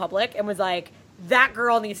boyfriend in public and was like, "That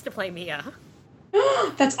girl needs to play Mia."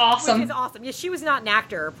 That's awesome. Which is awesome. Yeah, she was not an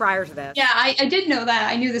actor prior to this. Yeah, I did know that.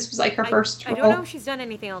 I knew this was like her first I role. don't know if she's done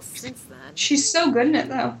anything else since then. She's so good in it,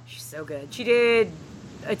 though. She's so good. She did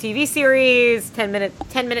a TV series, 10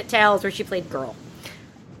 minute tales, where she played Girl.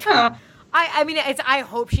 Huh. I mean, I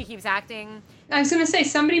hope she keeps acting. I was gonna say,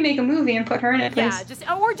 somebody make a movie and put her in it, please.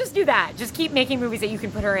 Yeah, just do that. Just keep making movies that you can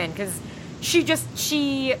put her in, because she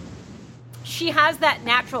has that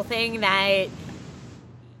natural thing that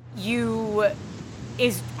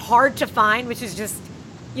is hard to find, which is just,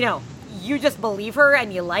 you just believe her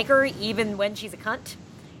and you like her even when she's a cunt.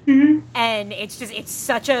 Mm-hmm. And it's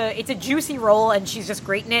a juicy role, and she's just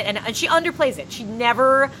great in it, and she underplays it. She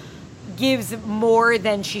never gives more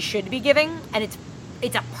than she should be giving, and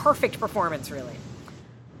it's a perfect performance, really.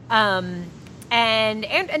 And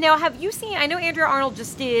now, have you seen? I know Andrea Arnold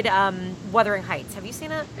just did Wuthering Heights. Have you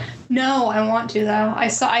seen it? No, I want to though. I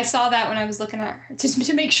saw that when I was looking at her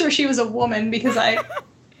to make sure she was a woman, because I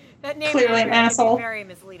That name clearly an asshole. Very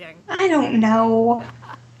misleading. I don't know.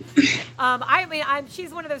 I mean,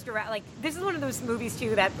 she's one of those this is one of those movies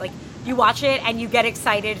too that like you watch it and you get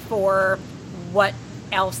excited for what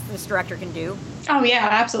else this director can do. Oh yeah,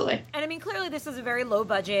 absolutely. And I mean, clearly this is a very low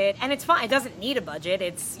budget, and it's fine. It doesn't need a budget.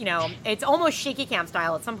 It's it's almost shaky cam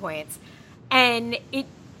style at some points, and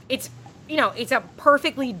it's a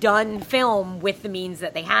perfectly done film with the means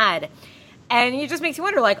that they had, and it just makes you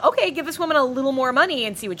wonder, like, okay, give this woman a little more money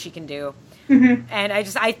and see what she can do. Mm-hmm. And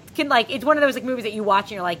I can like, it's one of those like movies that you watch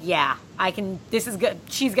and you're like, yeah, I can. This is good.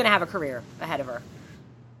 She's gonna have a career ahead of her.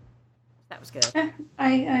 That was good. Yeah,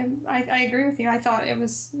 I agree with you. I thought it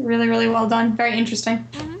was really, really well done. Very interesting.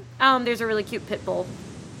 Mm-hmm. There's a really cute pit bull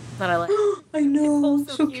that I like. I know,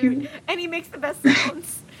 Pitbull's so cute. And he makes the best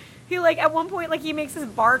sounds. He like at one point like he makes this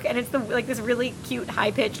bark, and it's this really cute,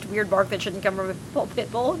 high pitched, weird bark that shouldn't come from a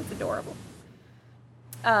pit bull. It's adorable.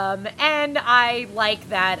 And I like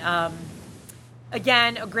that.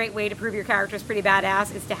 Again, a great way to prove your character is pretty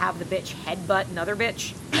badass is to have the bitch headbutt another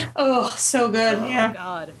bitch. Oh, so good. Oh Yeah.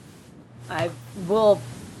 God.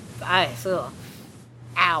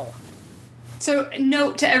 Ow. So,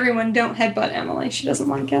 note to everyone: don't headbutt Emily. She doesn't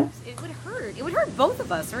like it. It would hurt. It would hurt both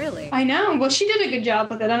of us, really. I know. Well, she did a good job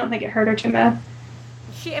with it. I don't think it hurt her too bad.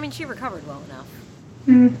 She recovered well enough.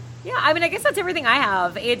 Mm. Yeah, I mean, I guess that's everything I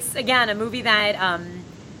have. It's, again, a movie that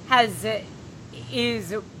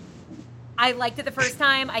I liked it the first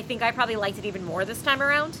time. I think I probably liked it even more this time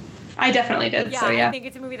around. I definitely did. Yeah, So yeah. I think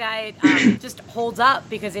it's a movie that just holds up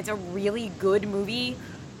because it's a really good movie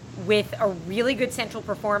with a really good central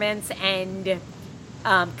performance and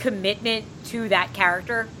commitment to that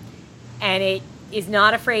character. And it is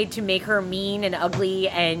not afraid to make her mean and ugly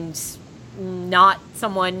and not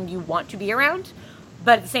someone you want to be around.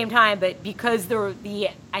 But at the same time, because the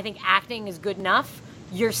I think acting is good enough,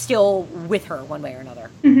 you're still with her one way or another.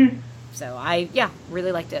 Mm-hmm. So I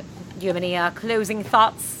really liked it. Do you have any closing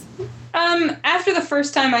thoughts? After the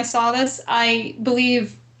first time I saw this, I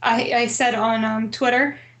believe I said on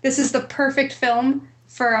Twitter, this is the perfect film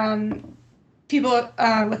for people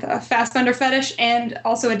with a Fassbender fetish and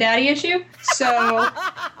also a daddy issue. So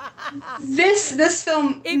this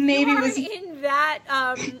film If maybe you are was in that,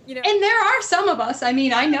 and there are some of us. I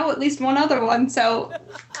mean, I know at least one other one. So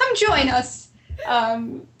come join us,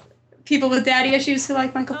 people with daddy issues who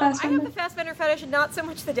like Michael I have Fassbender. the Fassbender fetish, and not so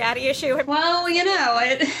much the daddy issue. Well,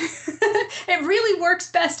 it it really works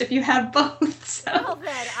best if you have both. So. Well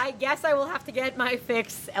then, I guess I will have to get my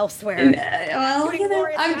fix elsewhere. Well, Doing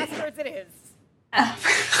glorious bastards it is.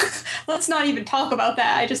 Let's not even talk about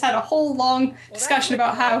that. I just had a whole long discussion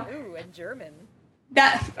about how Ooh, and German.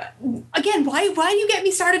 that again. Why do you get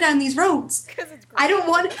me started on these roads? Because it's great. I don't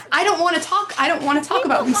want to talk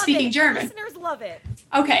about them Love speaking it. German. Listeners love it.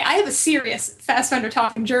 Okay, I have a serious Fassbender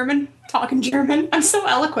talking German. I'm so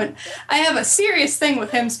eloquent. I have a serious thing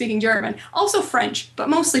with him speaking German. Also French, but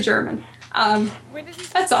mostly German. When does he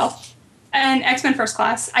That's all. And X-Men First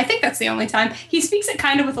Class. I think that's the only time. He speaks it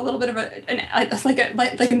kind of with a little bit of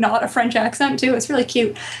a not a French accent too. It's really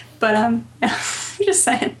cute. But just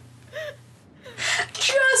saying.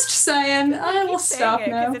 Just saying. I will stop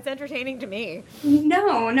now. Because it's entertaining to me.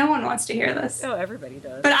 No one wants to hear this. Oh, everybody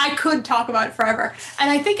does. But I could talk about it forever. And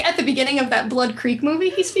I think at the beginning of that Blood Creek movie,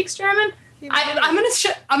 he speaks German. I'm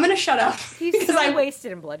gonna shut up. He's so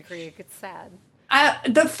wasted in Blood Creek. It's sad.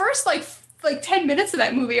 The first like 10 minutes of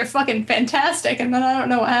that movie are fucking fantastic, and then I don't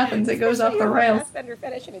know what happens. It goes off the rails. Fassbender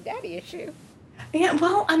fetish and a daddy issue. Yeah,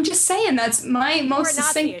 well, I'm just saying that's my most Or a Nazi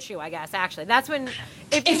succinct issue, I guess. Actually, that's when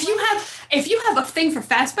if you have a thing for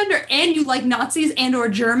Fassbender and you like Nazis and or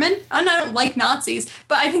German, and I don't like Nazis,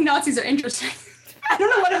 but I think Nazis are interesting. I don't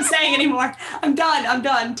know what I'm saying anymore. I'm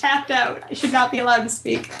done. Tapped out. I should not be allowed to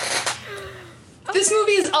speak. Okay. This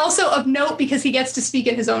movie is also of note because he gets to speak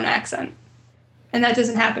in his own accent. And that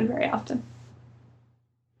doesn't happen very often.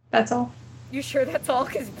 That's all. You sure that's all?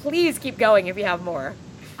 Because please keep going if you have more.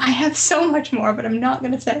 I have so much more, but I'm not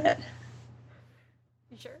going to say it.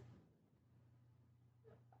 You sure?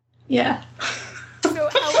 Yeah.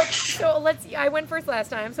 So let's. I went first last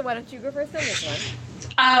time, so why don't you go first on this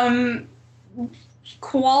one?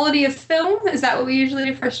 Quality of film? Is that what we usually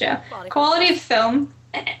do first? Yeah. Quality of film.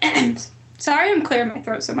 Sorry I'm clearing my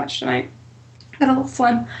throat so much tonight. Got a little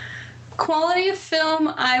phlegm. Quality of film,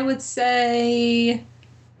 I would say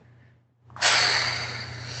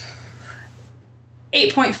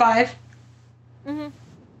 8.5.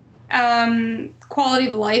 Mm-hmm. Quality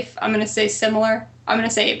of life, I'm going to say similar. I'm going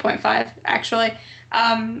to say 8.5, actually.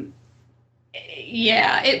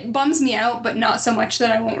 Yeah, it bums me out, but not so much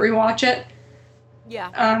that I won't rewatch it.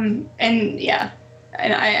 Yeah. And yeah,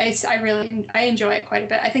 and I really enjoy it quite a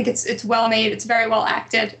bit. I think it's well made. It's very well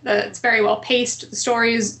acted. It's very well paced. The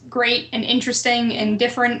story is great and interesting and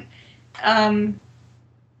different. Yeah.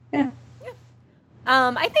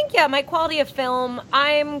 I think my quality of film.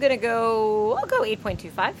 I'll go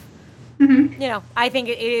 8.25. Mm-hmm. I think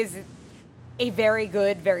it is a very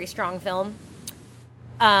good, very strong film.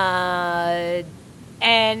 And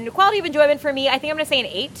quality of enjoyment for me, I think I'm going to say an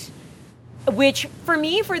 8. Which, for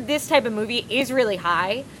me, for this type of movie, is really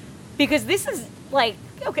high. Because this is, like,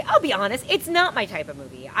 okay, I'll be honest, it's not my type of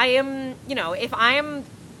movie. I am, if I'm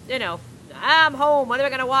home, what am I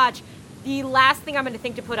going to watch? The last thing I'm going to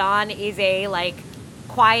think to put on is a, like,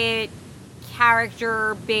 quiet,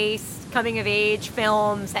 character-based, coming-of-age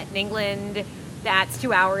film set in England that's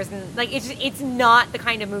 2 hours. And, like, it's not the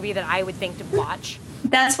kind of movie that I would think to watch.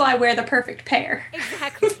 That's why we're the perfect pair.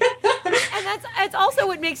 Exactly. And that's also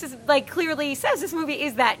what makes this, like, clearly says this movie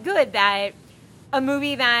is that good, that a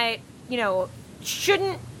movie that,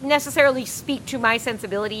 shouldn't necessarily speak to my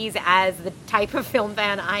sensibilities as the type of film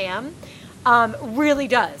fan I am, really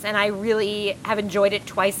does. And I really have enjoyed it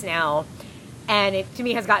twice now. And it, to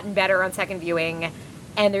me, has gotten better on second viewing.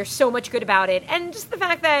 And there's so much good about it. And just the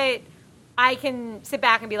fact that I can sit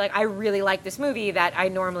back and be like, I really like this movie that I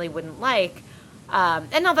normally wouldn't like.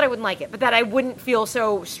 And not that I wouldn't like it, but that I wouldn't feel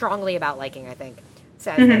so strongly about liking, I think,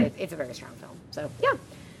 says that it's a very strong film. So, yeah.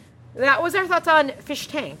 That was our thoughts on Fish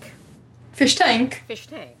Tank. Fish Tank. Fish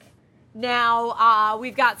Tank. Now,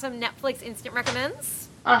 we've got some Netflix instant recommends.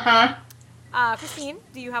 Uh-huh. Christine,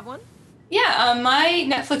 do you have one? Yeah, my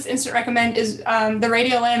Netflix instant recommend is the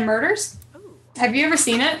Radioland Murders. Ooh. Have you ever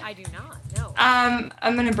seen it? I do not, no.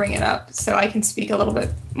 I'm going to bring it up so I can speak a little bit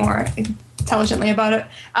more intelligently about it.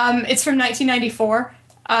 It's from 1994.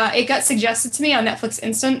 It got suggested to me on Netflix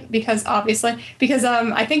Instant because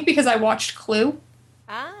I think because I watched Clue.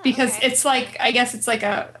 Because okay. It's like, I guess it's like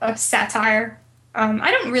a satire.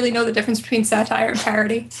 I don't really know the difference between satire and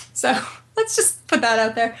parody. So Let's just put that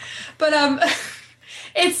out there. But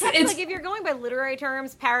it's like if you're going by literary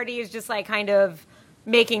terms, parody is just like kind of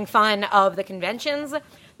making fun of the conventions.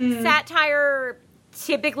 Satire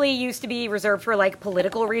typically used to be reserved for like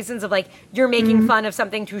political reasons of like you're making fun of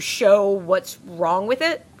something to show what's wrong with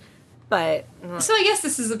it. But so I guess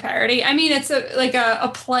this is a parody. I mean, it's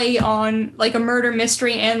a play on like a murder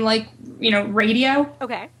mystery and like, you know, radio.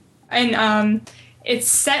 Okay. And it's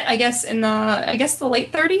set, I guess, in the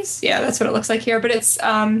late 30s. Yeah, that's what it looks like here. But it's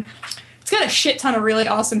got a shit ton of really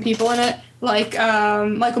awesome people in it, like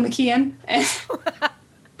Michael McKean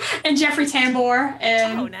and Jeffrey Tambor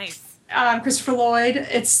and nice. Christopher Lloyd.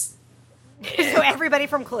 It's so everybody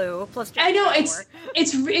from Clue plus Jeffrey I know Tambor.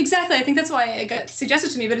 it's exactly. I think that's why it got suggested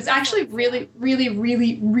to me. But it's actually really, really,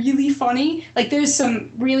 really, really funny. Like there's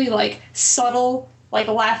some really like subtle, like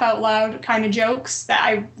laugh out loud kind of jokes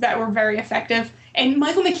that were very effective. And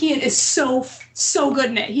Michael McKean is so good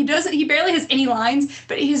in it. He barely has any lines,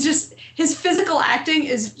 but his physical acting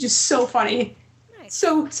is just so funny. Nice.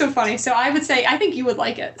 So funny. So I would say I think you would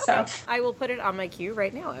like it. Okay. So I will put it on my queue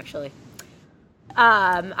right now, actually.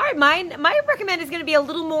 All right, my recommend is going to be a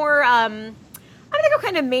little more, I don't think I'm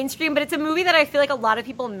kind of mainstream, but it's a movie that I feel like a lot of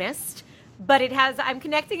people missed, but I'm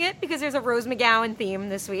connecting it because there's a Rose McGowan theme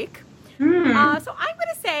this week. So I'm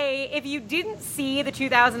going to say, if you didn't see the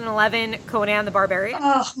 2011 Conan the Barbarian.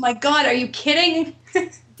 Oh my God, are you kidding?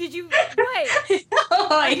 Did you, what? Oh,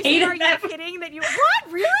 I hated Are that. you kidding that you,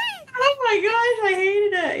 what, really? Oh my gosh, I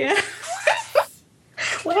hated it, yeah.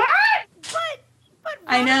 What? But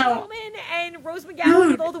I know. Roman and Rose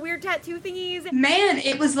McGowan with all the weird tattoo thingies. Man,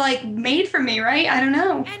 it was like made for me, right? I don't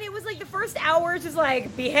know. And it was like the first hour is just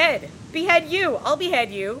like behead you, I'll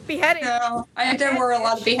behead you, beheading. No, there were a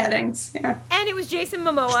lot of beheadings. Yeah. And it was Jason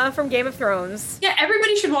Momoa from Game of Thrones. Yeah,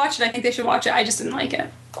 everybody should watch it. I think they should watch it. I just didn't like it.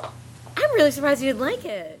 I'm really surprised you didn't like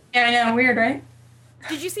it. Yeah, I know. Weird, right?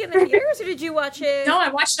 Did you see it in the theaters or did you watch it? No, I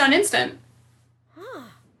watched it on Instant. Huh.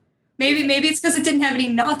 Maybe it's because it didn't have any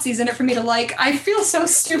Nazis in it for me to like. I feel so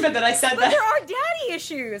stupid that I said but that. There are daddy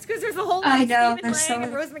issues because there's a whole I know, Stephen there's Lang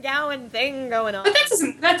and Rose McGowan thing going on. But it's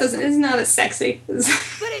not as sexy. But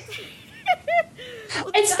it.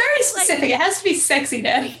 Well, it's very specific. It has to be sexy,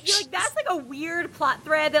 Daddy. That's like a weird plot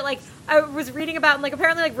thread that like I was reading about, and like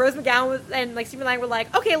apparently like Rose McGowan and like Stephen Lang were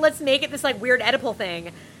like, okay, let's make it this like weird Oedipal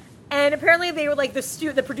thing. And apparently they were like,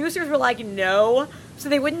 the producers were like, no. So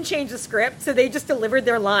they wouldn't change the script. So they just delivered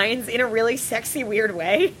their lines in a really sexy, weird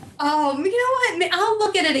way. Oh, you know what? I'll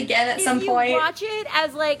look at it again at some point. If you watch it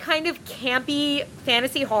as like kind of campy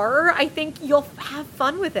fantasy horror, I think you'll have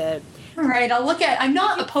fun with it. All right, I'll look at. I'm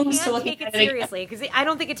not opposed to looking at it seriously because I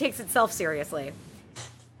don't think it takes itself seriously.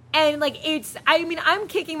 And like I'm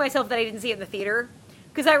kicking myself that I didn't see it in the theater.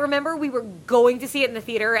 Because I remember we were going to see it in the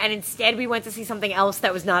theater, and instead we went to see something else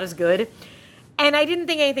that was not as good. And I didn't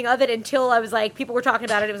think anything of it until I was like, people were talking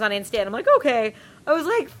about it, it was on Insta, and I'm like, okay. I was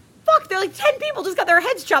like, fuck, they're like 10 people just got their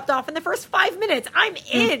heads chopped off in the first 5 minutes. I'm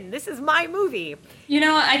in. This is my movie. You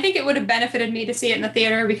know, I think it would have benefited me to see it in the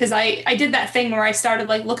theater because I did that thing where I started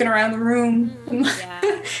like looking around the room and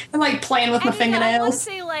like playing with my fingernails. I want to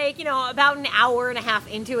say like, about an hour and a half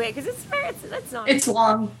into it, because it's not. It's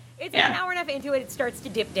long. It's an hour and a half into it, it starts to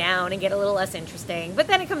dip down and get a little less interesting. But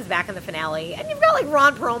then it comes back in the finale. And you've got, like,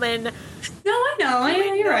 Ron Perlman. No, I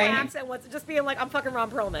know. You're right. Accent, just being like, I'm fucking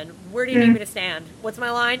Ron Perlman. Where do you need me to stand? What's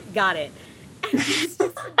my line? Got it. And it's just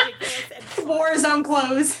ridiculous. And wore his own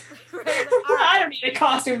clothes. Right, I don't need a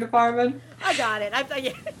costume department. I got it. That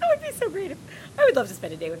would be so great. I would love to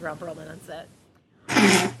spend a day with Ron Perlman on set.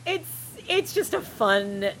 It's just a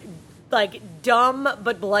fun, like, dumb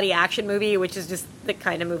but bloody action movie, which is just the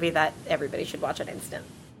kind of movie that everybody should watch on Instant.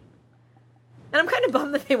 And I'm kind of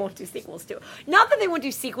bummed that they won't do sequels to it. Not that they won't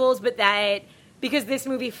do sequels, but that because this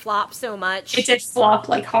movie flopped so much. It did flop,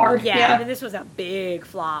 like, hard. Yeah, and this was a big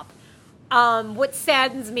flop. What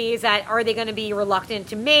saddens me is that are they going to be reluctant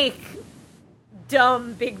to make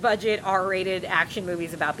dumb, big-budget, R-rated action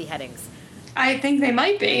movies about beheadings? I think they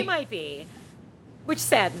might be. They might be. Which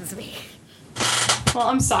saddens me. Well,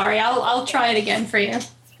 I'm sorry. I'll try it again for you.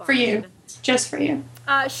 For you. Just for you.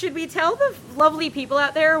 Should we tell the lovely people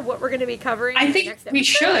out there what we're going to be covering? I think we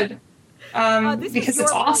should. Because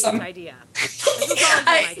it's awesome. Idea. This was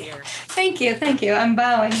all your idea. Thank you. I'm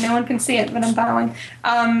bowing. No one can see it, but I'm bowing.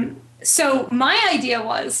 So my idea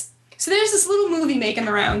was, there's this little movie making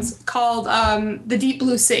the rounds called The Deep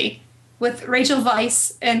Blue Sea with Rachel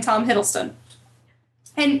Weisz and Tom Hiddleston.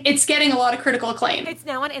 And it's getting a lot of critical acclaim. It's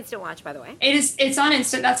now on Instant Watch, by the way. It's on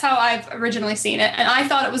Instant. That's how I've originally seen it. And I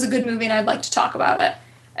thought it was a good movie and I'd like to talk about it.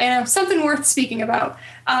 And something worth speaking about.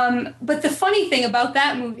 But the funny thing about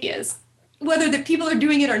that movie is whether the people are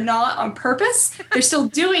doing it or not on purpose, they're still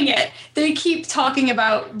doing it. They keep talking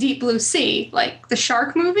about Deep Blue Sea, like the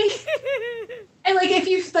shark movie. And like if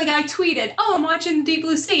you like, I tweeted, "Oh, I'm watching Deep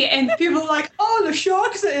Blue Sea," and people are like, "Oh, the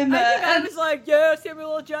sharks are in there." I think I was like, "Yeah,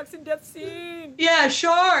 Samuel L. Jackson death scene." Yeah,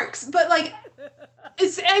 sharks. But like,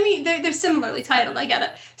 they're similarly titled. I get it.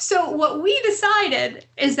 So what we decided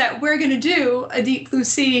is that we're gonna do a Deep Blue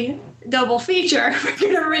Sea double feature.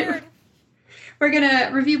 We're gonna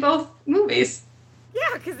review both movies.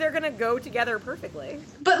 Yeah, because they're gonna go together perfectly.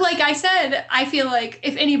 But like I said, I feel like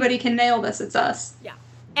if anybody can nail this, it's us. Yeah.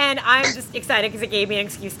 And I'm just excited because it gave me an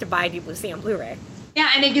excuse to buy Deep Blue Sea on Blu-ray.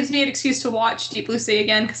 Yeah, and it gives me an excuse to watch Deep Blue Sea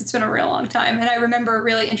again because it's been a real long time. And I remember a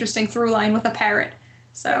really interesting through line with a parrot.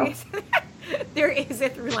 So there is a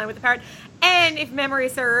through line with the parrot. And if memory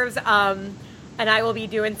serves, and I will be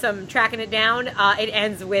doing some tracking it down, it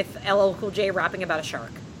ends with LL Cool J rapping about a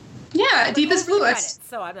shark. Yeah, Deepest Bluest.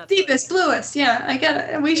 So I'm not Deepest Bluest, yeah, I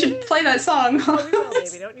get it. We should play that song. Oh, we will,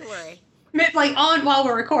 baby, don't you worry. Like on while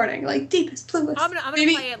we're recording, like Deepest Bluest. I'm gonna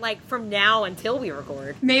play it like from now until we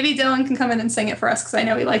record. Maybe Dylan can come in and sing it for us because I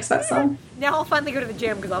know he likes that song. Now I'll finally go to the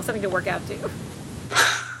gym because I'll have something to work out too.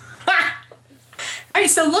 All right,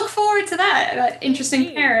 so look forward to that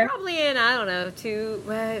interesting pair. Probably in, I don't know,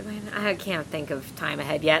 I can't think of time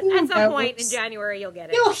ahead yet. At some point in January, you'll get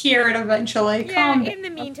it. You'll hear it eventually. Yeah, in the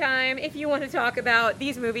meantime, if you want to talk about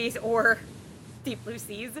these movies or Deep Blue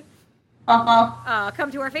Seas, come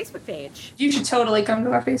to our Facebook page. You should totally come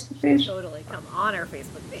to our Facebook page. Totally come on our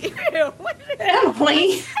Facebook page.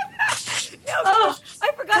 Emily! No,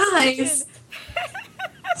 I forgot to mention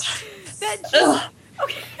that.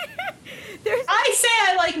 Okay. I say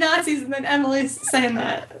I like Nazis, and then Emily's saying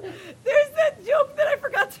that. There's that joke that I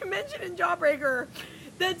forgot to mention in Jawbreaker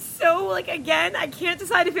that's so, like, again, I can't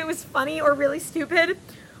decide if it was funny or really stupid,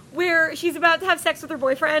 where she's about to have sex with her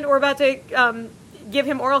boyfriend or about to give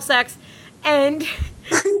him oral sex, and...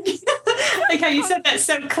 like how you said that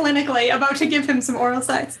so clinically, about to give him some oral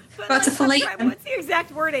sex. About to fillet him. What's the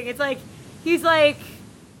exact wording? It's like, he's like,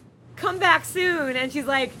 come back soon, and she's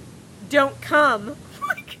like, don't come.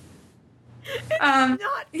 Like...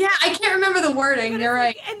 yeah, I can't remember the wording. You're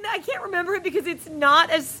right. And I can't remember it because it's not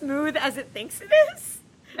as smooth as it thinks it is.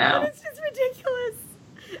 No. But it's just ridiculous.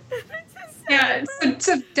 It's just yeah,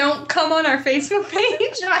 so don't come on our Facebook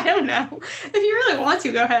page? I don't know. If you really want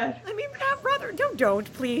to, go ahead. I mean, brother,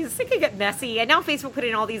 don't, please. It could get messy. And now Facebook put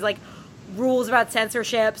in all these, like, rules about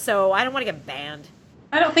censorship, so I don't want to get banned.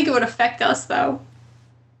 I don't think it would affect us, though.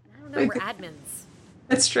 I don't know, we're admins.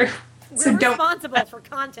 That's true. We're responsible for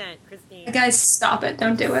content, Christine. Guys, stop it.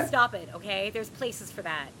 Don't do it. Stop it, okay? There's places for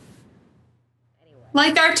that. Anyway.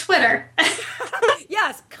 Like our Twitter.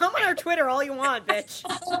 Yes, come on our Twitter all you want, bitch.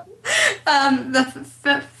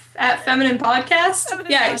 At Feminine Podcast?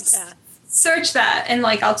 Feminine yeah, Podcast. Search that, and,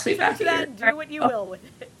 like, I'll tweet back to you. That and do what you will with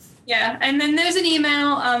it. Yeah, and then there's an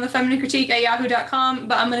email, thefemininecritique@yahoo.com,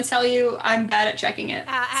 but I'm going to tell you, I'm bad at checking it.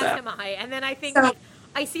 As am I. And then I think...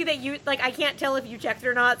 I see that you, like, I can't tell if you checked it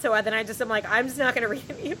or not, so then I'm just not going to read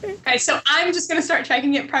it either. Okay, so I'm just going to start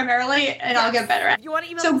checking it primarily, and I'll get better at it. If you want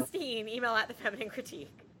to email Christine, email at The Feminine Critique.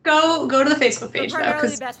 Go to the Facebook page, though. Primarily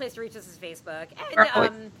the best place to reach us is Facebook.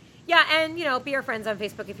 And, and, you know, be our friends on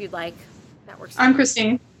Facebook if you'd like. That works. I'm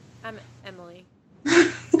Christine. I'm Emily. All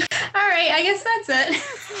right, I guess that's it.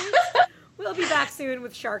 We'll be back soon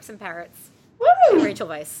with Sharks and Parrots. Woo! And Rachel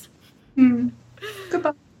Weisz.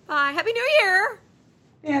 Goodbye. Bye. Happy New Year!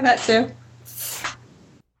 Yeah, that too.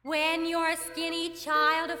 When you're a skinny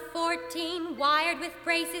child of 14, wired with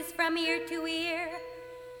braces from ear to ear,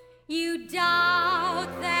 you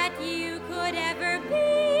doubt that you could ever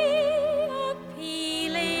be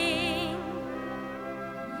appealing.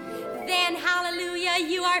 Then, hallelujah,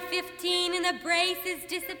 you are 15 and the braces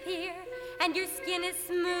disappear, and your skin is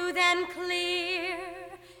smooth and clear,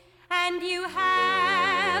 and you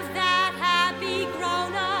have that happy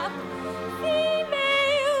grown-up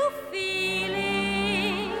female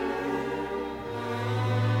feeling.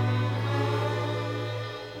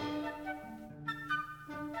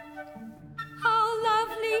 How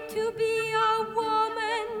lovely to be a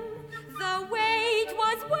woman, the wait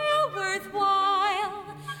was well worthwhile.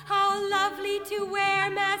 How lovely to wear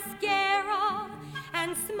mascara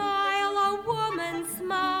and smile a woman's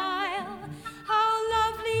smile. How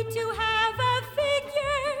lovely to have a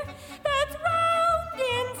figure that's round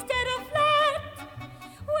instead of flat.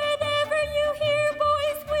 Whenever you hear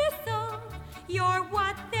boys whistle, you're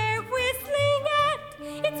what they're whistling at.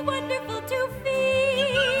 It's wonderful to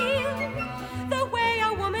feel the way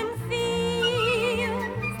a woman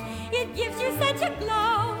feels. It gives you such a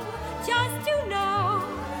glow just to know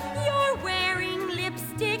you're wearing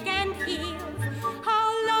lipstick and heels.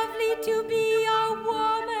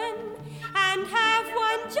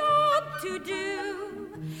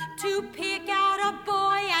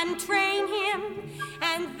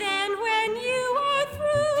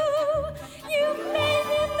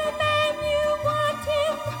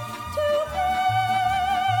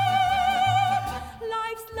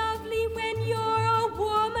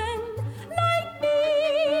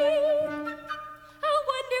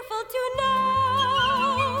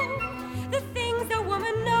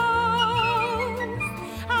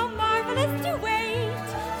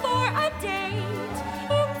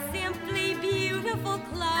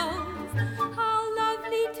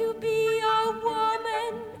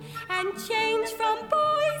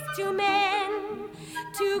 to men,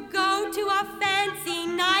 to go to a fancy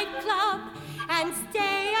nightclub and stare